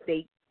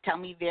they tell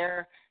me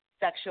their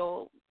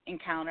sexual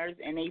encounters,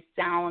 and they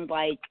sound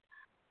like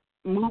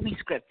movie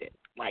scripted.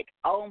 Like,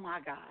 oh my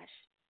gosh,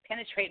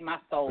 penetrate my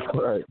soul.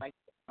 Right. Like,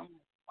 oh,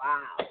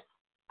 wow,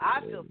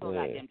 I feel so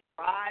goddamn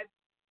deprived.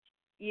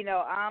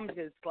 I'm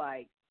just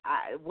like,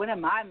 what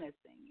am I missing?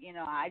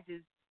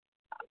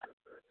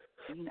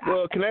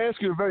 Well, can I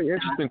ask you a very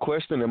interesting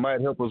question that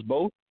might help us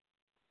both?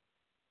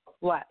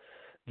 What?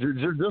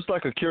 Just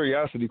like a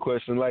curiosity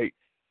question, like,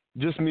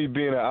 just me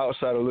being an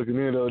outsider looking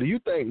in, though, do you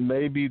think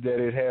maybe that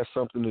it has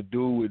something to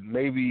do with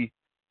maybe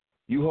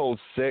you hold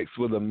sex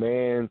with a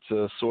man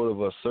to sort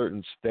of a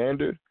certain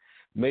standard,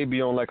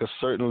 maybe on like a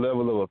certain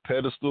level of a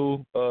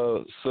pedestal,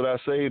 should I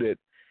say, that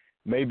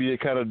maybe it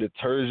kind of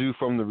deters you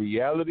from the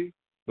reality,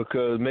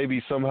 because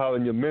maybe somehow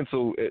in your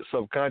mental,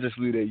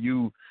 subconsciously, that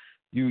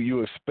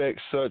you expect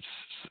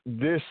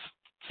this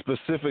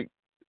specific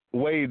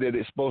way that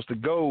it's supposed to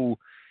go,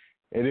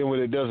 And then when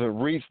it doesn't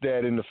reach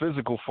that in the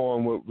physical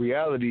form with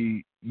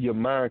reality, your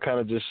mind kind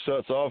of just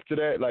shuts off to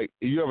that. Like,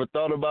 you ever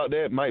thought about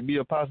that? Might be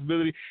a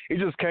possibility. It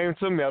just came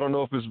to me. I don't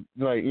know if it's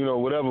like,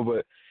 whatever,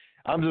 but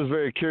I'm just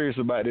very curious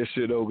about this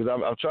shit though, because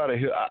I'm trying to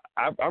hear.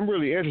 I'm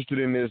really interested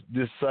in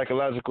this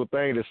psychological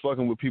thing that's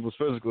fucking with people's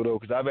physical though,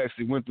 because I've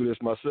actually went through this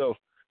myself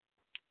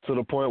to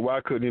the point where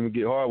I couldn't even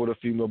get hard with a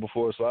female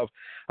before. So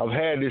I've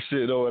had this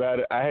shit though,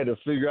 and I had to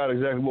figure out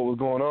exactly what was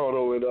going on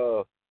though, and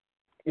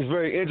it's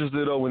very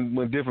interesting though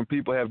when different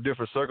people have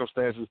different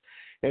circumstances.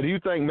 And do you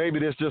think maybe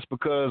that's just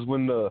because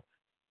when the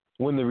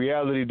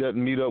reality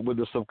doesn't meet up with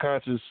the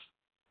subconscious,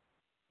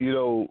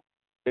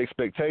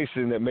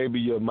 expectation, that maybe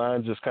your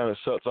mind just kind of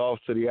shuts off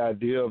to the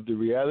idea of the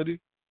reality?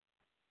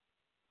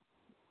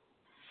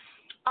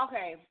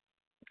 Okay,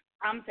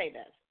 I'm gonna say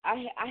this.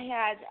 I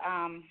had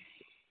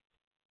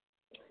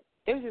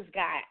there was this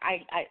guy.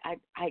 I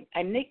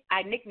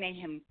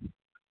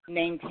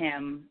named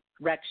him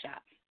Wreck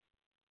Shop.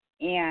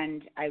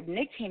 And I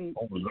nicked him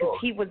because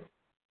he was,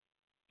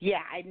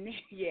 and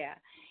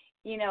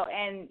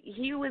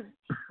he was,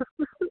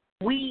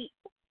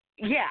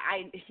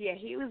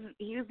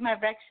 he was my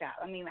Wreck Shop.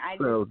 I mean,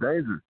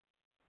 dangerous.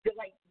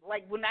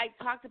 Like when I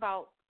talked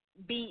about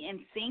being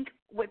in sync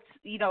with,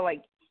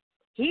 like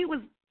he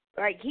was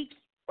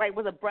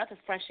was a breath of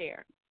fresh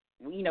air.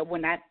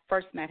 When I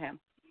first met him,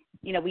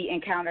 we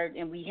encountered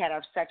and we had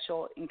our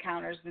sexual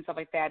encounters and stuff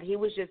like that. He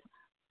was just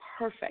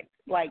perfect.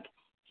 Like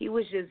he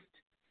was just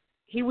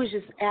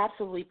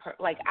absolutely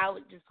like I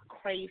would just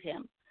crave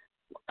him.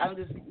 I would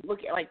just look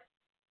at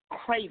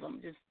crave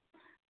him. Just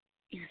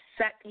he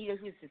was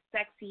just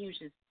sexy. He was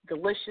just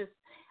delicious.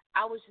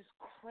 I would just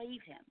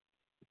crave him,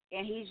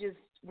 and he just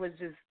was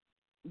just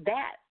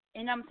that.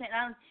 And I'm saying,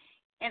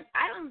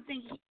 I don't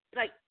think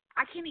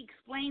I can't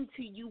explain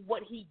to you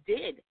what he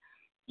did,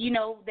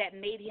 that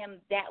made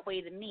him that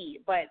way to me.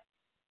 But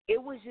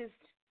it was just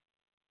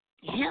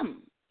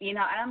him, and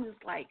I'm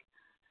just like,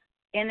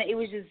 and it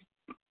was just.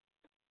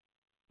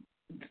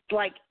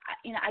 I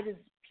just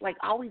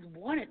always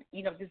wanted,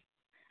 just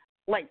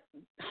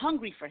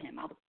hungry for him.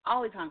 I was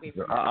always hungry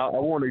for him. I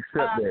want to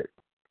accept that.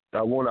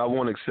 I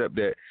want to accept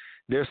that.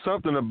 There's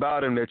something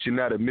about him that you're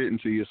not admitting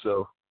to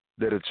yourself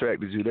that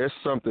attracted you. There's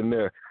something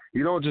there.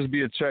 You don't just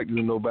be attracted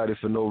to nobody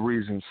for no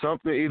reason.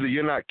 Something, either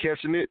you're not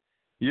catching it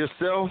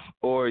yourself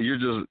or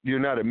you're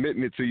not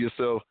admitting it to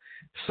yourself.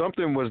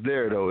 Something was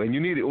there though, and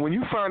when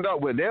you find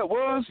out what that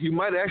was, you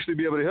might actually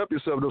be able to help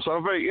yourself though. So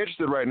I'm very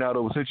interested right now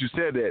though, since you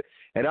said that,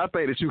 and I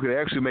think that you could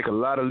actually make a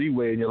lot of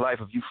leeway in your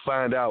life if you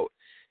find out.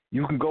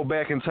 You can go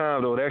back in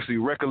time though and actually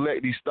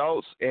recollect these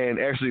thoughts and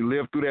actually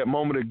live through that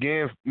moment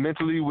again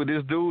mentally with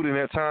this dude in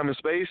that time and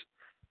space.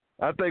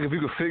 I think if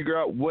you could figure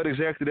out what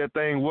exactly that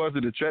thing was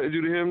that attracted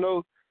you to him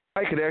though,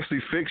 I could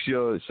actually fix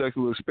your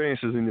sexual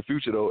experiences in the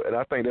future though, and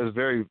I think that's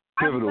very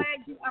pivotal.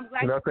 I'm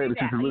glad and I think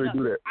that you can really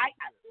do that.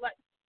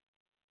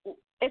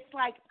 It's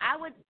like I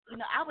would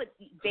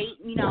date,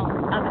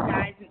 other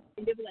guys,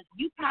 and they were like,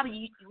 you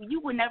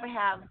would never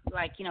have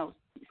sex in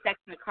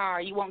the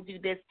car. You won't do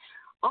this.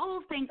 All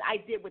those things I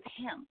did with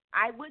him.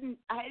 I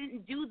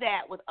didn't do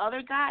that with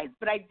other guys,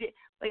 but I did.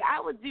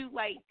 I would do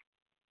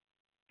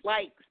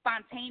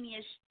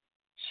spontaneous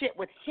shit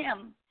with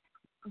him,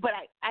 but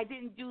I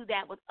didn't do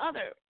that with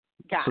other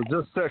guys. So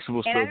just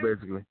sexual stuff,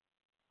 basically.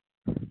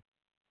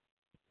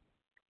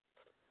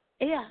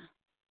 Yeah.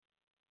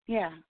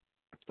 Yeah.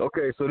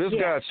 Okay, so this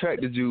guy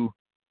attracted you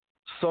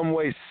some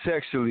way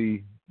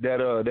sexually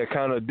that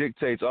kind of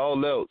dictates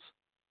all else,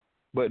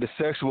 but the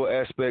sexual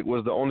aspect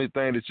was the only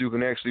thing that you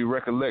can actually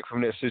recollect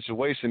from that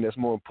situation that's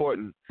more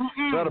important. Mm-mm.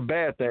 It's not a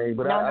bad thing,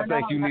 but I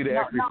think you need to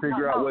actually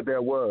figure out what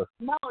that was.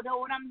 Then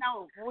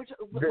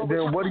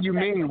what do you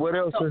mean? What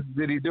else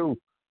did he do?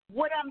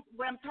 What I'm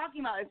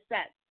talking about is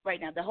sex right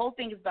now. The whole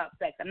thing is about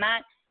sex.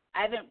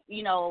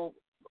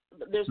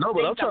 No,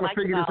 but I'm trying to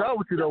figure this out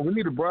with you, though. We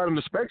need to broaden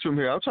the spectrum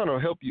here. I'm trying to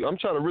help you. I'm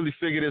trying to really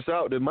figure this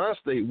out. In my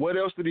state, what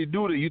else did he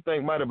do that you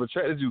think might have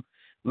attracted you?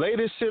 Lay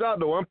this shit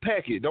out, though.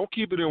 Unpack it. Don't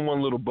keep it in one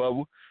little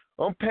bubble.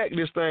 Unpack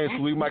this thing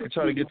so we might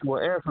try to get to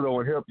an answer, though,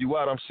 and help you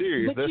out. I'm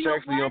serious. Let's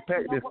actually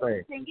unpack this thing.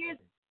 The thing is,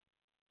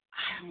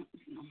 oh,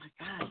 my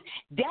God.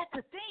 That's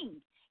the thing.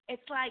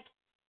 It's like,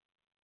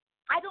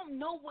 I don't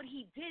know what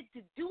he did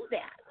to do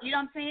that. You know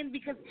what I'm saying?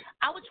 Because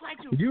I would try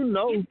to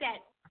get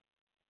that.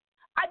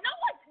 I know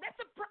what. That's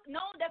a problem.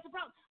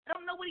 I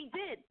don't know what he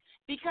did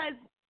because.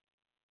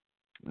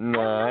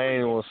 Nah, I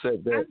ain't gonna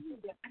accept that.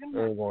 I don't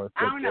know.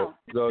 I don't know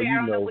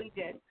what he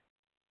did.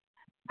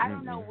 I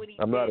don't know what he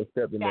did. I'm not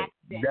accepting that.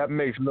 That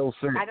makes no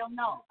sense. I don't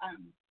know.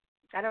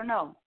 I don't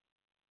know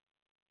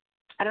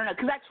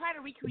because I try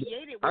to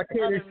recreate it. I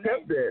can't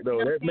accept that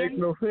though. That makes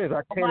no sense.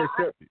 I can't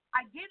accept it.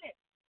 I get it.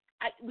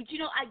 But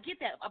I get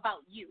that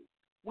about you.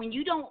 When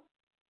you don't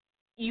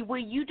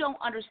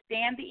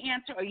understand the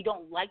answer or you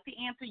don't like the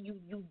answer, you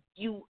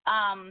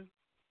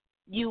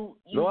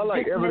No, I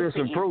like evidence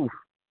and proof.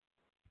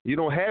 You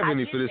don't have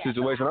any for this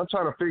situation. I'm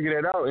trying to figure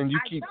that out, and you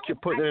keep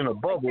putting it in a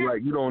bubble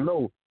like you don't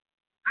know.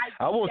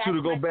 I want you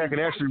to go back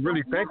and actually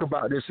really think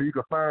about this so you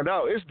can find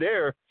out. It's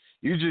there.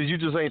 You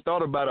just ain't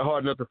thought about it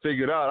hard enough to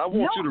figure it out. I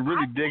want you to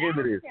really dig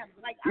into this.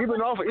 Like,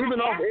 Even off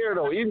air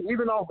though.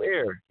 Even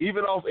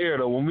off air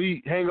though. When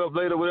we hang up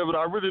later, whatever,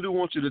 I really do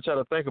want you to try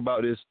to think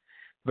about this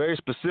very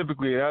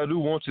specifically, and I do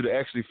want you to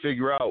actually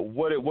figure out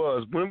what it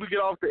was. When we get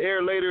off the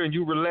air later and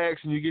you relax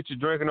and you get your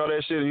drink and all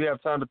that shit and you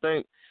have time to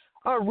think,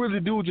 I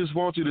really do just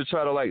want you to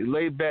try to like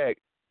lay back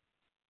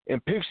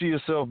and picture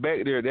yourself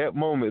back there at that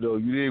moment, though,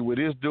 you did with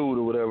this dude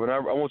or whatever. And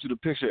I want you to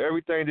picture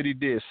everything that he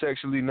did,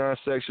 sexually,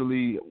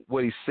 non-sexually,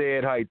 what he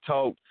said, how he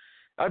talked.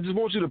 I just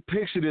want you to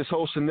picture this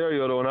whole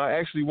scenario, though, and I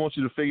actually want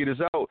you to figure this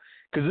out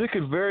because it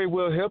could very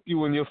well help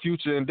you in your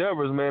future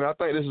endeavors, man. I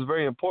think this is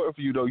very important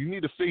for you, though. You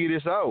need to figure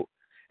this out.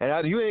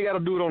 And you ain't got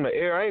to do it on the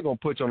air. I ain't going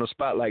to put you on the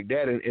spot like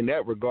that in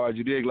that regard.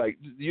 You dig? Like,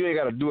 you ain't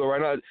got to do it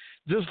right now.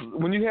 Just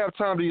when you have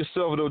time to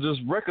yourself, though, just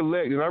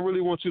recollect. And I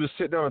really want you to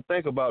sit down and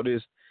think about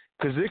this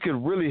because it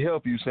could really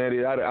help you,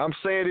 Sandy. I'm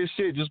saying this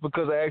shit just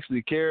because I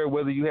actually care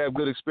whether you have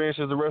good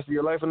experiences the rest of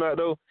your life or not,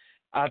 though.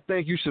 I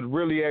think you should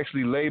really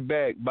actually lay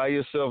back by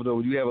yourself, though,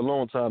 when you have a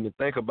long time to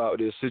think about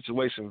this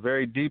situation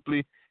very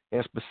deeply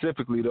and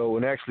specifically, though,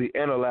 and actually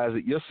analyze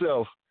it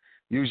yourself.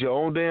 Use your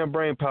own damn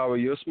brain power.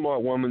 You're a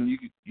smart woman.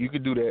 You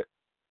could do that.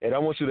 And I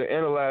want you to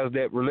analyze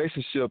that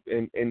relationship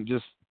and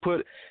just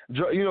do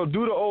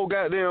the old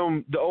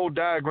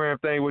diagram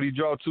thing where you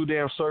draw two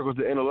damn circles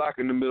to interlock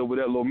in the middle with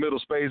that little middle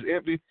space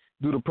empty.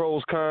 Do the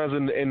pros, cons,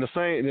 and the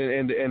same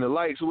and the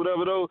likes or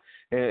whatever though,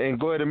 and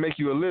go ahead and make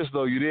you a list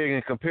though. You dig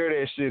and compare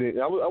that shit.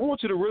 And I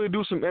want you to really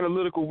do some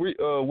analytical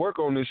work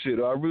on this shit.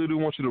 I really do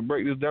want you to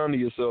break this down to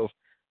yourself.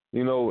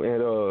 You know,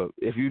 and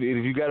if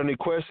you got any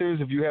questions,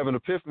 if you have an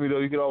epiphany though,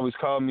 you can always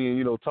call me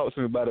and talk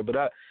to me about it.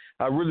 But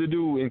I really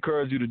do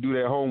encourage you to do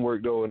that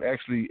homework though, and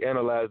actually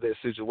analyze that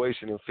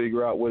situation and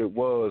figure out what it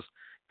was,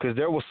 because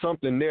there was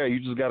something there.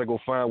 You just got to go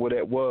find what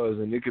that was,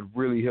 and it could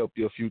really help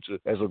your future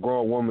as a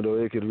grown woman though.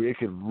 It could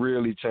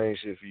really change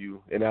shit for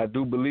you, and I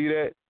do believe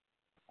that.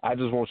 I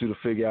just want you to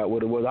figure out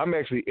what it was. I'm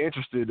actually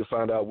interested to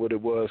find out what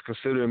it was,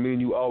 considering me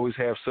and you always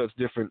have such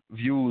different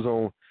views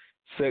on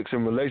sex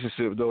and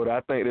relationships, though.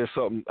 I think there's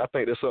something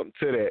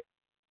to that.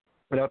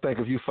 And I think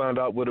if you find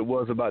out what it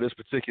was about this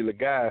particular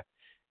guy,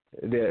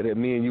 that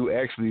me and you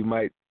actually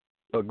might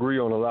agree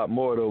on a lot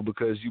more, though,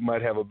 because you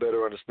might have a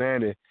better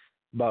understanding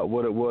about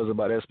what it was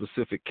about that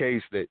specific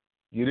case that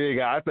you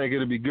did. I think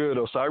it'll be good,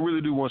 though. So I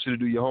really do want you to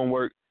do your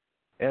homework,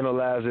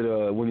 analyze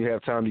it when you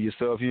have time to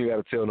yourself. You ain't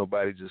got to tell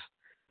nobody, just,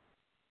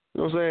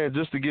 you know what I'm saying,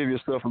 just to give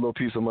yourself a little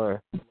peace of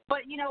mind.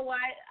 But you know what?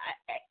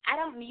 I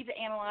don't need to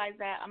analyze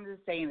that. I'm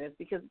just saying this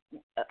because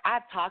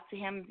I've talked to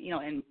him,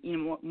 in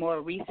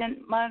more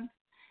recent months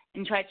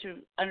and tried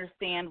to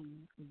understand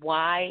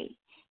why,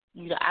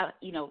 why,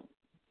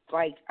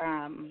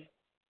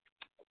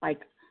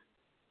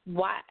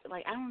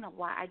 I don't know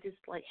why I just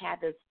had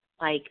this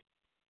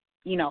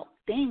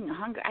thing,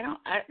 hunger. And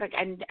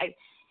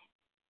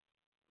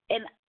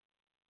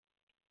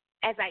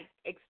as I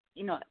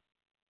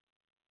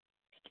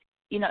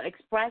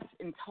expressed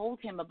and told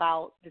him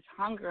about this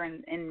hunger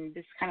and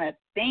this kind of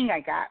thing I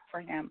got for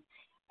him,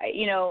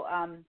 he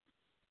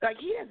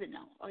doesn't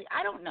know.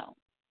 I don't know.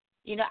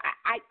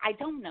 I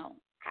don't know.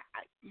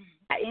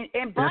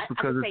 That's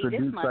because it's a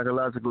deep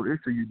psychological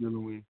issue you're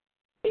dealing with.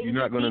 You're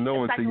not going to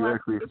know until you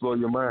actually explore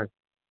your mind.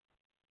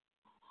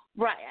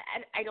 Right.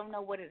 I don't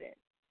know what it is.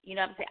 You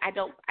know what I'm saying?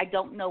 I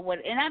don't know what,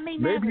 and I may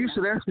never Maybe you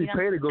should actually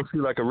pay to go see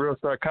a real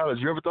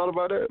psychologist. You ever thought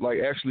about that? Like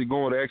actually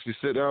going to actually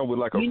sit down with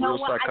a real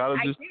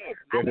psychologist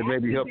that could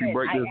maybe help you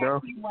break this down.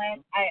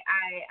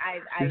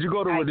 Did you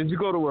go to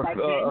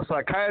a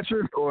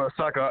psychiatrist or a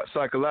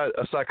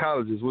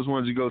psychologist? Which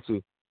one did you go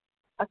to?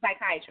 A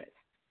psychiatrist.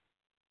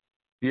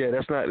 Yeah,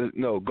 that's not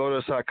go to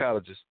a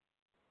psychologist.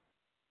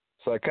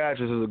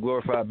 Psychiatrist is a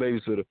glorified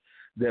babysitter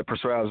that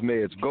prescribes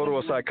meds. Go to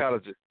a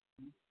psychologist.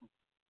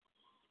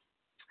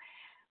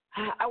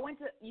 I went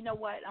to, I'm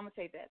going to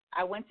say this.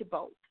 I went to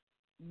both.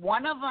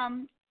 One of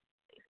them,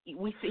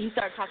 he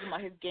started talking about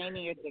his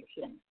gaming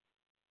addiction.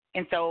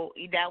 And so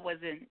that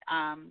wasn't,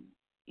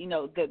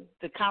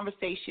 the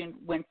conversation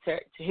went to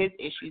his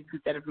issues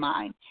instead of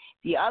mine.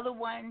 The other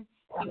one,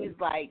 he was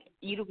like,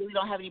 you really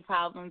don't have any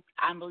problems.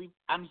 I'm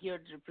here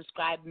to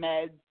prescribe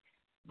meds,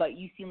 but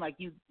you seem like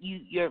you're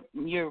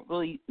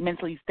really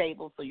mentally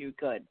stable, so you're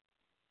good.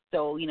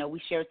 So,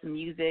 we shared some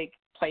music,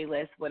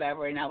 playlist,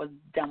 whatever, and I was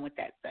done with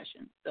that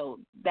session. So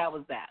that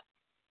was that.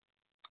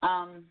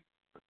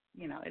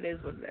 It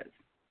is what it is.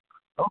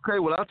 Okay,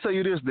 well, I'll tell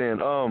you this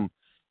then.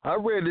 I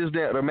read this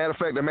down. As a matter of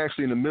fact, I'm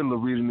actually in the middle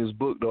of reading this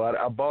book, though.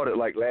 I bought it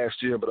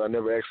last year, but I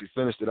never actually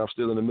finished it. I'm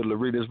still in the middle of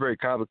reading it. It's very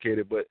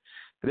complicated, but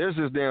there's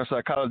this damn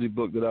psychology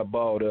book that I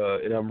bought,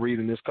 and I'm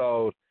reading. It's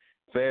called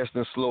Fast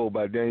and Slow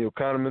by Daniel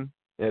Kahneman,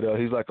 and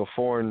he's like a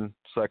foreign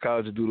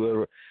psychology dude,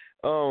 whatever.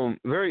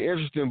 Very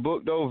interesting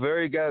book, though.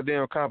 Very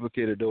goddamn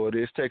complicated, though.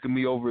 It's taken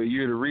me over a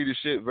year to read this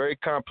shit. Very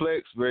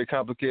complex, very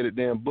complicated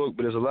damn book,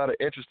 but there's a lot of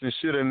interesting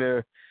shit in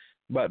there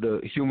about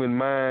the human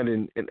mind,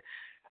 and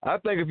I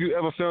think if you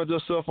ever found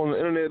yourself on the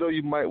internet, though,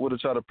 you might would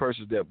have tried to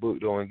purchase that book,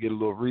 though, and get a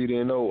little read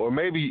in, though. Or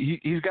maybe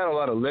he's got a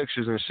lot of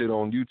lectures and shit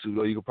on YouTube,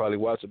 though. You could probably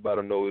watch about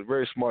him, though. He's a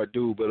very smart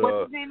dude. But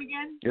what's his name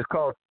again?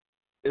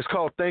 It's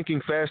called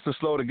Thinking Fast and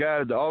Slow.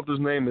 The author's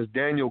name is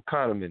Daniel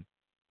Kahneman.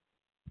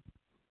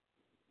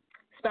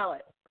 Spell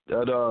it.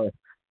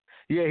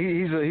 Yeah,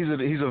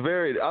 he's a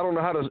very, I don't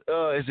know how to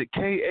is it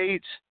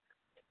KH?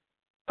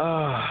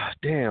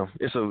 Damn,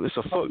 it's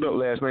a fucked up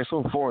last name,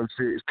 some foreign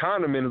shit.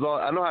 Kahneman is all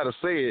I know how to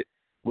say it,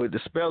 but the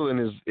spelling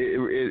is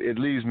it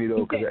leaves me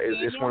though because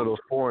it's one of those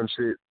foreign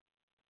shit.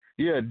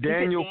 Yeah,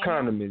 Daniel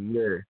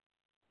Kahneman.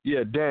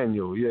 Yeah,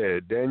 Daniel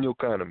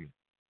Kahneman.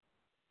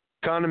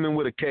 Kahneman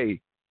with a K.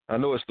 I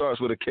know it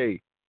starts with a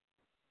K.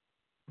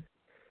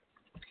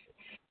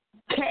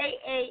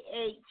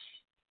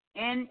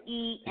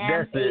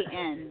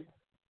 KAHNEMAN.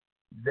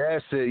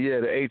 That's it. Yeah,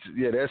 the H.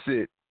 Yeah, that's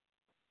it.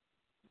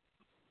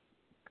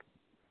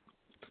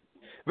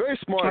 Very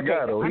smart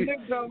guy though.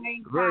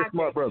 Undergoing very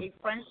smart brother. A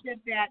friendship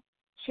that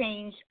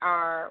changed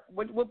our.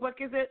 What book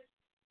is it?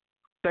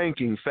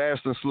 Thinking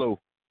Fast and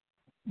Slow.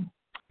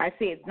 I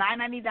see it's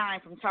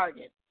 $9.99 from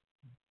Target.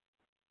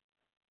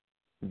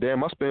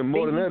 Damn, I spent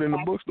more than that in the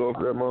bookstore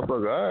for that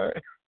motherfucker. All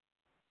right.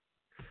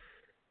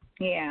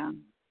 Yeah.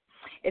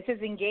 It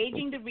says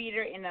engaging the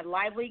reader in a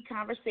lively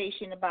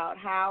conversation about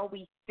how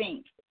we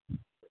think.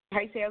 How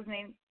do you say his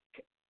name?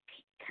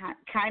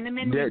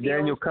 Kahneman.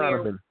 Daniel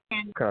Kahneman.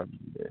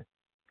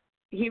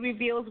 He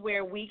reveals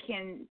where we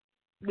can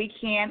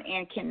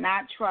and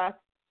cannot trust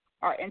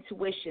our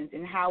intuitions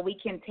and how we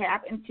can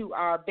tap into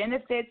our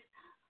benefits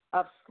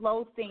of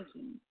slow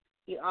thinking.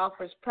 He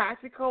offers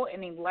practical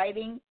and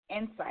enlightening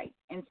insight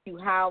into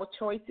how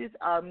choices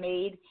are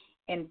made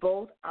in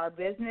both our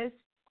business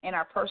and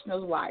our personal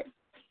life,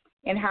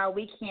 and how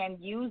we can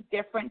use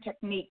different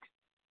techniques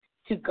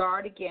to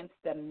guard against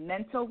the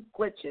mental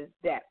glitches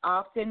that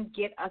often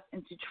get us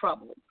into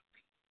trouble.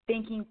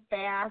 Thinking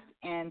fast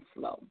and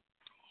slow.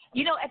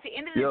 At the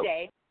end of the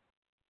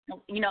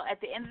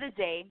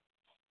day,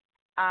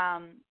 I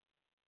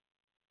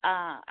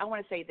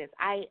want to say this.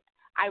 I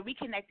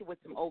reconnected with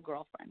some old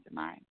girlfriends of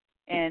mine,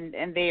 and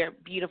they are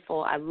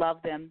beautiful. I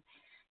love them.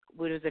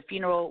 There was a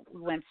funeral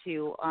we went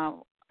to.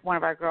 One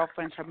of our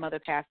girlfriends, her mother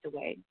passed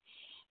away,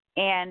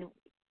 and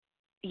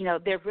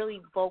they're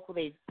really vocal.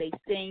 They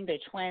sing. They're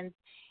twins,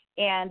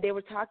 and they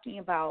were talking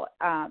about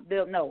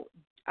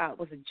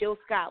was it Jill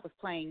Scott was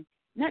playing?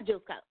 Not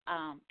Jill Scott.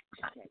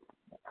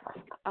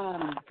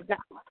 Forgot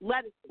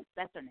Legacy.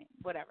 That's her name.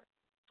 Whatever.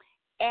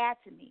 Add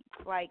to me,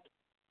 like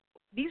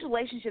these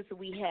relationships that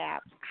we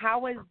have.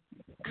 How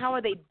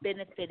are they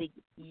benefiting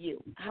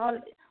you? How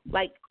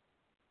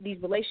these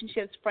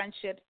relationships,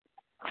 friendships,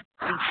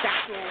 these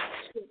sexual,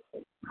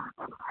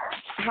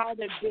 how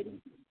they're getting.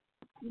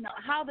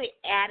 How are they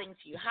adding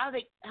to you? How are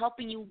they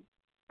helping you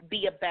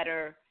be a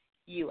better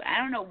you? I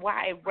don't know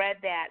why I read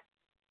that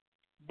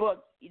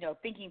book,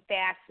 Thinking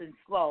Fast and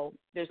Slow.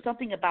 There's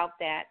something about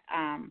that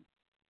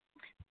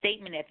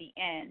statement at the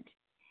end.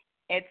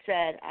 It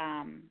said,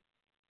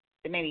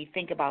 it made me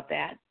think about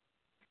that.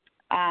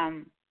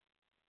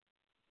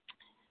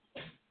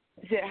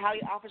 It said how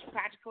he offers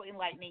practical,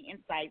 enlightening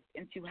insights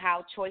into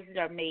how choices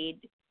are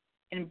made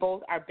in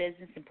both our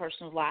business and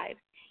personal lives,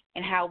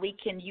 and how we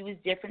can use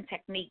different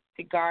techniques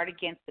to guard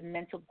against the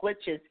mental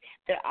glitches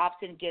that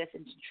often get us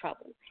into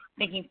trouble.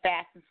 Thinking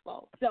fast and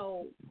slow.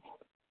 So,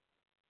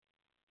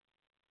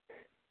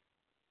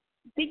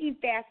 thinking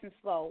fast and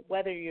slow,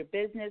 whether your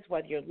business,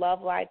 whether your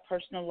love life,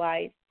 personal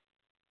life,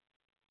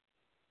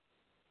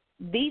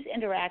 these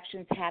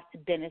interactions have to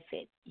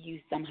benefit you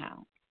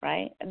somehow,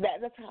 right?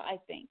 That's how I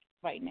think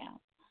right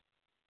now.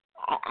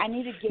 I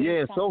need to give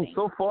you something.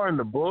 So far in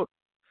the book,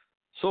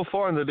 so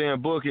far in the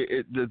damn book,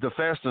 the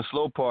fast and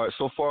slow part,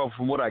 so far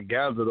from what I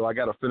gathered, though, I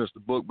got to finish the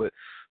book, but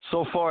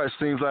so far it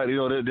seems like,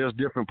 there's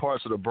different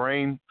parts of the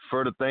brain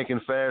for the thinking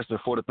fast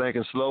and for the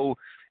thinking slow,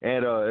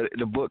 and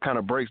the book kind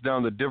of breaks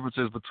down the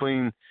differences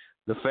between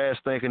the fast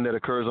thinking that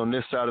occurs on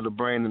this side of the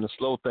brain and the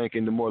slow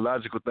thinking, the more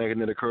logical thinking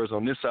that occurs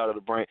on this side of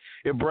the brain.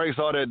 It breaks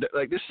all that.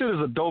 Like, this shit is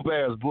a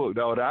dope-ass book,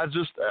 dog. I've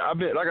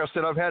been, like I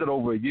said, I've had it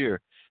over a year.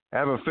 I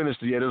haven't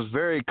finished it yet. It's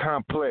very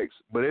complex,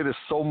 but it is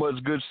so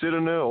much good shit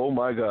in there. Oh,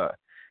 my God.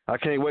 I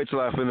can't wait till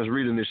I finish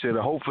reading this shit. And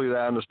hopefully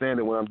I understand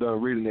it when I'm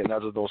done reading it and I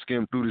just don't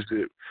skim through this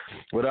shit.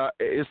 But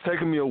it's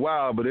taken me a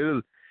while, but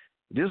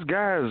this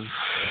guy is,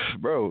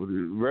 bro,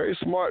 very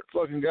smart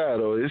fucking guy,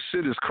 though. This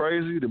shit is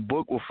crazy. The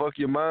book will fuck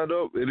your mind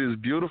up. It is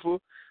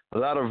beautiful. A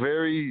lot of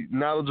very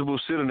knowledgeable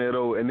shit in there,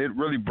 though, and it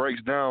really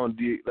breaks down,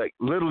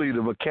 literally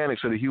the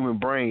mechanics of the human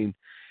brain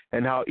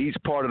and how each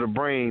part of the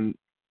brain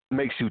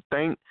makes you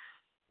think.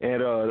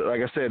 And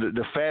like I said,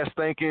 the fast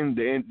thinking,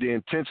 the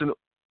intentional,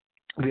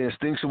 the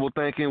instinctual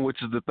thinking,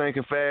 which is the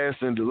thinking fast,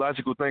 and the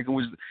logical thinking,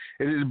 which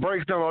it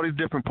breaks down all these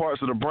different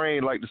parts of the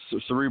brain, like the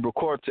cerebral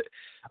cortex,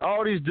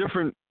 all these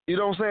different, you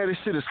know what I'm saying? This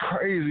shit is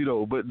crazy,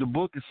 though, but the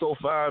book is so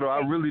fire, though. I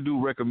really do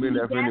recommend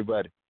that for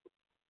anybody.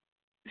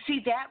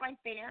 See that right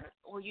there,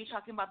 or you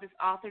talking about this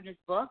author in this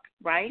book,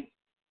 right?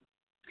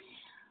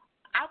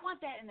 I want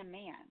that in a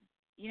man.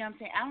 You know what I'm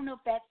saying? I don't know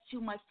if that's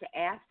too much to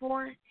ask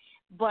for,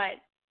 but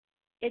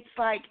it's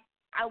like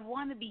I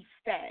want to be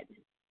fed.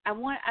 I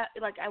want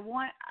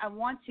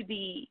to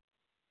be.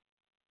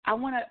 I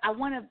want to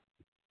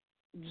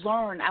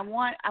learn. I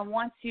want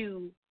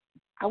to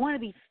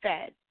be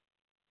fed.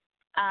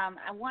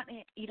 I want,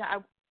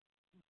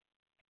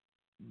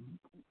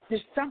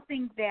 there's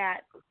something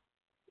that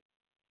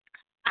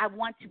I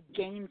want to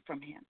gain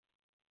from him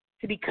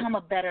to become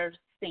a better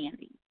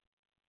Sandy.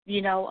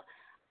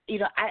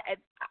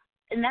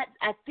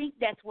 I think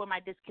that's where my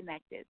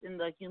disconnect is. And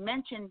like you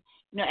mentioned,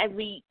 as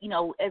we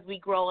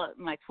grow up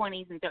in my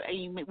 20s and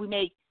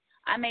 30s,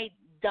 I made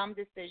dumb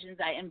decisions.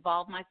 I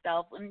involved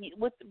myself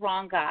with the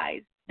wrong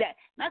guys. That,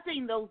 not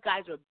saying those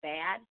guys were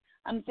bad.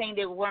 I'm saying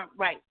they weren't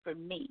right for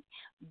me.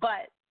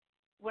 But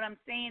what I'm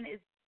saying is,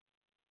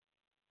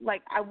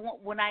 like,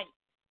 when I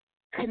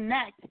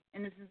connect,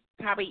 and this is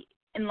probably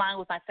in line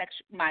with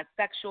my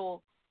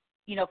sexual,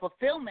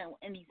 fulfillment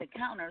in these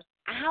encounters.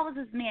 How is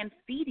this man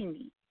feeding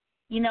me?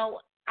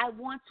 I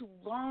want to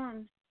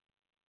learn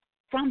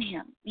from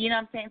him. You know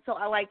what I'm saying? So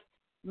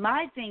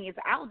my thing is,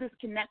 I'll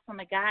disconnect from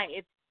a guy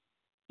if,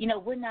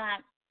 we're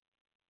not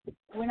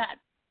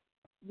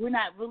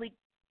really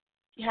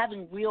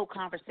having real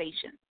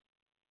conversations.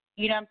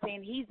 You know what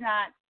I'm saying?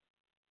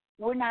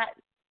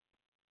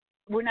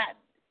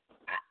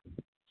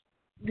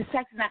 The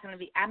sex is not going to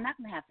be, I'm not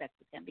going to have sex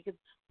with him because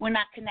we're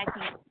not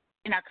connecting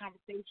in our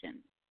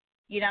conversation.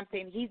 You know what I'm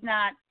saying? He's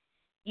not,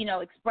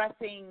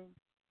 expressing,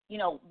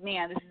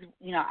 man, this is,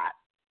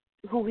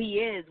 who he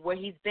is, where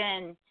he's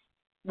been,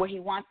 where he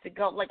wants to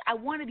go. Like, I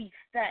want to be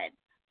fed,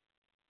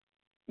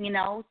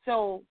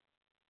 so,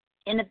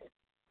 and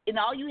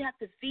all you have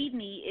to feed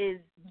me is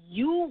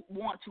you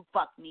want to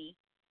fuck me.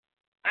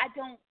 I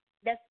don't,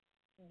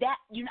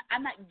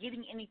 I'm not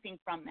getting anything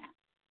from that.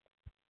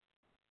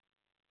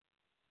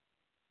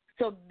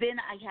 So then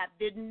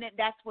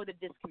that's where the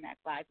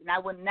disconnect lies. And I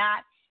will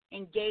not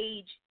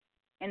engage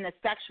in the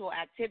sexual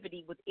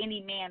activity with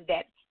any man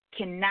that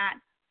cannot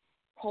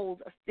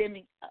hold a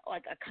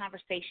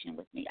conversation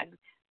with me.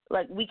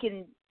 Like, we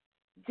can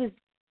just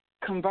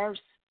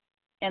converse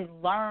and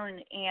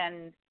learn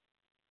and,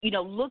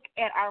 look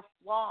at our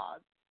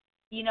flaws,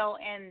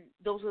 and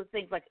those are the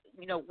things like,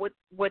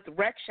 with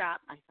Rec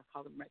Shop, I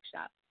call them Rec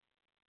Shop.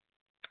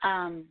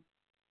 I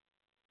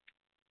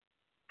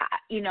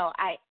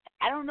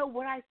don't know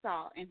what I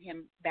saw in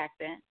him back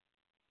then.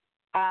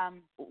 I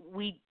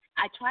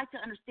tried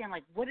to understand,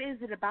 like, what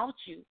is it about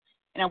you?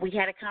 And we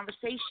had a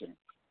conversation.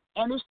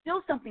 And there's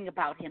still something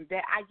about him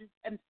that I just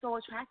am so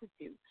attracted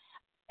to.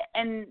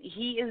 And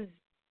he is,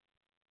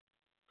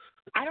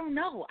 I don't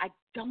know.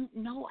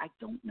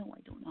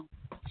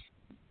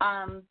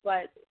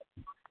 But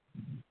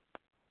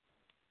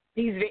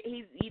he's a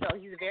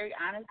very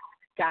honest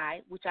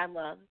guy, which I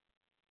love.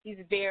 He's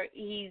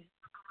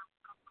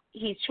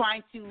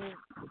trying to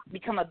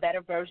become a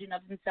better version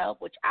of himself,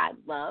 which I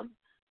love.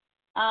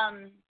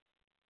 I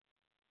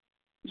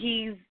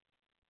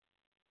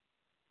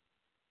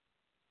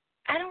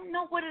don't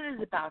know what it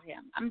is about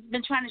him. I've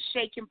been trying to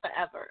shake him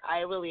forever. I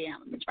really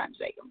am. I've been trying to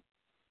shake him.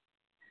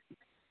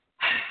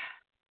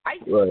 I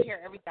used to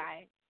care every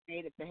guy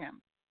dated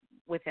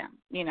with him,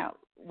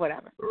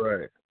 whatever.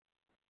 Right.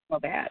 So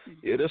bad.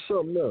 Yeah, there's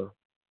something there.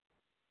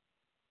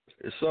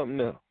 It's something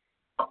there.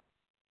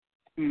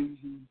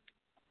 Mm-hmm.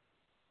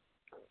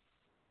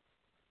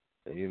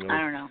 I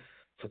don't know.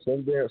 For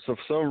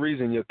some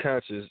reason, your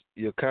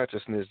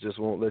consciousness just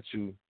won't let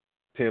you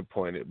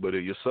pinpoint it, but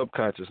your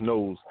subconscious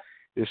knows.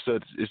 It's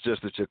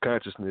just that your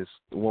consciousness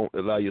won't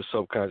allow your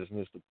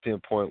subconsciousness to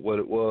pinpoint what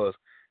it was.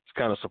 It's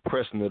kind of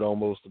suppressing it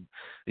almost.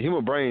 The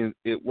human brain,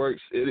 it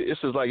works.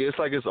 It's like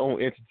its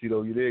own entity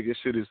though. You dig? This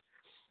shit is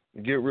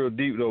get real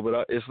deep though,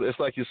 but it's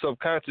like your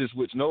subconscious,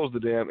 which knows the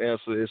damn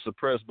answer, is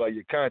suppressed by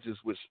your conscious,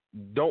 which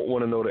don't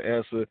want to know the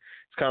answer.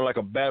 It's kind of like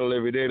a battle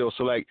every day though.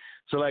 So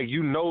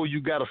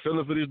you got a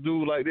feeling for this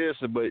dude like this,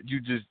 but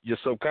your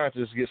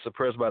subconscious gets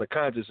suppressed by the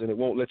conscious, and it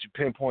won't let you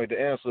pinpoint the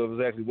answer of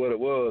exactly what it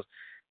was.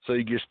 So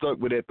you get stuck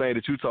with that thing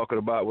that you're talking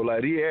about. Well,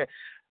 like, yeah,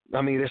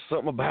 I mean, there's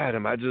something about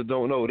him. I just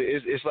don't know.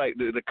 It's like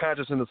the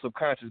conscious and the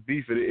subconscious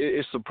beef.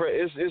 It's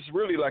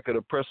really like an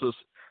oppressor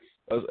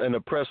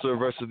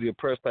versus the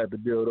oppressed type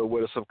of deal, though,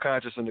 where the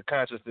subconscious and the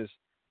consciousness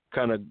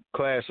kind of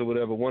clash or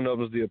whatever. One of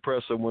them is the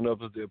oppressor, one of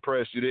them is the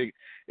oppressed. You dig?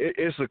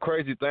 It's a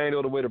crazy thing,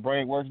 though, the way the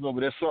brain works, though,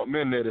 but there's something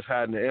in there that's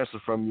hiding the answer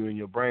from you in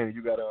your brain, and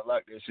you got to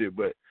unlock that shit.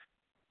 But,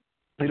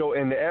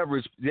 and the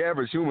average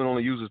human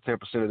only uses 10%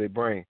 of their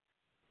brain.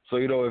 So,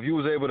 if you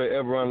was able to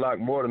ever unlock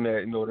more than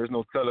that, there's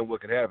no telling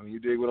what could happen. You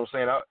dig what I'm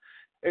saying?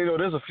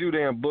 There's a few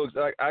damn books.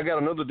 I got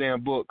another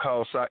damn book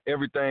called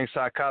Everything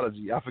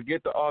Psychology. I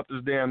forget the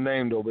author's damn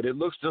name, though, but it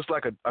looks just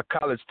like a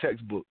college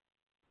textbook.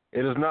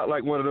 It is not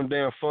like one of them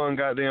damn fun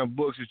goddamn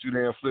books that you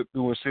damn flip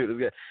through and shit.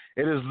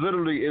 It is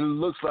literally, it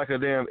looks like a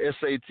damn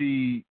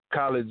SAT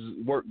college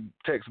work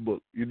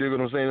textbook. You dig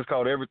what I'm saying? It's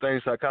called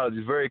Everything Psychology.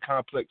 It's very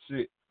complex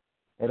shit.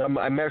 And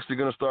I'm actually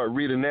going to start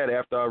reading that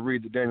after I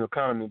read the Daniel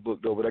Kahneman book,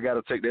 though. But I got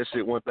to take that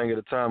shit one thing at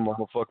a time. I'm going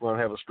to fuck around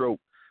and have a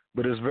stroke.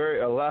 but it's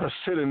a lot of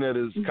shit in there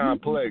that's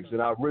complex,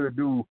 and I really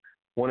do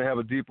want to have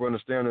a deeper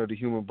understanding of the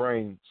human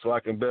brain so I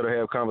can better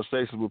have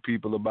conversations with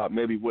people about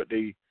maybe what's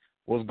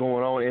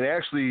going on, and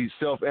actually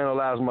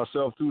self-analyze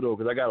myself too, though,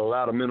 because I got a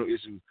lot of mental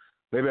issues.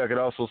 Maybe I could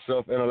also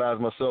self-analyze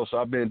myself, so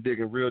I've been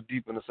digging real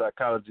deep into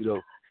psychology,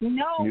 though.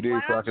 No, so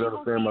I can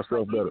understand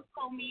myself better. You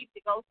told me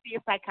to go see a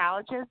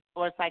psychologist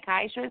or a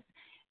psychiatrist,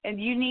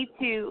 and you need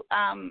to,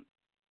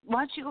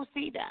 why don't you go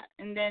see that?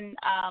 And then,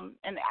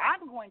 and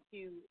I'm going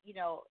to,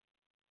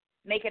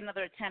 make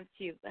another attempt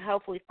to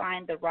hopefully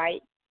find the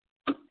right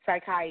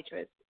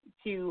psychiatrist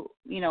to,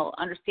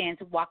 understand,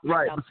 to walk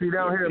myself. Right, but see,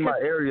 down here in my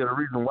area, the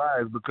reason why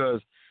is because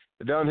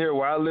down here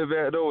where I live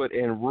at, though,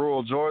 in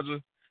rural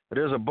Georgia,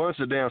 there's a bunch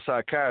of damn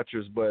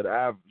psychiatrists, but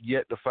I've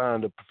yet to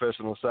find a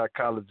professional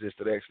psychologist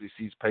that actually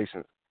sees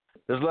patients.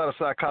 There's a lot of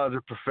psychology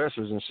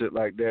professors and shit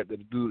like that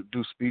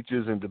do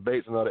speeches and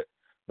debates and all that,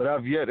 but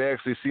I've yet to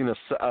actually seen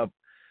a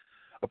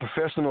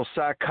professional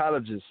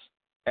psychologist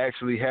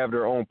actually have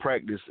their own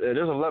practice.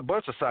 There's a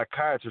bunch of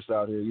psychiatrists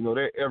out here.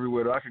 They're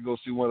everywhere. Though. I could go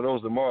see one of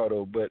those tomorrow,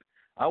 though, but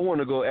I want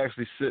to go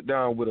actually sit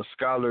down with a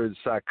scholar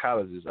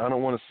psychologist. I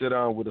don't want to sit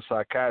down with a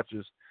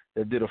psychiatrist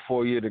that did a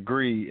 4-year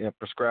degree and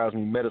prescribes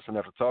me medicine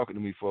after talking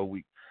to me for a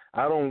week.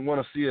 I don't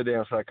want to see a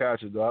damn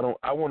psychiatrist, though.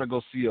 I want to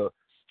go see a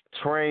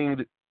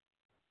trained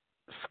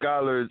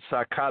scholar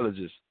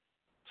psychologist.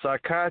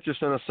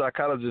 Psychiatrist and a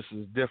psychologist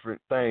is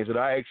different things. And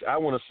I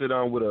want to sit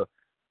down with a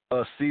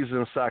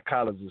seasoned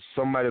psychologist,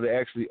 somebody that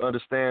actually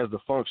understands the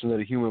function of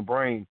the human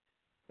brain.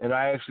 And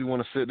I actually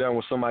want to sit down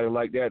with somebody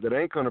like that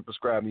ain't going to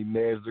prescribe me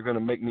meds. They're going to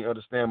make me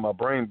understand my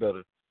brain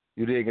better.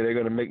 You dig? And they're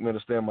going to make me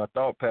understand my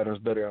thought patterns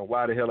better and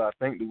why the hell I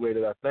think the way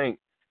that I think.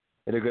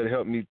 And they're going to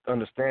help me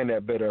understand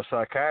that better. A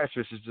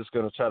psychiatrist is just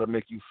going to try to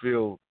make you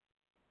feel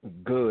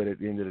good at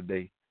the end of the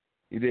day.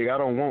 You dig? I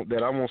don't want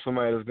that. I want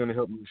somebody that's going to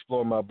help me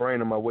explore my brain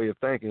and my way of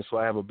thinking so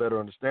I have a better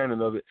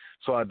understanding of it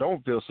so I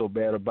don't feel so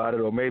bad about it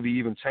or maybe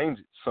even change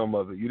some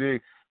of it. You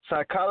dig?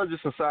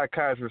 Psychologists and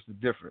psychiatrists are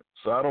different.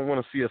 So I don't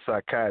want to see a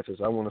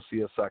psychiatrist. I want to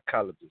see a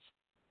psychologist.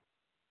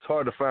 It's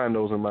hard to find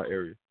those in my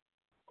area.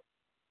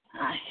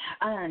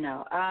 I don't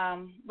know.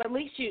 But at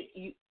least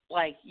you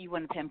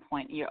want to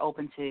pinpoint. You're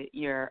open to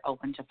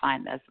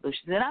find those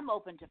solutions, and I'm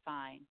open to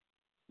find,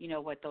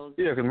 what those.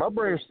 Yeah, because my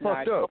brain's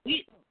fucked up.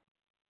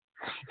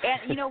 And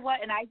you know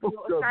what? And I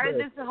started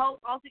this whole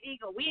alter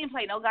ego. We didn't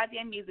play no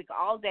goddamn music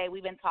all day.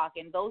 We've been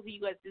talking. Those of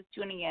you guys just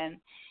tuning in,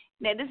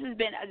 now this has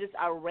been just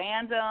a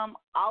random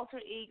alter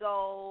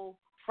ego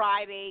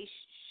Friday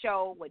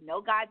show with no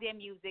goddamn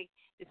music.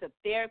 It's a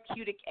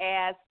therapeutic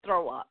ass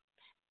throw up.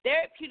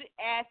 Therapeutic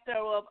ass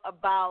throw up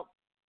about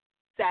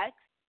sex,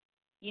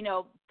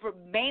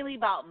 mainly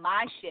about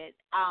my shit.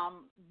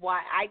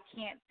 Why I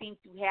can't seem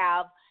to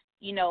have,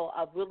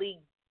 a really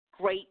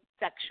great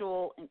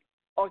sexual and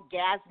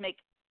orgasmic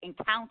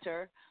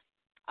encounter.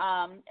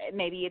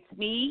 Maybe it's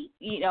me,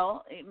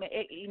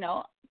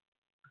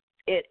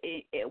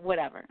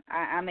 whatever.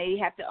 I may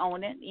have to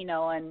own it,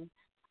 and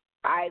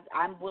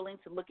I'm willing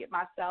to look at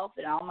myself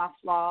and all my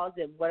flaws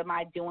and what am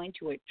I doing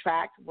to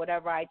attract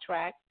whatever I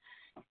attract.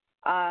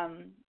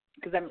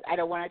 Because I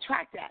don't want to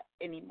attract that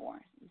anymore.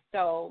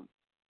 So,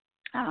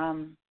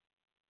 I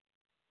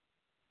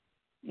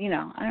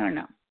don't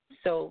know.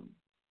 So,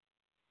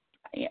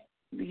 yeah,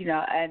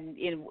 and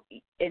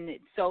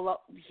so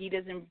he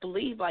doesn't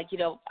believe, I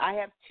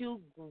have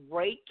 2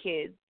 great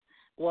kids,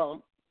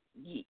 well,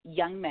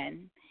 young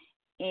men,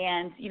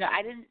 and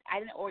I didn't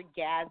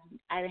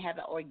have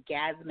an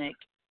orgasmic,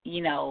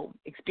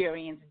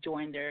 experience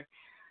during their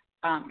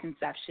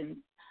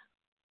conception.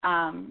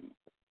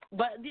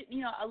 But,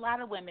 a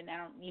lot of women,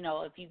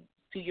 if you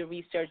do your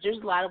research,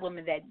 there's a lot of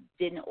women that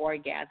didn't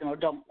orgasm or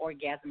don't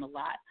orgasm a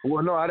lot.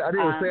 Well, no, I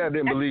didn't say I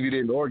didn't believe you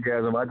didn't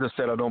orgasm. I just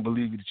said I don't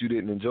believe that you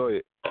didn't enjoy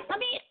it. I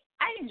mean,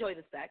 I enjoy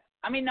the sex.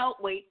 No,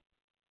 wait.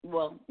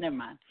 Well, never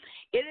mind.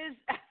 It is.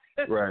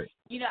 Right.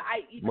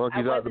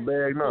 Monkeys out the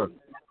bag, no.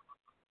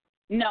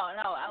 No.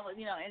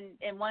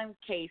 In one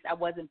case, I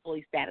wasn't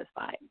fully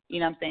satisfied. You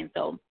know what I'm saying?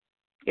 So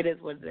it is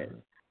what it is.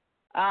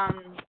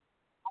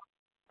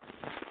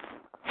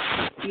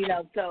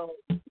 So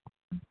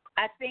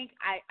I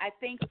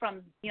think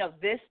from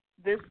this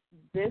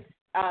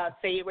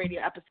Say It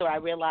Radio episode, I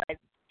realized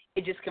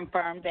it just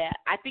confirmed that.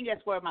 I think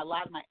that's where a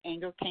lot of my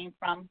anger came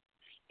from,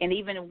 and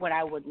even when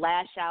I would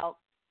lash out,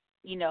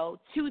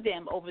 to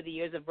them over the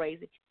years of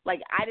raising,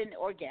 I didn't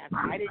orgasm,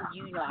 I didn't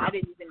even,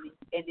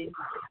 and then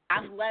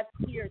I'm left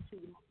here to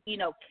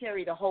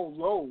carry the whole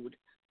load.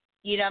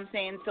 You know what I'm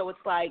saying? So it's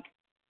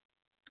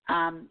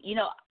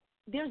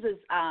there's this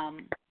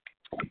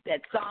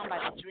that song by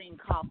The Dream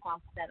called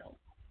Falsetto.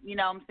 You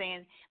know what I'm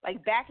saying?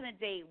 Back in the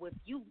day,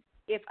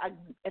 if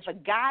a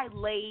guy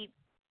laid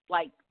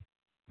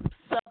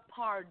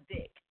subpar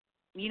dick,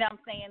 you know what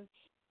I'm saying?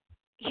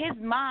 His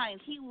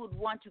mind, he would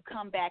want to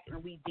come back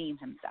and redeem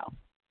himself,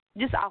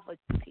 just off of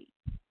T.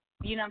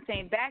 You know what I'm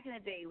saying? Back in the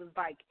day, it was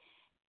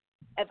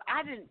if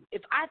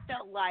I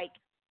felt like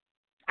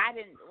I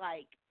didn't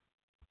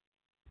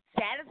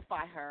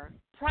satisfy her,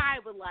 pride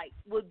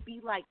would be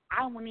like,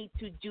 I will need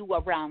to do a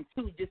round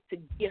two just to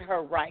get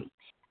her right.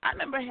 I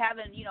remember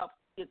having,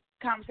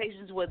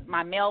 conversations with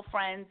my male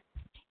friends,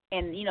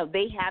 and,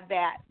 they have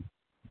that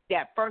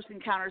first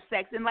encounter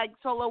sex. And like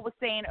Solo was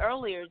saying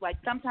earlier, like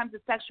sometimes a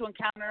sexual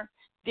encounter,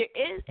 it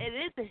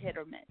is a hit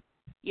or miss.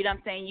 You know what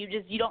I'm saying?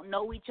 You don't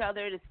know each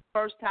other this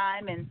first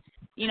time, and,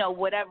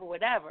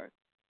 whatever.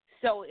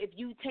 So if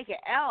you take an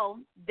L,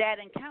 that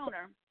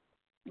encounter,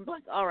 you're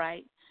like, all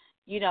right,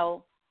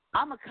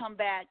 I'm going to come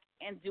back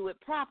and do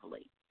it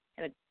properly.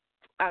 Had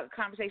a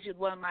conversation with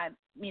one of my,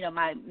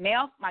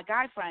 my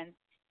guy friends,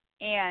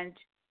 and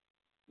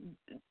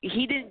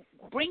he didn't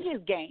bring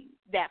his game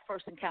that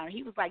first encounter.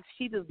 He was like,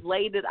 she just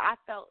laid it.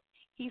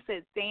 He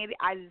said, Sandy,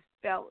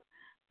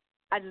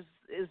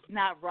 it's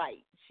not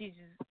right.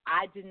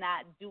 I did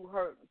not do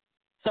her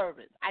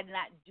service. I did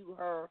not do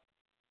her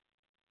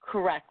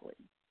correctly.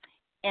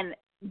 And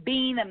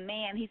being a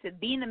man, he said,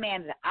 being the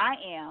man that I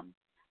am,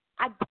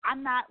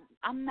 I'm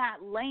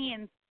not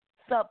laying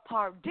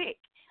subpar dick.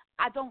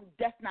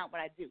 That's not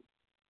what I do.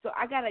 So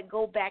I got to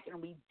go back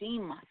and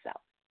redeem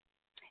myself.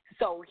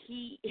 So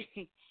he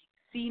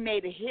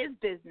made it his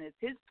business,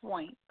 his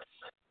point,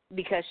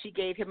 because she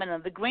gave him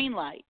another green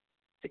light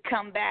to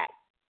come back.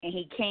 And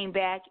he came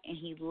back and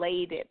he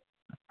laid it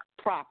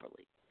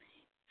properly.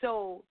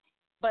 So,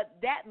 but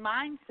that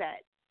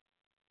mindset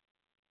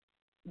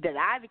that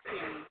I've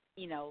experienced,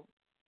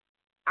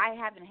 I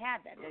haven't had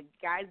that. The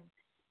guys,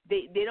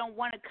 they don't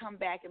want to come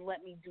back and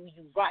let me do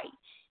you right.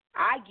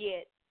 I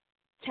get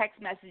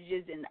text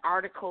messages and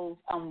articles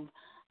on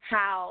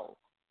how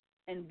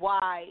and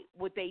why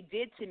what they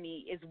did to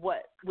me is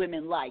what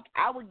women like.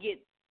 I would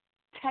get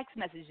text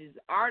messages,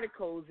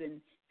 articles,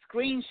 and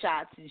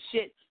screenshots and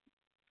shit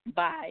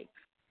by,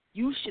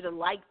 you should have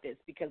liked this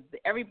because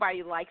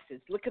everybody likes this.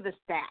 Look at the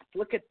stats.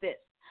 Look at this.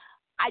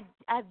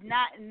 I've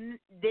not.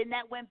 Then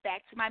that went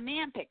back to my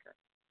man picker.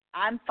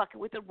 I'm fucking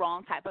with the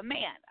wrong type of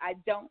man. I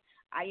don't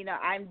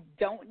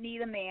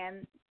need a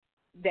man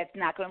that's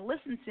not going to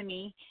listen to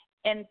me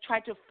and try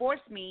to force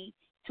me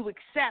to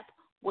accept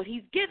what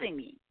he's giving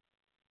me.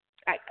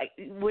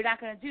 We're not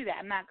going to do that.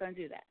 I'm not going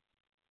to do that.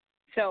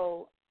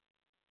 So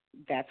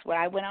that's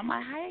why I went on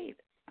my hiatus.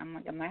 I'm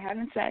like, I'm not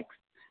having sex.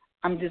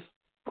 I'm just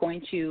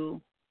going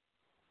to,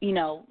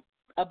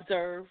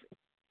 observe,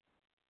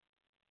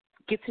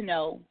 get to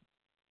know,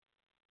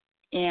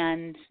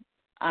 and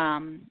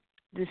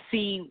to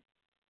see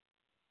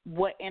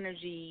what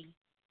energy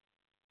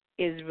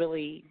is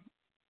really,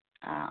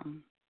 I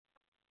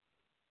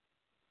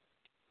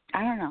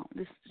don't know,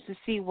 just to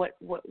see what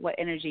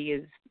energy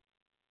is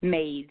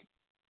made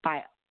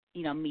by,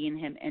 me and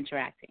him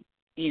interacting,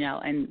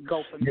 and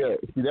go from there. Yeah,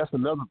 see, that's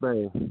another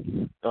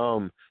thing.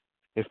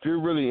 If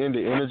you're really into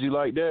energy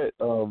like that,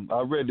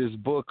 I read this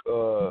book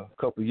a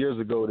couple of years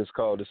ago that's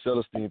called The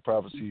Celestine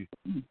Prophecy.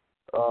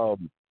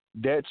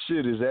 That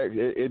shit is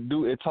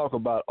it talk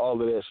about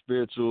all of that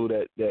spiritual,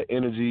 that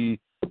energy,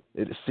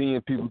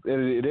 seeing people.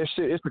 That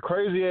shit, it's the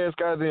crazy ass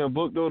goddamn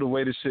book though. The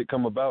way this shit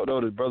come about though,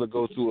 this brother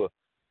goes to a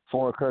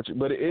foreign country,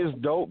 but it is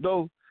dope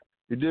though.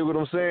 You dig what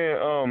I'm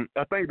saying?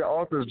 I think the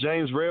author is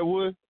James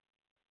Redwood.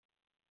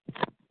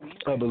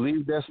 I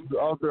believe that's the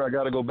author. I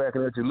got to go back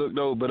and actually look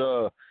though, but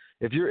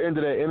if you're into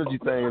that energy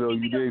thing, though,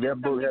 you dig,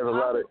 that book has a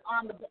lot of...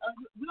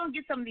 We're going to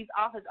get some of these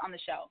authors on the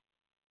show.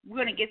 We're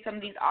going to get some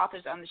of these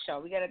authors on the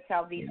show. We got to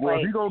tell these... Well,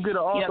 if you're going to get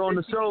an author on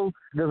the show,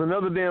 there's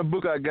another damn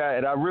book I got,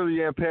 and I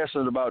really am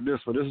passionate about this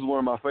one. This is one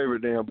of my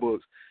favorite damn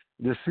books.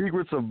 The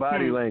Secrets of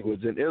Body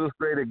Language, an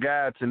illustrated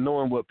guide to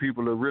knowing what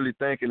people are really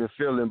thinking and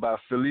feeling by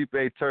Felipe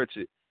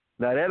Turchet.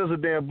 Now, that is a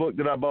damn book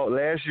that I bought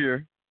last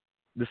year,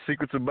 The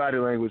Secrets of Body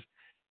Language.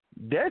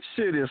 That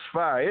shit is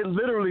fire. It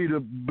literally, the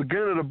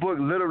beginning of the book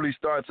literally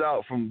starts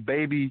out from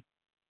baby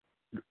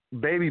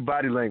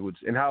body language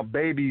and how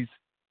babies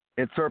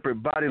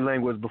interpret body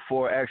language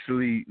before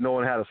actually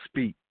knowing how to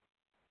speak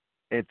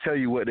and tell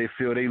you what they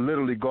feel. They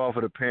literally go off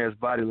of the parents'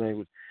 body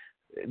language.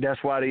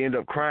 That's why they end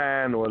up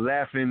crying or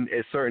laughing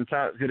at certain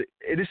times.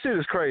 This shit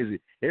is crazy.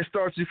 It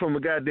starts you from a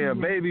goddamn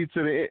baby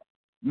to the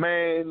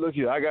man. Look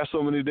here, I got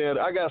so many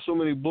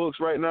books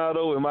right now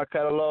though in my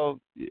catalog.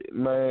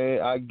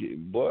 Man, I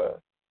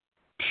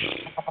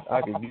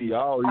can give you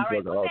all these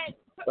fucking authors.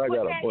 I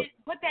got a book.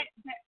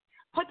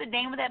 Put the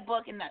name of that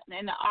book in the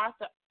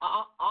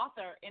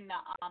author in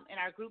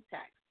our group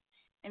text,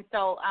 and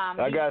so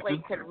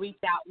you could reach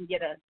out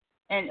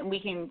and we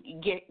can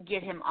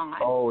get him on.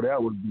 Oh,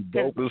 that would be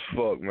dope as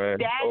fuck, man.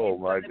 Oh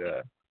my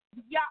god.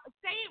 Yeah,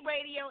 Say It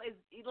Radio is.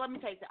 Let me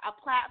tell you,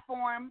 a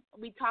platform.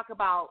 We talk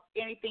about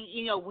anything.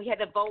 We had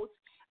the votes.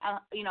 I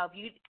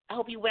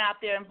hope you went out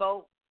there and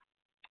vote.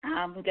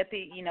 We get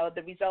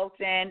the results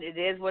in. It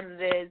is what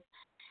it is.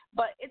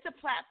 But it's a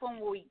platform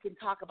where we can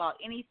talk about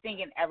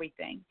anything and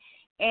everything.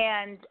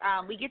 And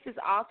we get this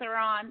author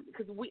on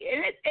because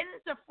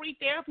it's a free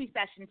therapy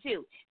session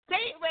too. Say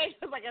It Radio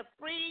is like a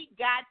free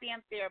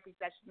goddamn therapy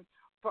session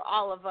for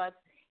all of us.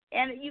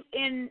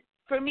 And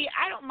for me,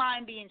 I don't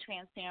mind being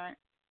transparent.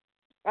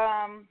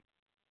 And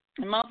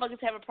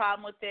motherfuckers have a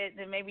problem with it,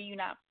 then maybe you're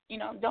not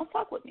don't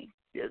fuck with me.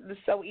 It's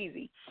so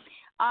easy.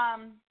 But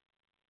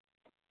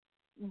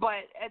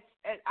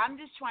I'm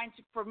just trying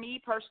to, for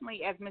me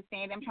personally, as Miss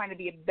Sandy, I'm trying to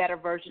be a better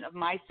version of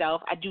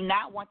myself. I do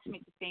not want to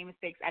make the same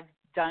mistakes I've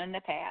done in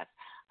the past.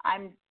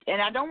 And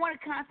I don't want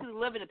to constantly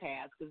live in the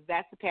past, because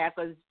that's the past,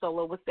 as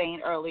Solo was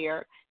saying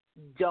earlier.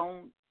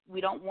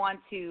 We don't want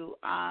to,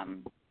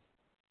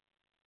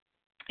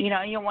 you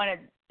don't want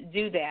to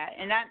do that.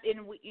 And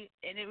in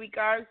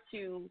regards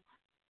to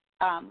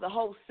the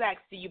whole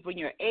sex, do you bring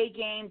your A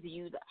game? Do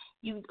you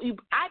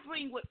I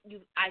bring what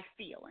I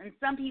feel, and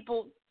some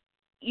people,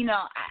 and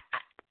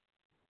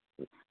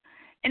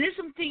there's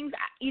some things,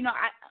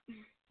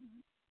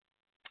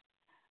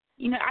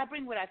 I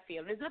bring what I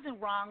feel. There's nothing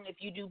wrong if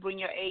you do bring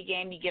your A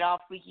game. You get all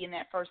freaky in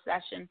that first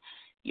session,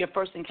 your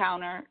first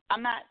encounter.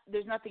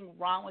 There's nothing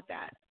wrong with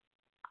that.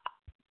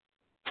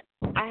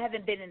 I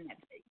haven't been in that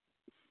space.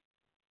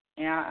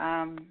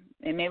 And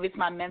maybe it's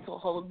my mental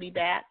hold me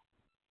back.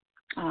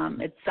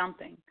 It's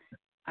something.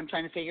 I'm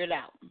trying to figure it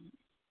out.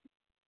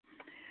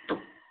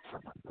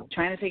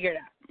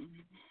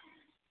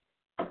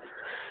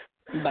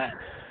 But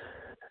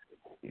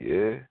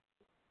yeah.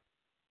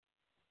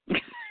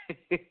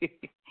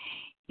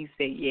 He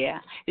said, "Yeah."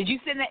 Did you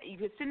send that? You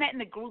could send that in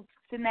the group.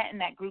 Send that in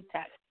that group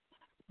text.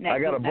 I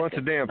got a bunch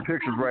of damn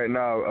pictures right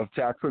now. I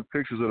took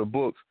pictures of the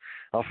books.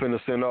 I'm finna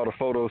send all the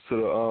photos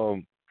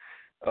to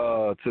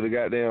the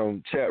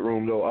goddamn chat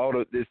room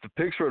though. It's the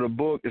picture of the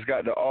book. It's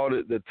got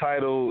the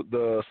title,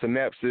 the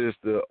synopsis,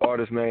 the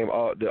artist name,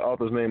 the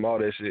author's name, all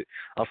that shit.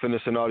 I'm finna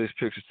send all these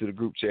pictures to the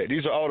group chat.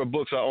 These are all the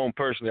books I own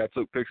personally. I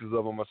took pictures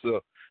of them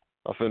myself.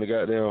 I'm finna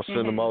goddamn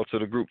send them all to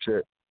the group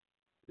chat.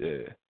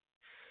 Yeah.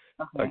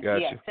 Okay. I got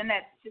you. Yeah, send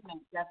that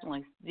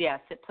definitely. Yeah,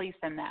 please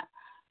send that.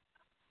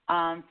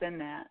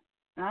 Send that.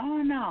 I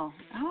don't know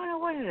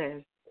what it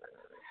is.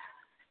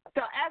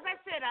 So as I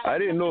said, I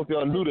didn't know if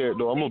y'all knew that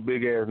though. I'm a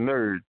big ass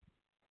nerd.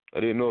 I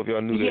didn't know if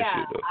y'all knew that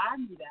shit though.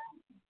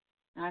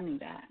 I knew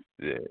that.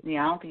 Yeah.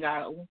 Yeah, I don't think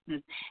our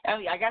listeners.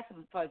 I got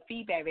some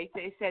feedback. They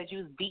said you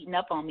was beating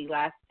up on me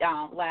last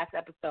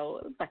episode. It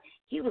was like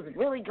he was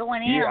really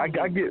going in. Yeah, I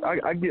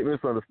get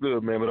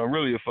misunderstood, man. But I'm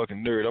really a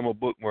fucking nerd. I'm a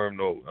bookworm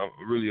though. I'm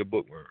really a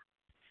bookworm.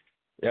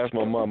 Yeah, that's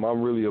my mom.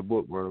 I'm really a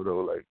bookworm though,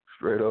 like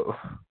straight up.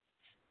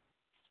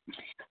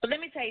 But let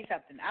me tell you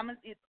something.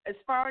 As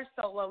far as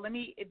Solo,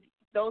 if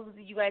those of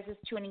you guys just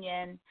tuning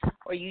in,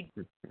 or you,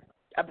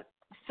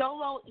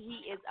 Solo,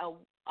 he is a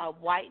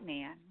white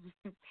man,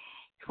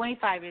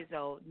 25 years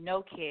old,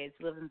 no kids,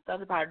 lives in the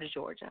southern part of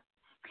Georgia.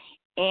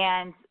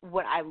 And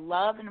what I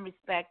love and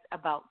respect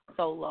about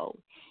Solo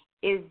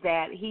is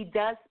that he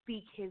does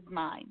speak his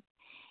mind,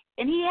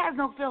 and he has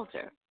no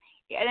filter.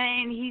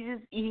 And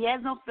he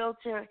has no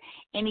filter,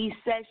 and he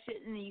says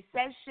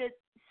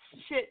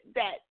shit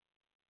that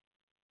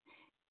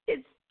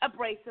it's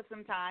abrasive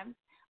sometimes,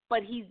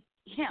 but he's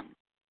him.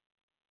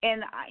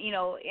 And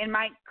in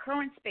my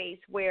current space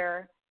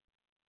where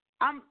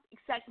I'm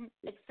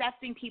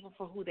accepting people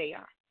for who they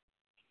are,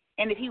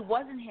 and if he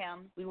wasn't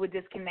him, we would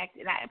disconnect,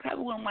 and I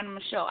probably wouldn't want him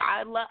to show.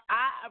 I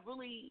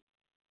really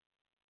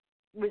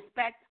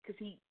respect, because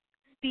he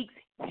speaks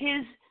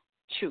his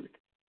truth.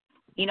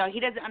 He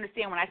doesn't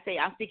understand when I say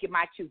I'm speaking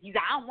my truth. He's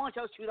like, I don't want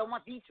your truth, I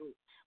want the truth.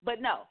 But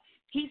no,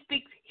 he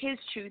speaks his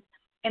truth,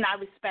 and I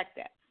respect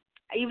that.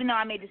 Even though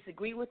I may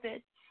disagree with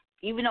it,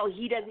 even though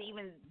he doesn't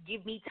even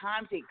give me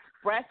time to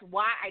express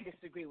why I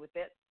disagree with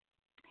it,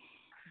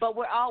 but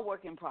we're all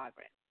work in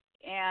progress.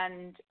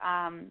 And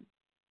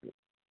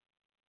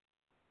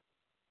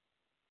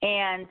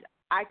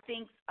I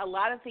think a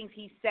lot of things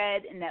he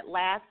said in that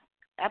last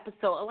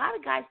episode, a lot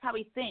of guys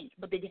probably think,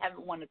 but they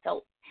don't want to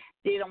tell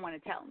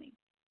me,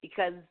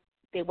 because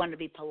they want to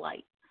be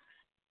polite.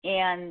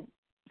 And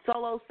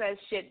Solo says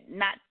shit.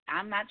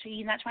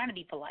 He's not trying to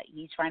be polite.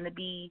 He's trying to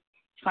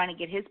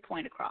get his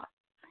point across.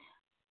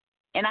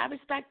 And I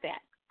respect that.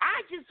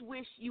 I just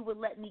wish you would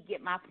let me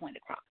get my point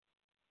across.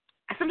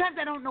 Sometimes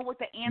I don't know what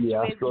the answer is.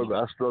 I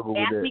struggle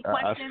with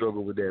that. I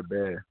struggle with that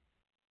bad.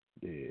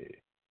 Yeah.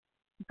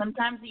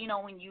 Sometimes,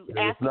 when you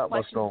ask it's not a question,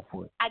 my strong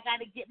point. I got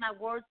to get my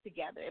words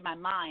together in my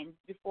mind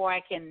before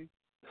I can.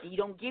 You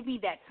don't give me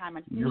that time.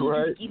 You're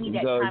right. Give me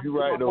that time. You're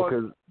right though,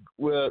 because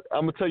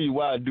I'm gonna tell you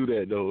why I do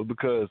that though,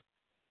 because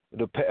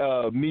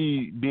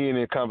me being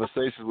in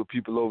conversations with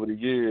people over the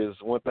years,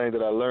 one thing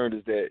that I learned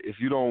is that if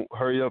you don't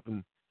hurry up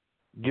and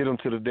get them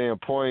to the damn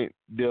point,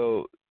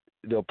 they'll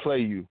play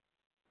you.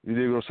 You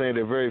know what I'm saying?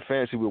 They're very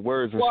fancy with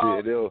words and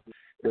shit. They'll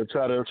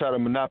try to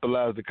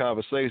monopolize the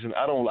conversation.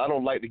 I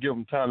don't like to give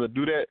them time to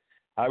do that.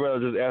 I'd rather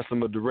just ask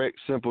them a direct,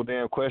 simple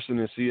damn question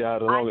and see how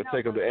long it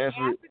takes them to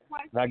answer it.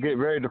 And I get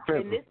very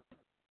defensive. In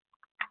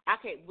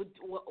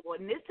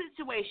this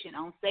situation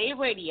on Say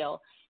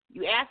Radio,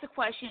 you ask a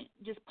question,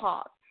 just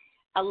pause.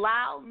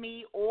 Allow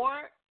me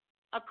or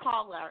a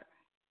caller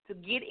to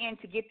get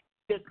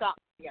their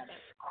thoughts together,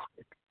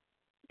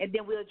 and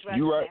then we'll address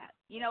that.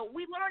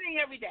 We're learning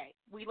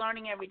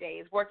every day.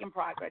 It's work in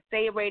progress.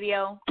 Say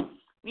Radio,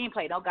 we ain't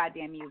play no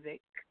goddamn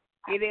music.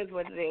 It is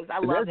what it is. I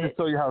love it. That just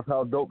show you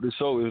how dope this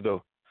show is,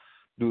 though.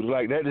 Dude,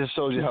 like, that just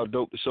shows you how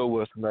dope the show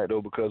was tonight,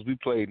 though, because we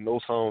played no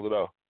songs at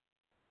all.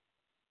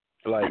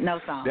 Like, no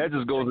song. That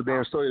just goes to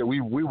damn story that we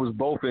was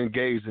both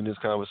engaged in this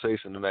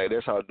conversation tonight.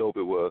 That's how dope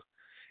it was.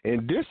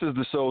 And this is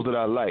the shows that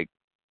I like.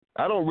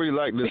 I don't really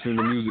like listening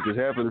to music, because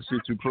half of the shit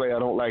you play I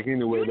don't like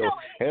anyway, though.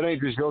 It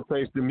ain't just your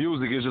taste in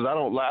music. It's just I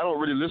don't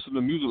really listen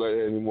to music like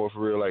that anymore, for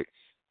real. Like,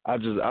 I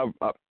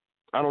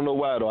don't know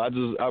why, though.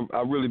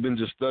 I've really been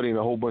just studying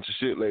a whole bunch of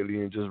shit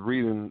lately and just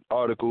reading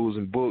articles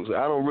and books.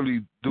 I don't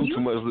really do too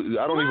much.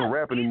 I don't even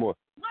rap anymore.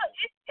 Look,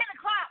 it's 10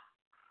 o'clock.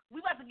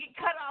 We about to get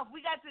cut off.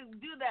 We got to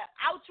do the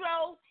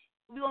outro.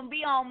 We're going to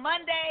be on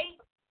Monday,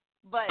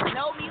 but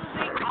no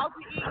music, alter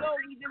ego.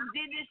 We just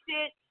did this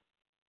shit.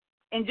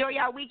 Enjoy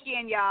y'all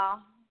weekend, y'all.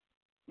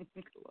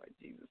 Lord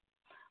Jesus.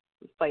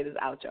 Let's play this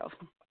outro.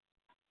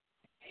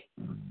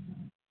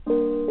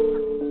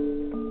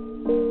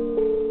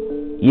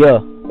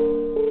 Yeah.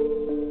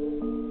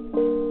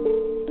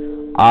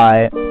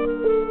 Alright.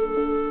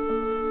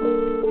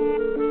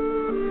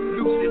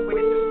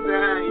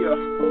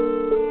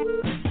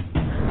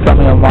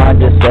 Something your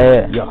mind just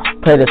said. Yeah.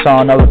 Play the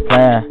song of a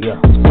plan.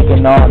 Yeah.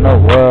 Speaking on the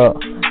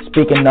world.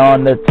 Speaking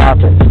on the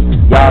topic.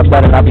 Y'all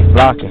better not be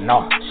flocking.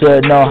 No.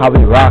 Should know how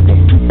we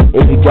rocking.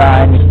 If you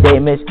got any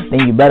statements,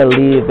 then you better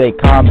leave a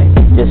comment.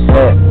 Just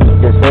say it.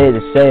 Just say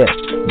it.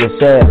 Just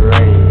say it.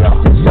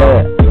 Just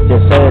say it.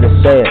 Just say it. Just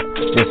say it.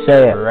 Just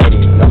say it.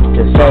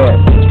 Just say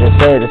it. Just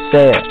say it. Just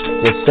say it. Just say it.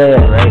 Just say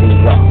it.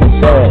 Just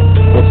say it.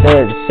 Just say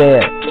it. Just say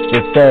it.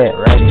 Just say it.